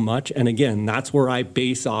so much. And again, that's where I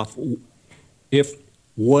base off if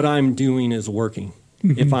what I'm doing is working.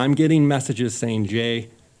 If I'm getting messages saying, Jay,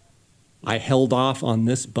 I held off on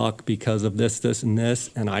this buck because of this, this, and this,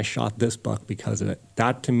 and I shot this buck because of it.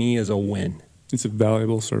 That to me is a win. It's a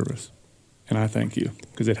valuable service. And I thank you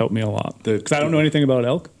because it helped me a lot. Because I don't know anything about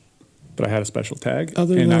elk, but I had a special tag.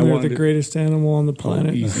 Other than they're the greatest animal on the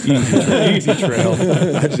planet. Easy trail.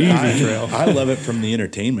 Easy trail. I love it from the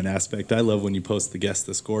entertainment aspect. I love when you post the guess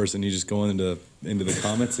the scores and you just go into the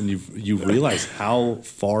comments and you realize how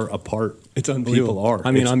far apart It's people unbelievable. are.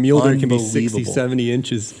 I mean, It's on mule deer it can be unbelievable. 60, 70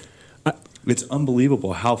 inches. It's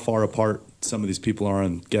unbelievable how far apart some of these people are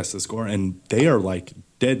on guess the score, and they are like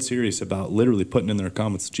dead serious about literally putting in their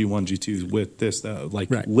comments G1, G2 with this, that, like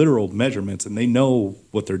literal measurements, and they know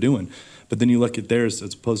what they're doing. But then you look at theirs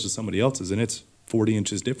as opposed to somebody else's, and it's 40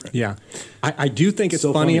 inches different. Yeah. I do think it's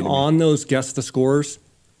So funny funny to me. on those guess the scores,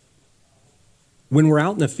 when we're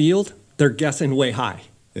out in the field, they're guessing way high.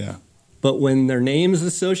 Yeah. But when their name is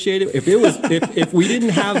associated, if we didn't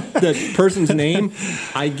have the person's name,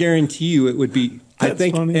 I guarantee you it would be. That's I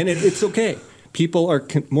think, funny. and it's okay. People are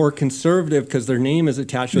more conservative because their name is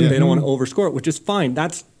attached to it. They don't want to overscore it, which is fine.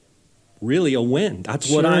 That's really a win. That's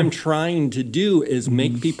what I'm trying to do is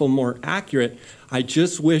make people more accurate. I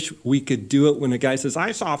just wish we could do it when a guy says,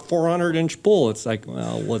 I saw a 400-inch bull. It's like,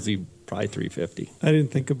 well, was he probably 350? I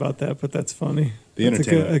didn't think about that, but that's funny. The That's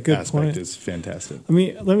entertainment a good aspect point. is fantastic.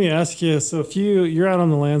 Let me ask you. So if you're out on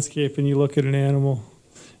the landscape and you look at an animal,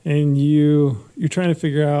 and you're trying to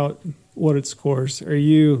figure out what it scores, are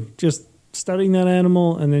you just studying that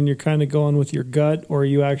animal and then you're kind of going with your gut, or are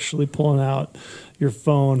you actually pulling out your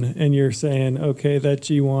phone and you're saying, okay, that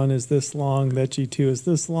G1 is this long, that G2 is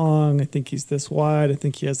this long, I think he's this wide, I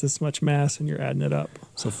think he has this much mass, and you're adding it up?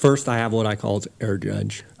 So first I have what I call air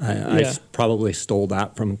judge. I probably stole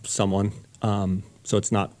that from someone. So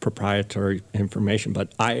it's not proprietary information,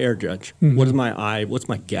 but I air judge. What is my eye? What's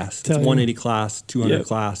my guess? It's 180 class, 200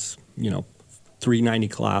 class, 390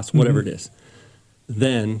 class, whatever it is.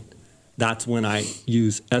 Then that's when I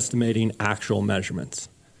use estimating actual measurements.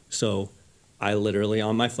 So I literally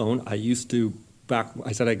on my phone, I used to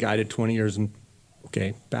I said I guided 20 years and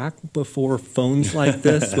back before phones like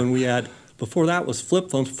this, when we had, before that was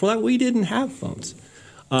flip phones. Before that, we didn't have phones.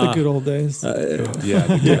 The good old days.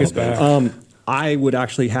 Take us back. I would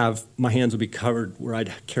actually have, my hands would be covered where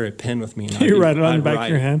I'd carry a pen with me. And You write it on the back of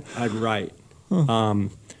your hand? I'd write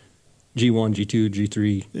G1, G2,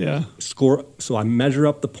 G3. Yeah. Score. So I measure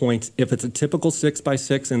up the points. If it's a typical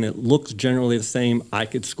 6x6 and it looks generally the same, I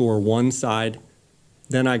could score one side.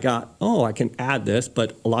 Then I got, I can add this,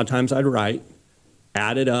 but a lot of times I'd write,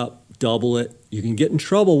 add it up, double it. You can get in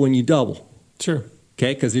trouble when you double. Sure.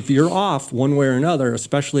 Okay, because if you're off one way or another,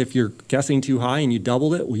 especially if you're guessing too high and you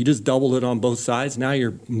doubled it, well, you just doubled it on both sides. Now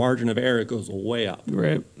your margin of error goes way up.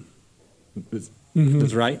 Right.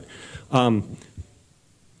 That's right.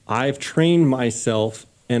 I've trained myself,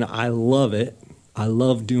 and I love it. I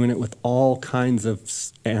love doing it with all kinds of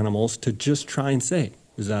animals to just try and say,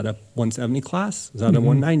 is that a 170 class? Is that a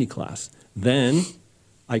 190 class? Then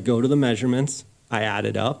I go to the measurements, I add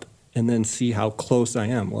it up, and then see how close I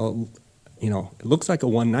am. Well, you know, it looks like a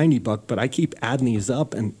 190 buck, but I keep adding these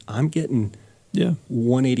up, and I'm getting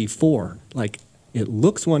 184. Like, it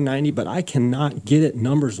looks 190, but I cannot get it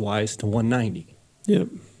numbers-wise to 190. Yep.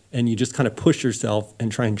 And you just kind of push yourself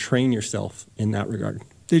and try and train yourself in that regard.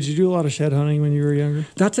 Did you do a lot of shed hunting when you were younger?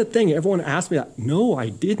 That's the thing. Everyone asks me that. No, I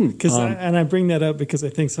didn't. I bring that up because I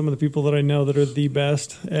think some of the people that I know that are the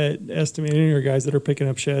best at estimating are guys that are picking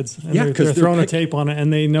up sheds. And they're throwing a tape on it,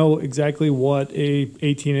 and they know exactly what a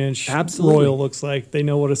 18-inch Royal looks like. They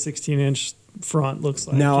know what a 16-inch front looks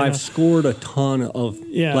like. Now, I've scored a ton of,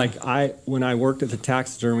 when I worked at the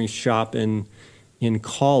taxidermy shop in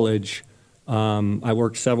college, I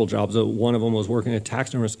worked several jobs. One of them was working at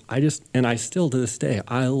taxidermist. I still to this day,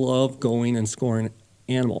 I love going and scoring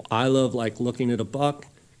animal. I love like looking at a buck,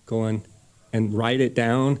 going and write it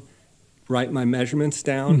down, write my measurements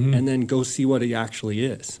down, and then go see what he actually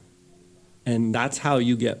is. And that's how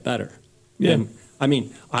you get better. Yeah. And, I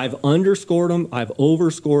mean, I've underscored them, I've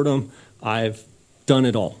overscored them, I've done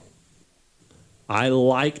it all. I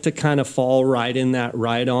like to kind of fall right in that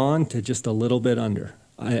right on to just a little bit under.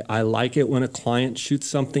 I like it when a client shoots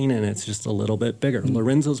something and it's just a little bit bigger.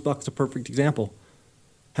 Lorenzo's buck's a perfect example.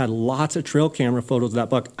 Had lots of trail camera photos of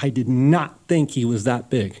that buck. I did not think he was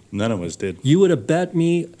that big. None of us did. You would have bet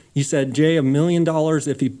me, you said, Jay, $1 million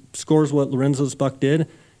if he scores what Lorenzo's buck did.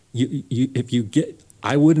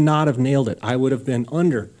 I would not have nailed it. I would have been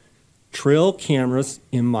under. Trail cameras,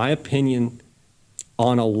 in my opinion,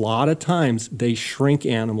 on a lot of times, they shrink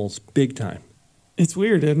animals big time. It's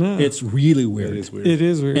weird, isn't it? It's really weird. It is weird. It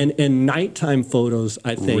is weird. And nighttime photos,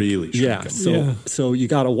 I think. Really shrink them. So you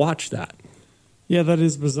got to watch that. Yeah, that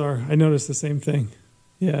is bizarre. I noticed the same thing.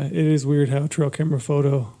 Yeah, it is weird how trail camera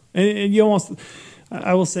photo, and you almost,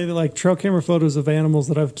 I will say that like trail camera photos of animals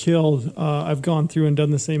that I've killed, I've gone through and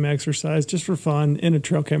done the same exercise just for fun in a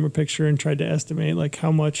trail camera picture and tried to estimate like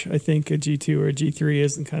how much I think a G2 or a G3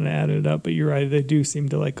 is and kind of added it up. But you're right, they do seem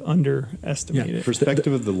to like underestimate it.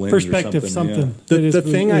 Perspective of the lens. Perspective, or something. The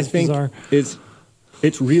thing I think bizarre. is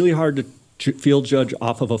it's really hard to field judge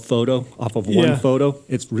off of a photo, off of one photo.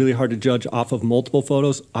 It's really hard to judge off of multiple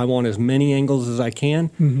photos. I want as many angles as I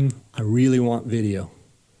can. I really want video.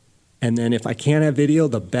 And then if I can't have video,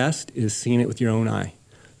 the best is seeing it with your own eye.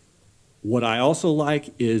 What I also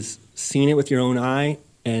like is seeing it with your own eye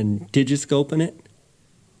and digiscoping it,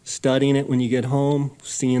 studying it when you get home,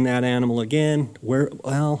 seeing that animal again,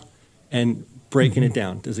 and breaking it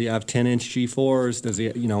down. Does he have 10-inch G4s? Does he,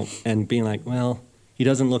 and being like, well, he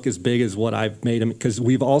doesn't look as big as what I've made him. Because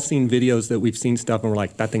we've all seen videos that we've seen stuff and we're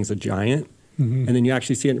like, that thing's a giant. And then you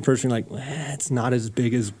actually see it in person, you're like, it's not as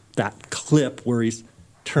big as that clip where he's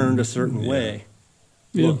turned a certain way.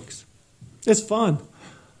 Looks. It's fun.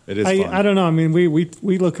 It is fun. I don't know. I mean,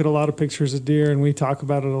 we look at a lot of pictures of deer and we talk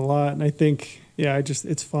about it a lot. And I think,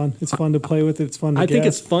 it's fun. It's fun to play with it. It's fun to think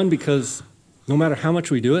it's fun because no matter how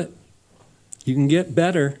much we do it, you can get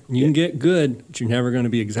better, you can get good, but you're never going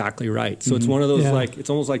to be exactly right. So it's one of those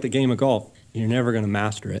it's almost like the game of golf. You're never going to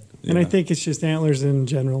master it. And I think it's just antlers in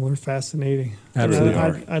general are fascinating.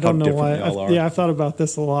 Absolutely I don't know why. I've thought about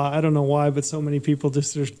this a lot. I don't know why, but so many people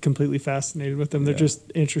just are completely fascinated with them. They're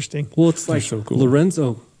just interesting. Well, it's like so cool.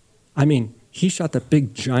 Lorenzo, I mean, he shot that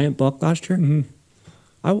big giant buck last year.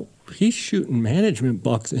 He's shooting management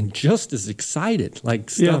bucks and just as excited, like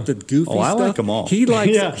stuff that goofy stuff. I like them all. He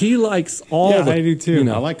likes all. Yeah, I do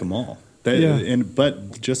too. I like them all.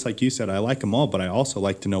 But just like you said, I like them all, but I also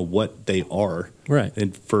like to know what they are. Right.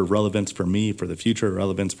 And for relevance for me, for the future,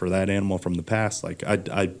 relevance for that animal from the past. Like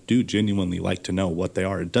I do genuinely like to know what they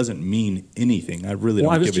are. It doesn't mean anything. I really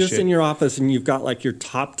don't give a shit. I was just in your office and you've got like your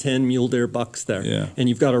top 10 mule deer bucks there. Yeah. And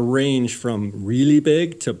you've got a range from really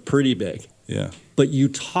big to pretty big. Yeah. But you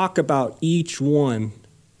talk about each one.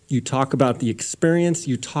 You talk about the experience.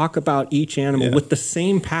 You talk about each animal with the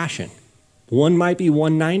same passion. One might be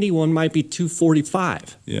 190, one might be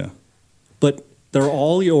 245. Yeah. But they're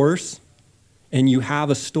all yours, and you have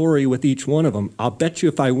a story with each one of them. I'll bet you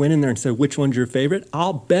if I went in there and said, which one's your favorite,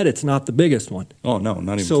 I'll bet it's not the biggest one. Oh, no,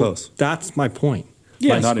 not even close. That's my point.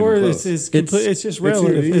 Yeah, score is it's just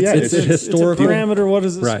relative. It's a historical. It's a parameter. What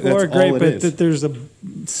is it? Right. Score? Great, but there's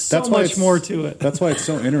so much more to it. That's why it's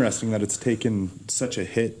so interesting that it's taken such a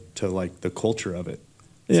hit to like the culture of it.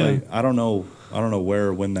 It's like, I don't know where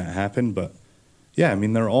or when that happened, but Yeah, I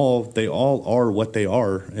mean, they all are what they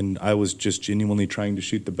are, and I was just genuinely trying to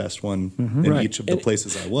shoot the best one in Right. each of the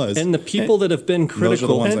places I was. And the people that have been those are the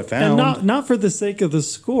critical, ones I found. And not for the sake of the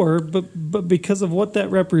score, but because of what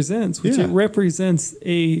that represents, which Yeah. it represents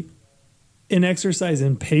an exercise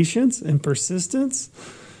in patience and persistence.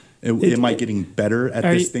 Am I getting better at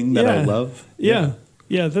this thing that I love? Yeah.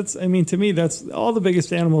 That's, I mean, to me, that's all the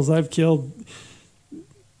biggest animals I've killed.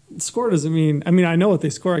 Score doesn't mean, I mean, I know what they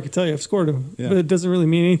score. I can tell you I've scored them, Yeah. but it doesn't really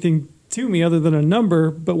mean anything to me other than a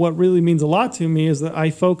number. But what really means a lot to me is that I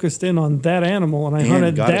focused in on that animal and I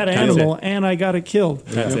hunted got it that killed. animal and I got it killed.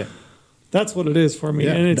 That's it. That's what it is for me.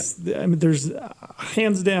 Yeah. And I mean, there's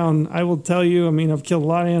hands down, I will tell you, I mean, I've killed a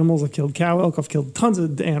lot of animals. I've killed cow elk. I've killed tons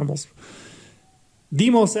of animals. The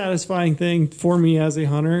most satisfying thing for me as a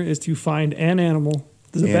hunter is to find an animal,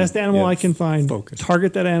 the And, best animal yeah, I can find, focus.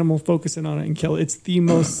 target that animal, focus in on it, and kill it. It's the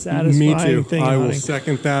most satisfying me too. thing. I in will hunting.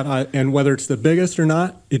 second that. And whether it's the biggest or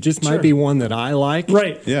not, it just Sure. might be one that I like.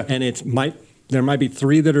 Right. Yeah. And there might be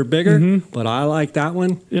 3 that are bigger, but I like that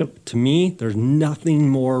one. Yep. To me, there's nothing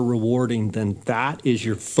more rewarding than that is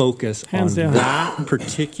your focus Hands on down. that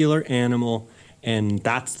particular animal, and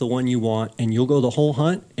that's the one you want. And you'll go the whole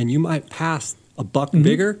hunt, and you might pass a buck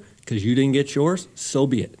bigger because you didn't get yours. So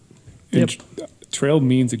be it. And trail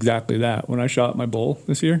means exactly that. When I shot my bull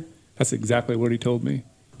this year, that's exactly what he told me.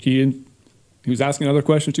 He was asking other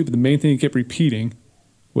questions too, but the main thing he kept repeating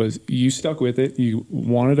was you stuck with it. You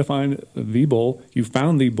wanted to find the bull. You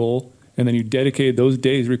found the bull, and then you dedicated those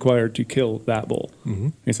days required to kill that bull. Mm-hmm.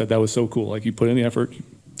 He said that was so cool. Like you put in the effort.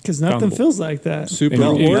 Because nothing Found- feels like that. Super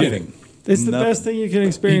And you rewarding. did. It's the Nothing. best thing you can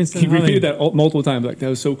experience He in hunting. repeated that multiple times. Like that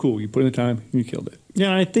was so cool. You put in the time, and you killed it.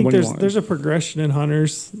 Yeah, I think What do you want? there's a progression in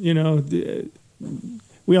hunters. You know,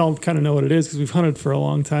 we all kind of know what it is because we've hunted for a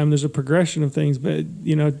long time. There's a progression of things, but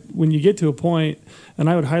you know, when you get to a point, and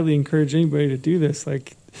I would highly encourage anybody to do this,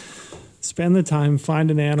 like spend the time,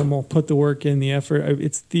 find an animal, put the work in, the effort.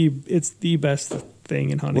 It's the best thing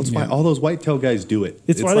in hunting. Well, it's why all those whitetail guys do it.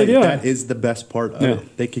 It's why they do it. That is the best part of Yeah.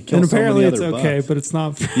 it. They could kill And so many apparently it's other okay, bucks. but it's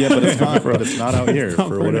not. Yeah, but it's not. But it's not out here not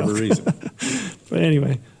for for whatever enough. reason. But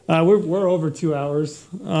anyway, we're over 2 hours.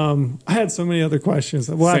 I had so many other questions.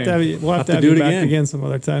 We'll have to have you, do you it back again. again some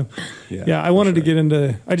other time. Yeah, I wanted to get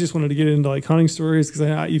into. I just wanted to get into like hunting stories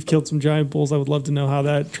because you've killed some giant bulls. I would love to know how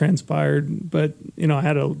that transpired. But you know, I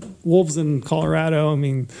had wolves in Colorado. I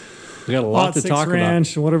mean, We got a lot to Six talk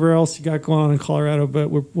Ranch and whatever else you got going on in Colorado. But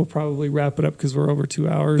we'll probably wrap it up because we're over 2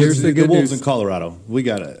 hours. Here's the good wolves news. in Colorado. We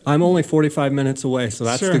got it. I'm only 45 minutes away, so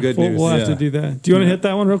that's Sure, the good we'll, news. We'll have to Yeah. do that. Do you want to hit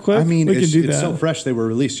that one real quick? I mean, we can it's, do it's that. so fresh. They were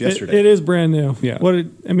released yesterday. It is brand new. Yeah.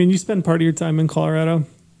 I mean, you spend part of your time in Colorado.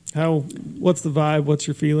 What's the vibe? What's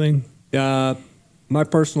your feeling? My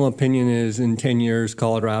personal opinion is in 10 years,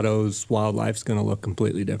 Colorado's wildlife's going to look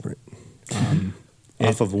completely different.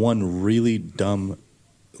 Off of one really dumb,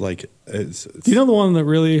 like, it's, Do you know the one that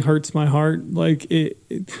really hurts my heart? Like,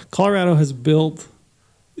 Colorado has built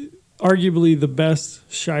arguably the best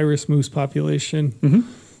Shiras moose population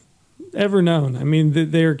ever known. I mean,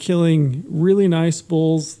 they are killing really nice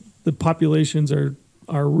bulls. The populations are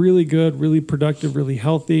really good, really productive, really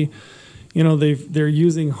healthy. You know, they're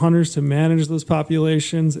using hunters to manage those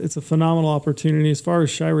populations. It's a phenomenal opportunity. As far as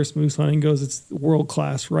Shiras moose hunting goes, it's world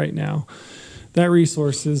class right now. That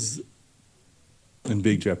resource is in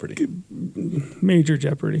big jeopardy. major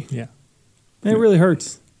jeopardy. Yeah. And it really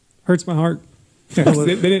hurts. Hurts my heart. Yeah, 'cause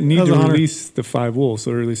they didn't need That was to a hunter. release the 5 wolves,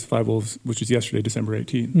 so they released the 5 wolves, which was yesterday, December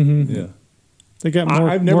 18th. Yeah. They got more.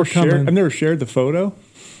 I've never more shared. coming. I've never shared the photo.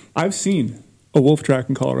 I've seen a wolf track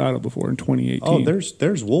in Colorado before in 2018. Oh,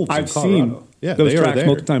 there's wolves I've in Colorado. seen Yeah, those they are tracks there.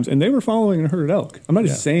 multiple times, and they were following a herd of elk. I'm not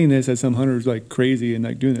just Yeah. saying this as some hunters like crazy and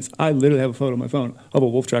like doing this. I literally have a photo on my phone of a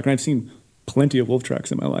wolf track, and I've seen plenty of wolf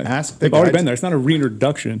tracks in my life. Ask the They've already guides. been there. It's not a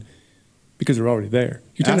reintroduction because they're already there.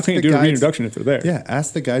 You Ask technically can't the do a guides. reintroduction if they're there. Yeah,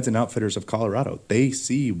 ask the guides and outfitters of Colorado. They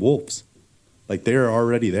see wolves. Like, they're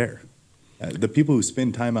already there. The people who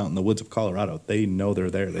spend time out in the woods of Colorado, they know they're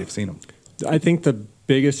there. They've seen them. I think the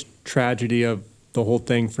biggest tragedy of the whole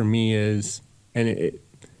thing for me is, and it's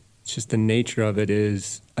just the nature of it,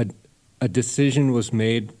 is a decision was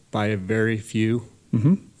made by a very few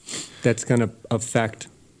that's going to affect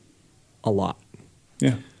a lot.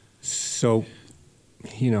 Yeah. So,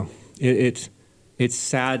 you know, it's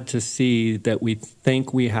sad to see that we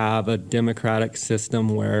think we have a democratic system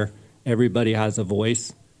where everybody has a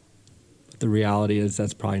voice. But the reality is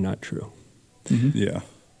that's probably not true. Yeah.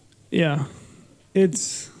 Yeah,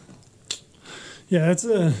 it's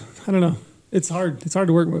I don't know. It's hard. It's hard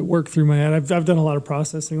to work through my head. I've done a lot of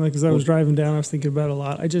processing. Like as I was driving down, I was thinking about it a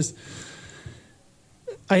lot.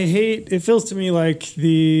 I hate. It feels to me like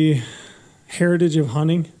the heritage of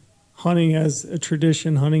hunting as a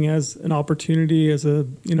tradition, hunting as an opportunity, as a,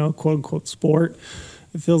 you know, quote unquote sport.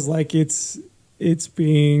 It feels like it's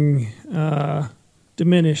being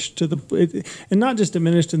diminished and not just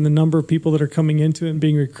diminished in the number of people that are coming into it and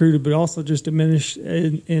being recruited, but also just diminished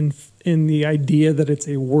in the idea that it's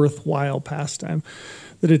a worthwhile pastime,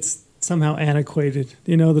 that it's somehow antiquated,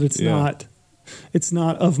 you know, that it's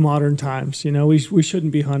not of modern times. You know, we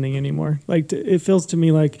shouldn't be hunting anymore. Like, it feels to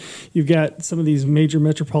me like you've got some of these major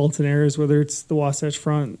metropolitan areas, whether it's the Wasatch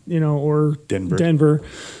Front, you know, or Denver,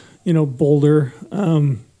 you know, Boulder.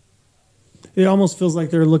 It almost feels like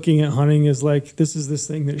they're looking at hunting as like, this is this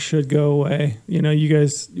thing that should go away. You know, you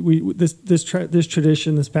guys, this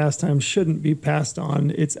tradition, this pastime shouldn't be passed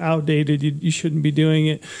on. It's outdated. You shouldn't be doing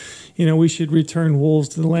it. You know, we should return wolves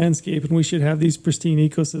to the landscape, and we should have these pristine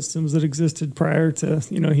ecosystems that existed prior to,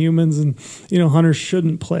 you know, humans, and, you know, hunters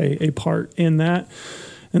shouldn't play a part in that.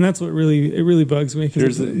 And that's what really bugs me.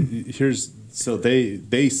 So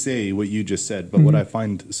they say what you just said, but what I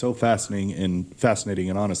find so fascinating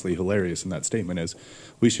and honestly hilarious in that statement is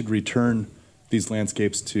we should return these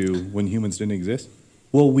landscapes to when humans didn't exist.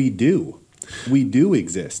 Well, we do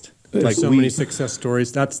exist. There's like so many success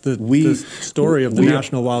stories. That's the story of the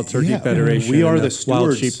National Wild Turkey Federation. We are the stewards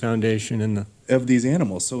Wild Sheep Foundation of these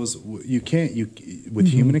animals. So with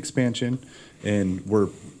human expansion, and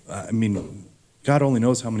God only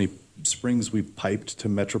knows how many springs we've piped to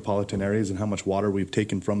metropolitan areas and how much water we've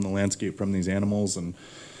taken from the landscape from these animals, and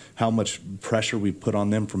how much pressure we've put on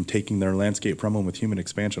them from taking their landscape from them with human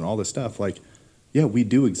expansion, all this stuff. Like, yeah, we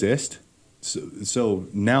do exist. So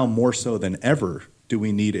now more so than ever do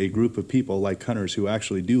we need a group of people like hunters who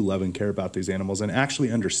actually do love and care about these animals and actually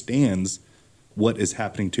understands what is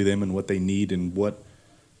happening to them and what they need, and what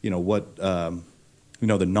the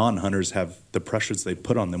non-hunters have, the pressures they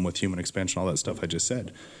put on them with human expansion, all that stuff I just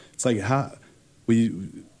said. It's like, how we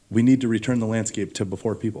need to return the landscape to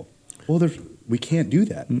before people. Well, we can't do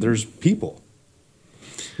that. There's people.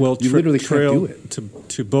 Well, you literally can't do it.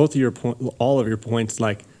 To both of all of your points,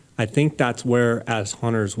 like, I think that's where, as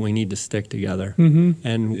hunters, we need to stick together.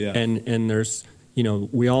 And there's, you know,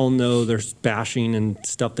 we all know there's bashing and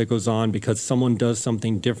stuff that goes on because someone does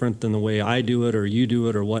something different than the way I do it or you do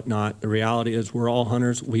it or whatnot. The reality is we're all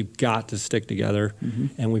hunters. We've got to stick together,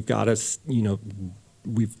 and we've got to, you know,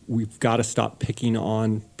 we've got to stop picking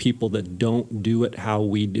on people that don't do it how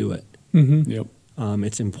we do it. Yep.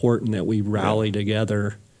 It's important that we rally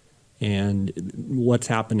together. And what's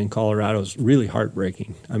happened in Colorado is really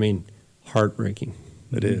heartbreaking. I mean, heartbreaking.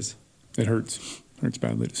 It is. It hurts. Hurts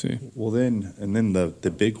badly to see. Well, then the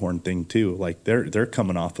bighorn thing too. Like, they're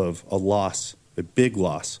coming off of a big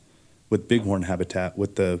loss with bighorn habitat,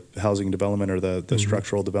 with the housing development or the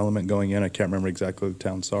structural development going in. I can't remember exactly the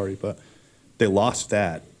town. Sorry, but they lost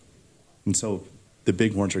that, and so the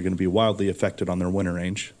bighorns are going to be wildly affected on their winter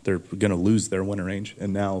range. They're going to lose their winter range.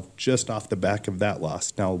 And now, just off the back of that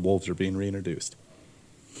loss, now wolves are being reintroduced.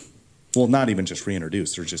 Well, not even just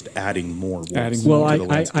reintroduced. They're just adding more wolves. Well,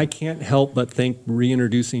 I can't help but think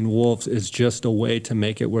reintroducing wolves is just a way to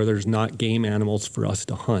make it where there's not game animals for us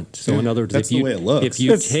to hunt. So in other words, if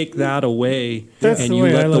you take that away and you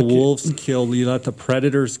let the wolves kill, you let the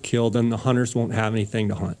predators kill, then the hunters won't have anything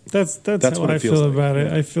to hunt. That's how I feel about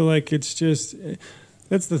it. I feel like it's just...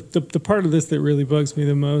 That's the part of this that really bugs me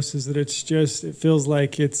the most, is that it feels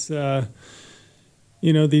like it's,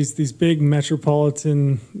 you know, these big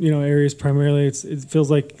metropolitan, you know, areas primarily. It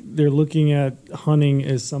feels like they're looking at hunting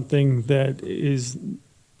as something that is,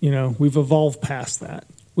 you know, we've evolved past that.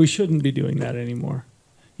 We shouldn't be doing that anymore.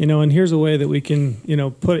 You know, and here's a way that we can, you know,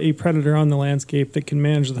 put a predator on the landscape that can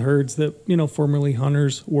manage the herds that, you know, formerly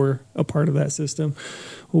hunters were a part of that system.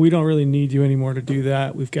 Well, we don't really need you anymore to do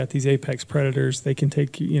that. We've got these apex predators. They can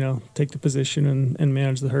take the position and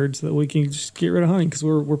manage the herd, so that we can just get rid of hunting, because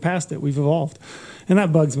we're past it. We've evolved, and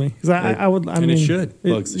that bugs me, because it should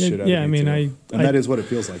bugs the shit out of me. Yeah, I mean, and that is what it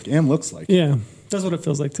feels like and looks like. Yeah, that's what it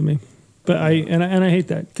feels like to me. But I hate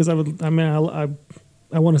that, because I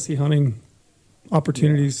want to see hunting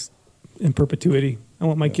opportunities in perpetuity. I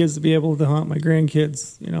want my kids to be able to hunt, my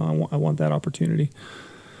grandkids. You know, I want that opportunity.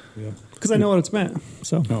 Yeah. Because I know what it's meant.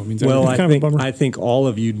 So, I think all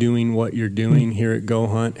of you doing what you're doing here at Go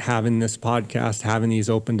Hunt, having this podcast, having these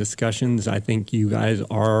open discussions, I think you guys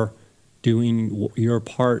are doing your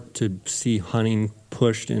part to see hunting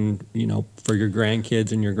pushed and, you know, for your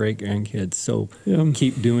grandkids and your great grandkids. So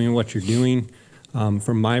keep doing what you're doing.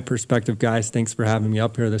 From my perspective, guys, thanks for having me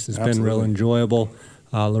up here. This has been real enjoyable.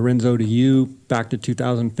 Lorenzo, to you, back to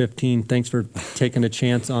 2015. Thanks for taking a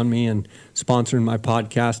chance on me and sponsoring my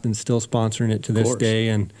podcast and still sponsoring it to this day.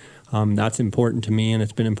 And That's important to me, and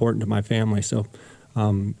it's been important to my family. So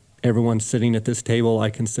everyone sitting at this table, I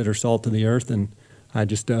consider salt of the earth, and I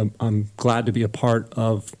just I'm glad to be a part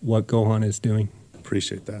of what Go Hunt is doing.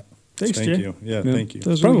 Appreciate that. Thanks, Thank Jay. you. Yeah, thank you. That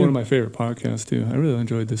was Probably really one of good. my favorite podcasts too. I really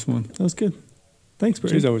enjoyed this one. That was good. Thanks,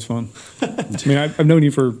 Brady. Jay's always fun. I mean, I've known you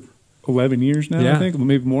for 11 years now. Yeah. I think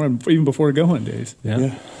maybe more, even before Go Hunt days.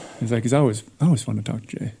 Yeah. It's like he's always fun to talk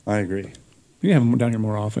to Jay. I agree. You can have him down here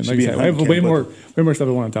more often. Should Like be I said, at I have hunting way camp more stuff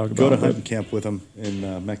I want to talk about. Go to but- hunting camp with them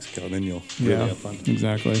in Mexico, then you'll really Yeah, have fun.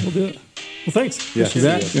 exactly. We'll do it. Well, thanks. Yeah, You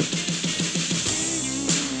bet. see ya. Yep.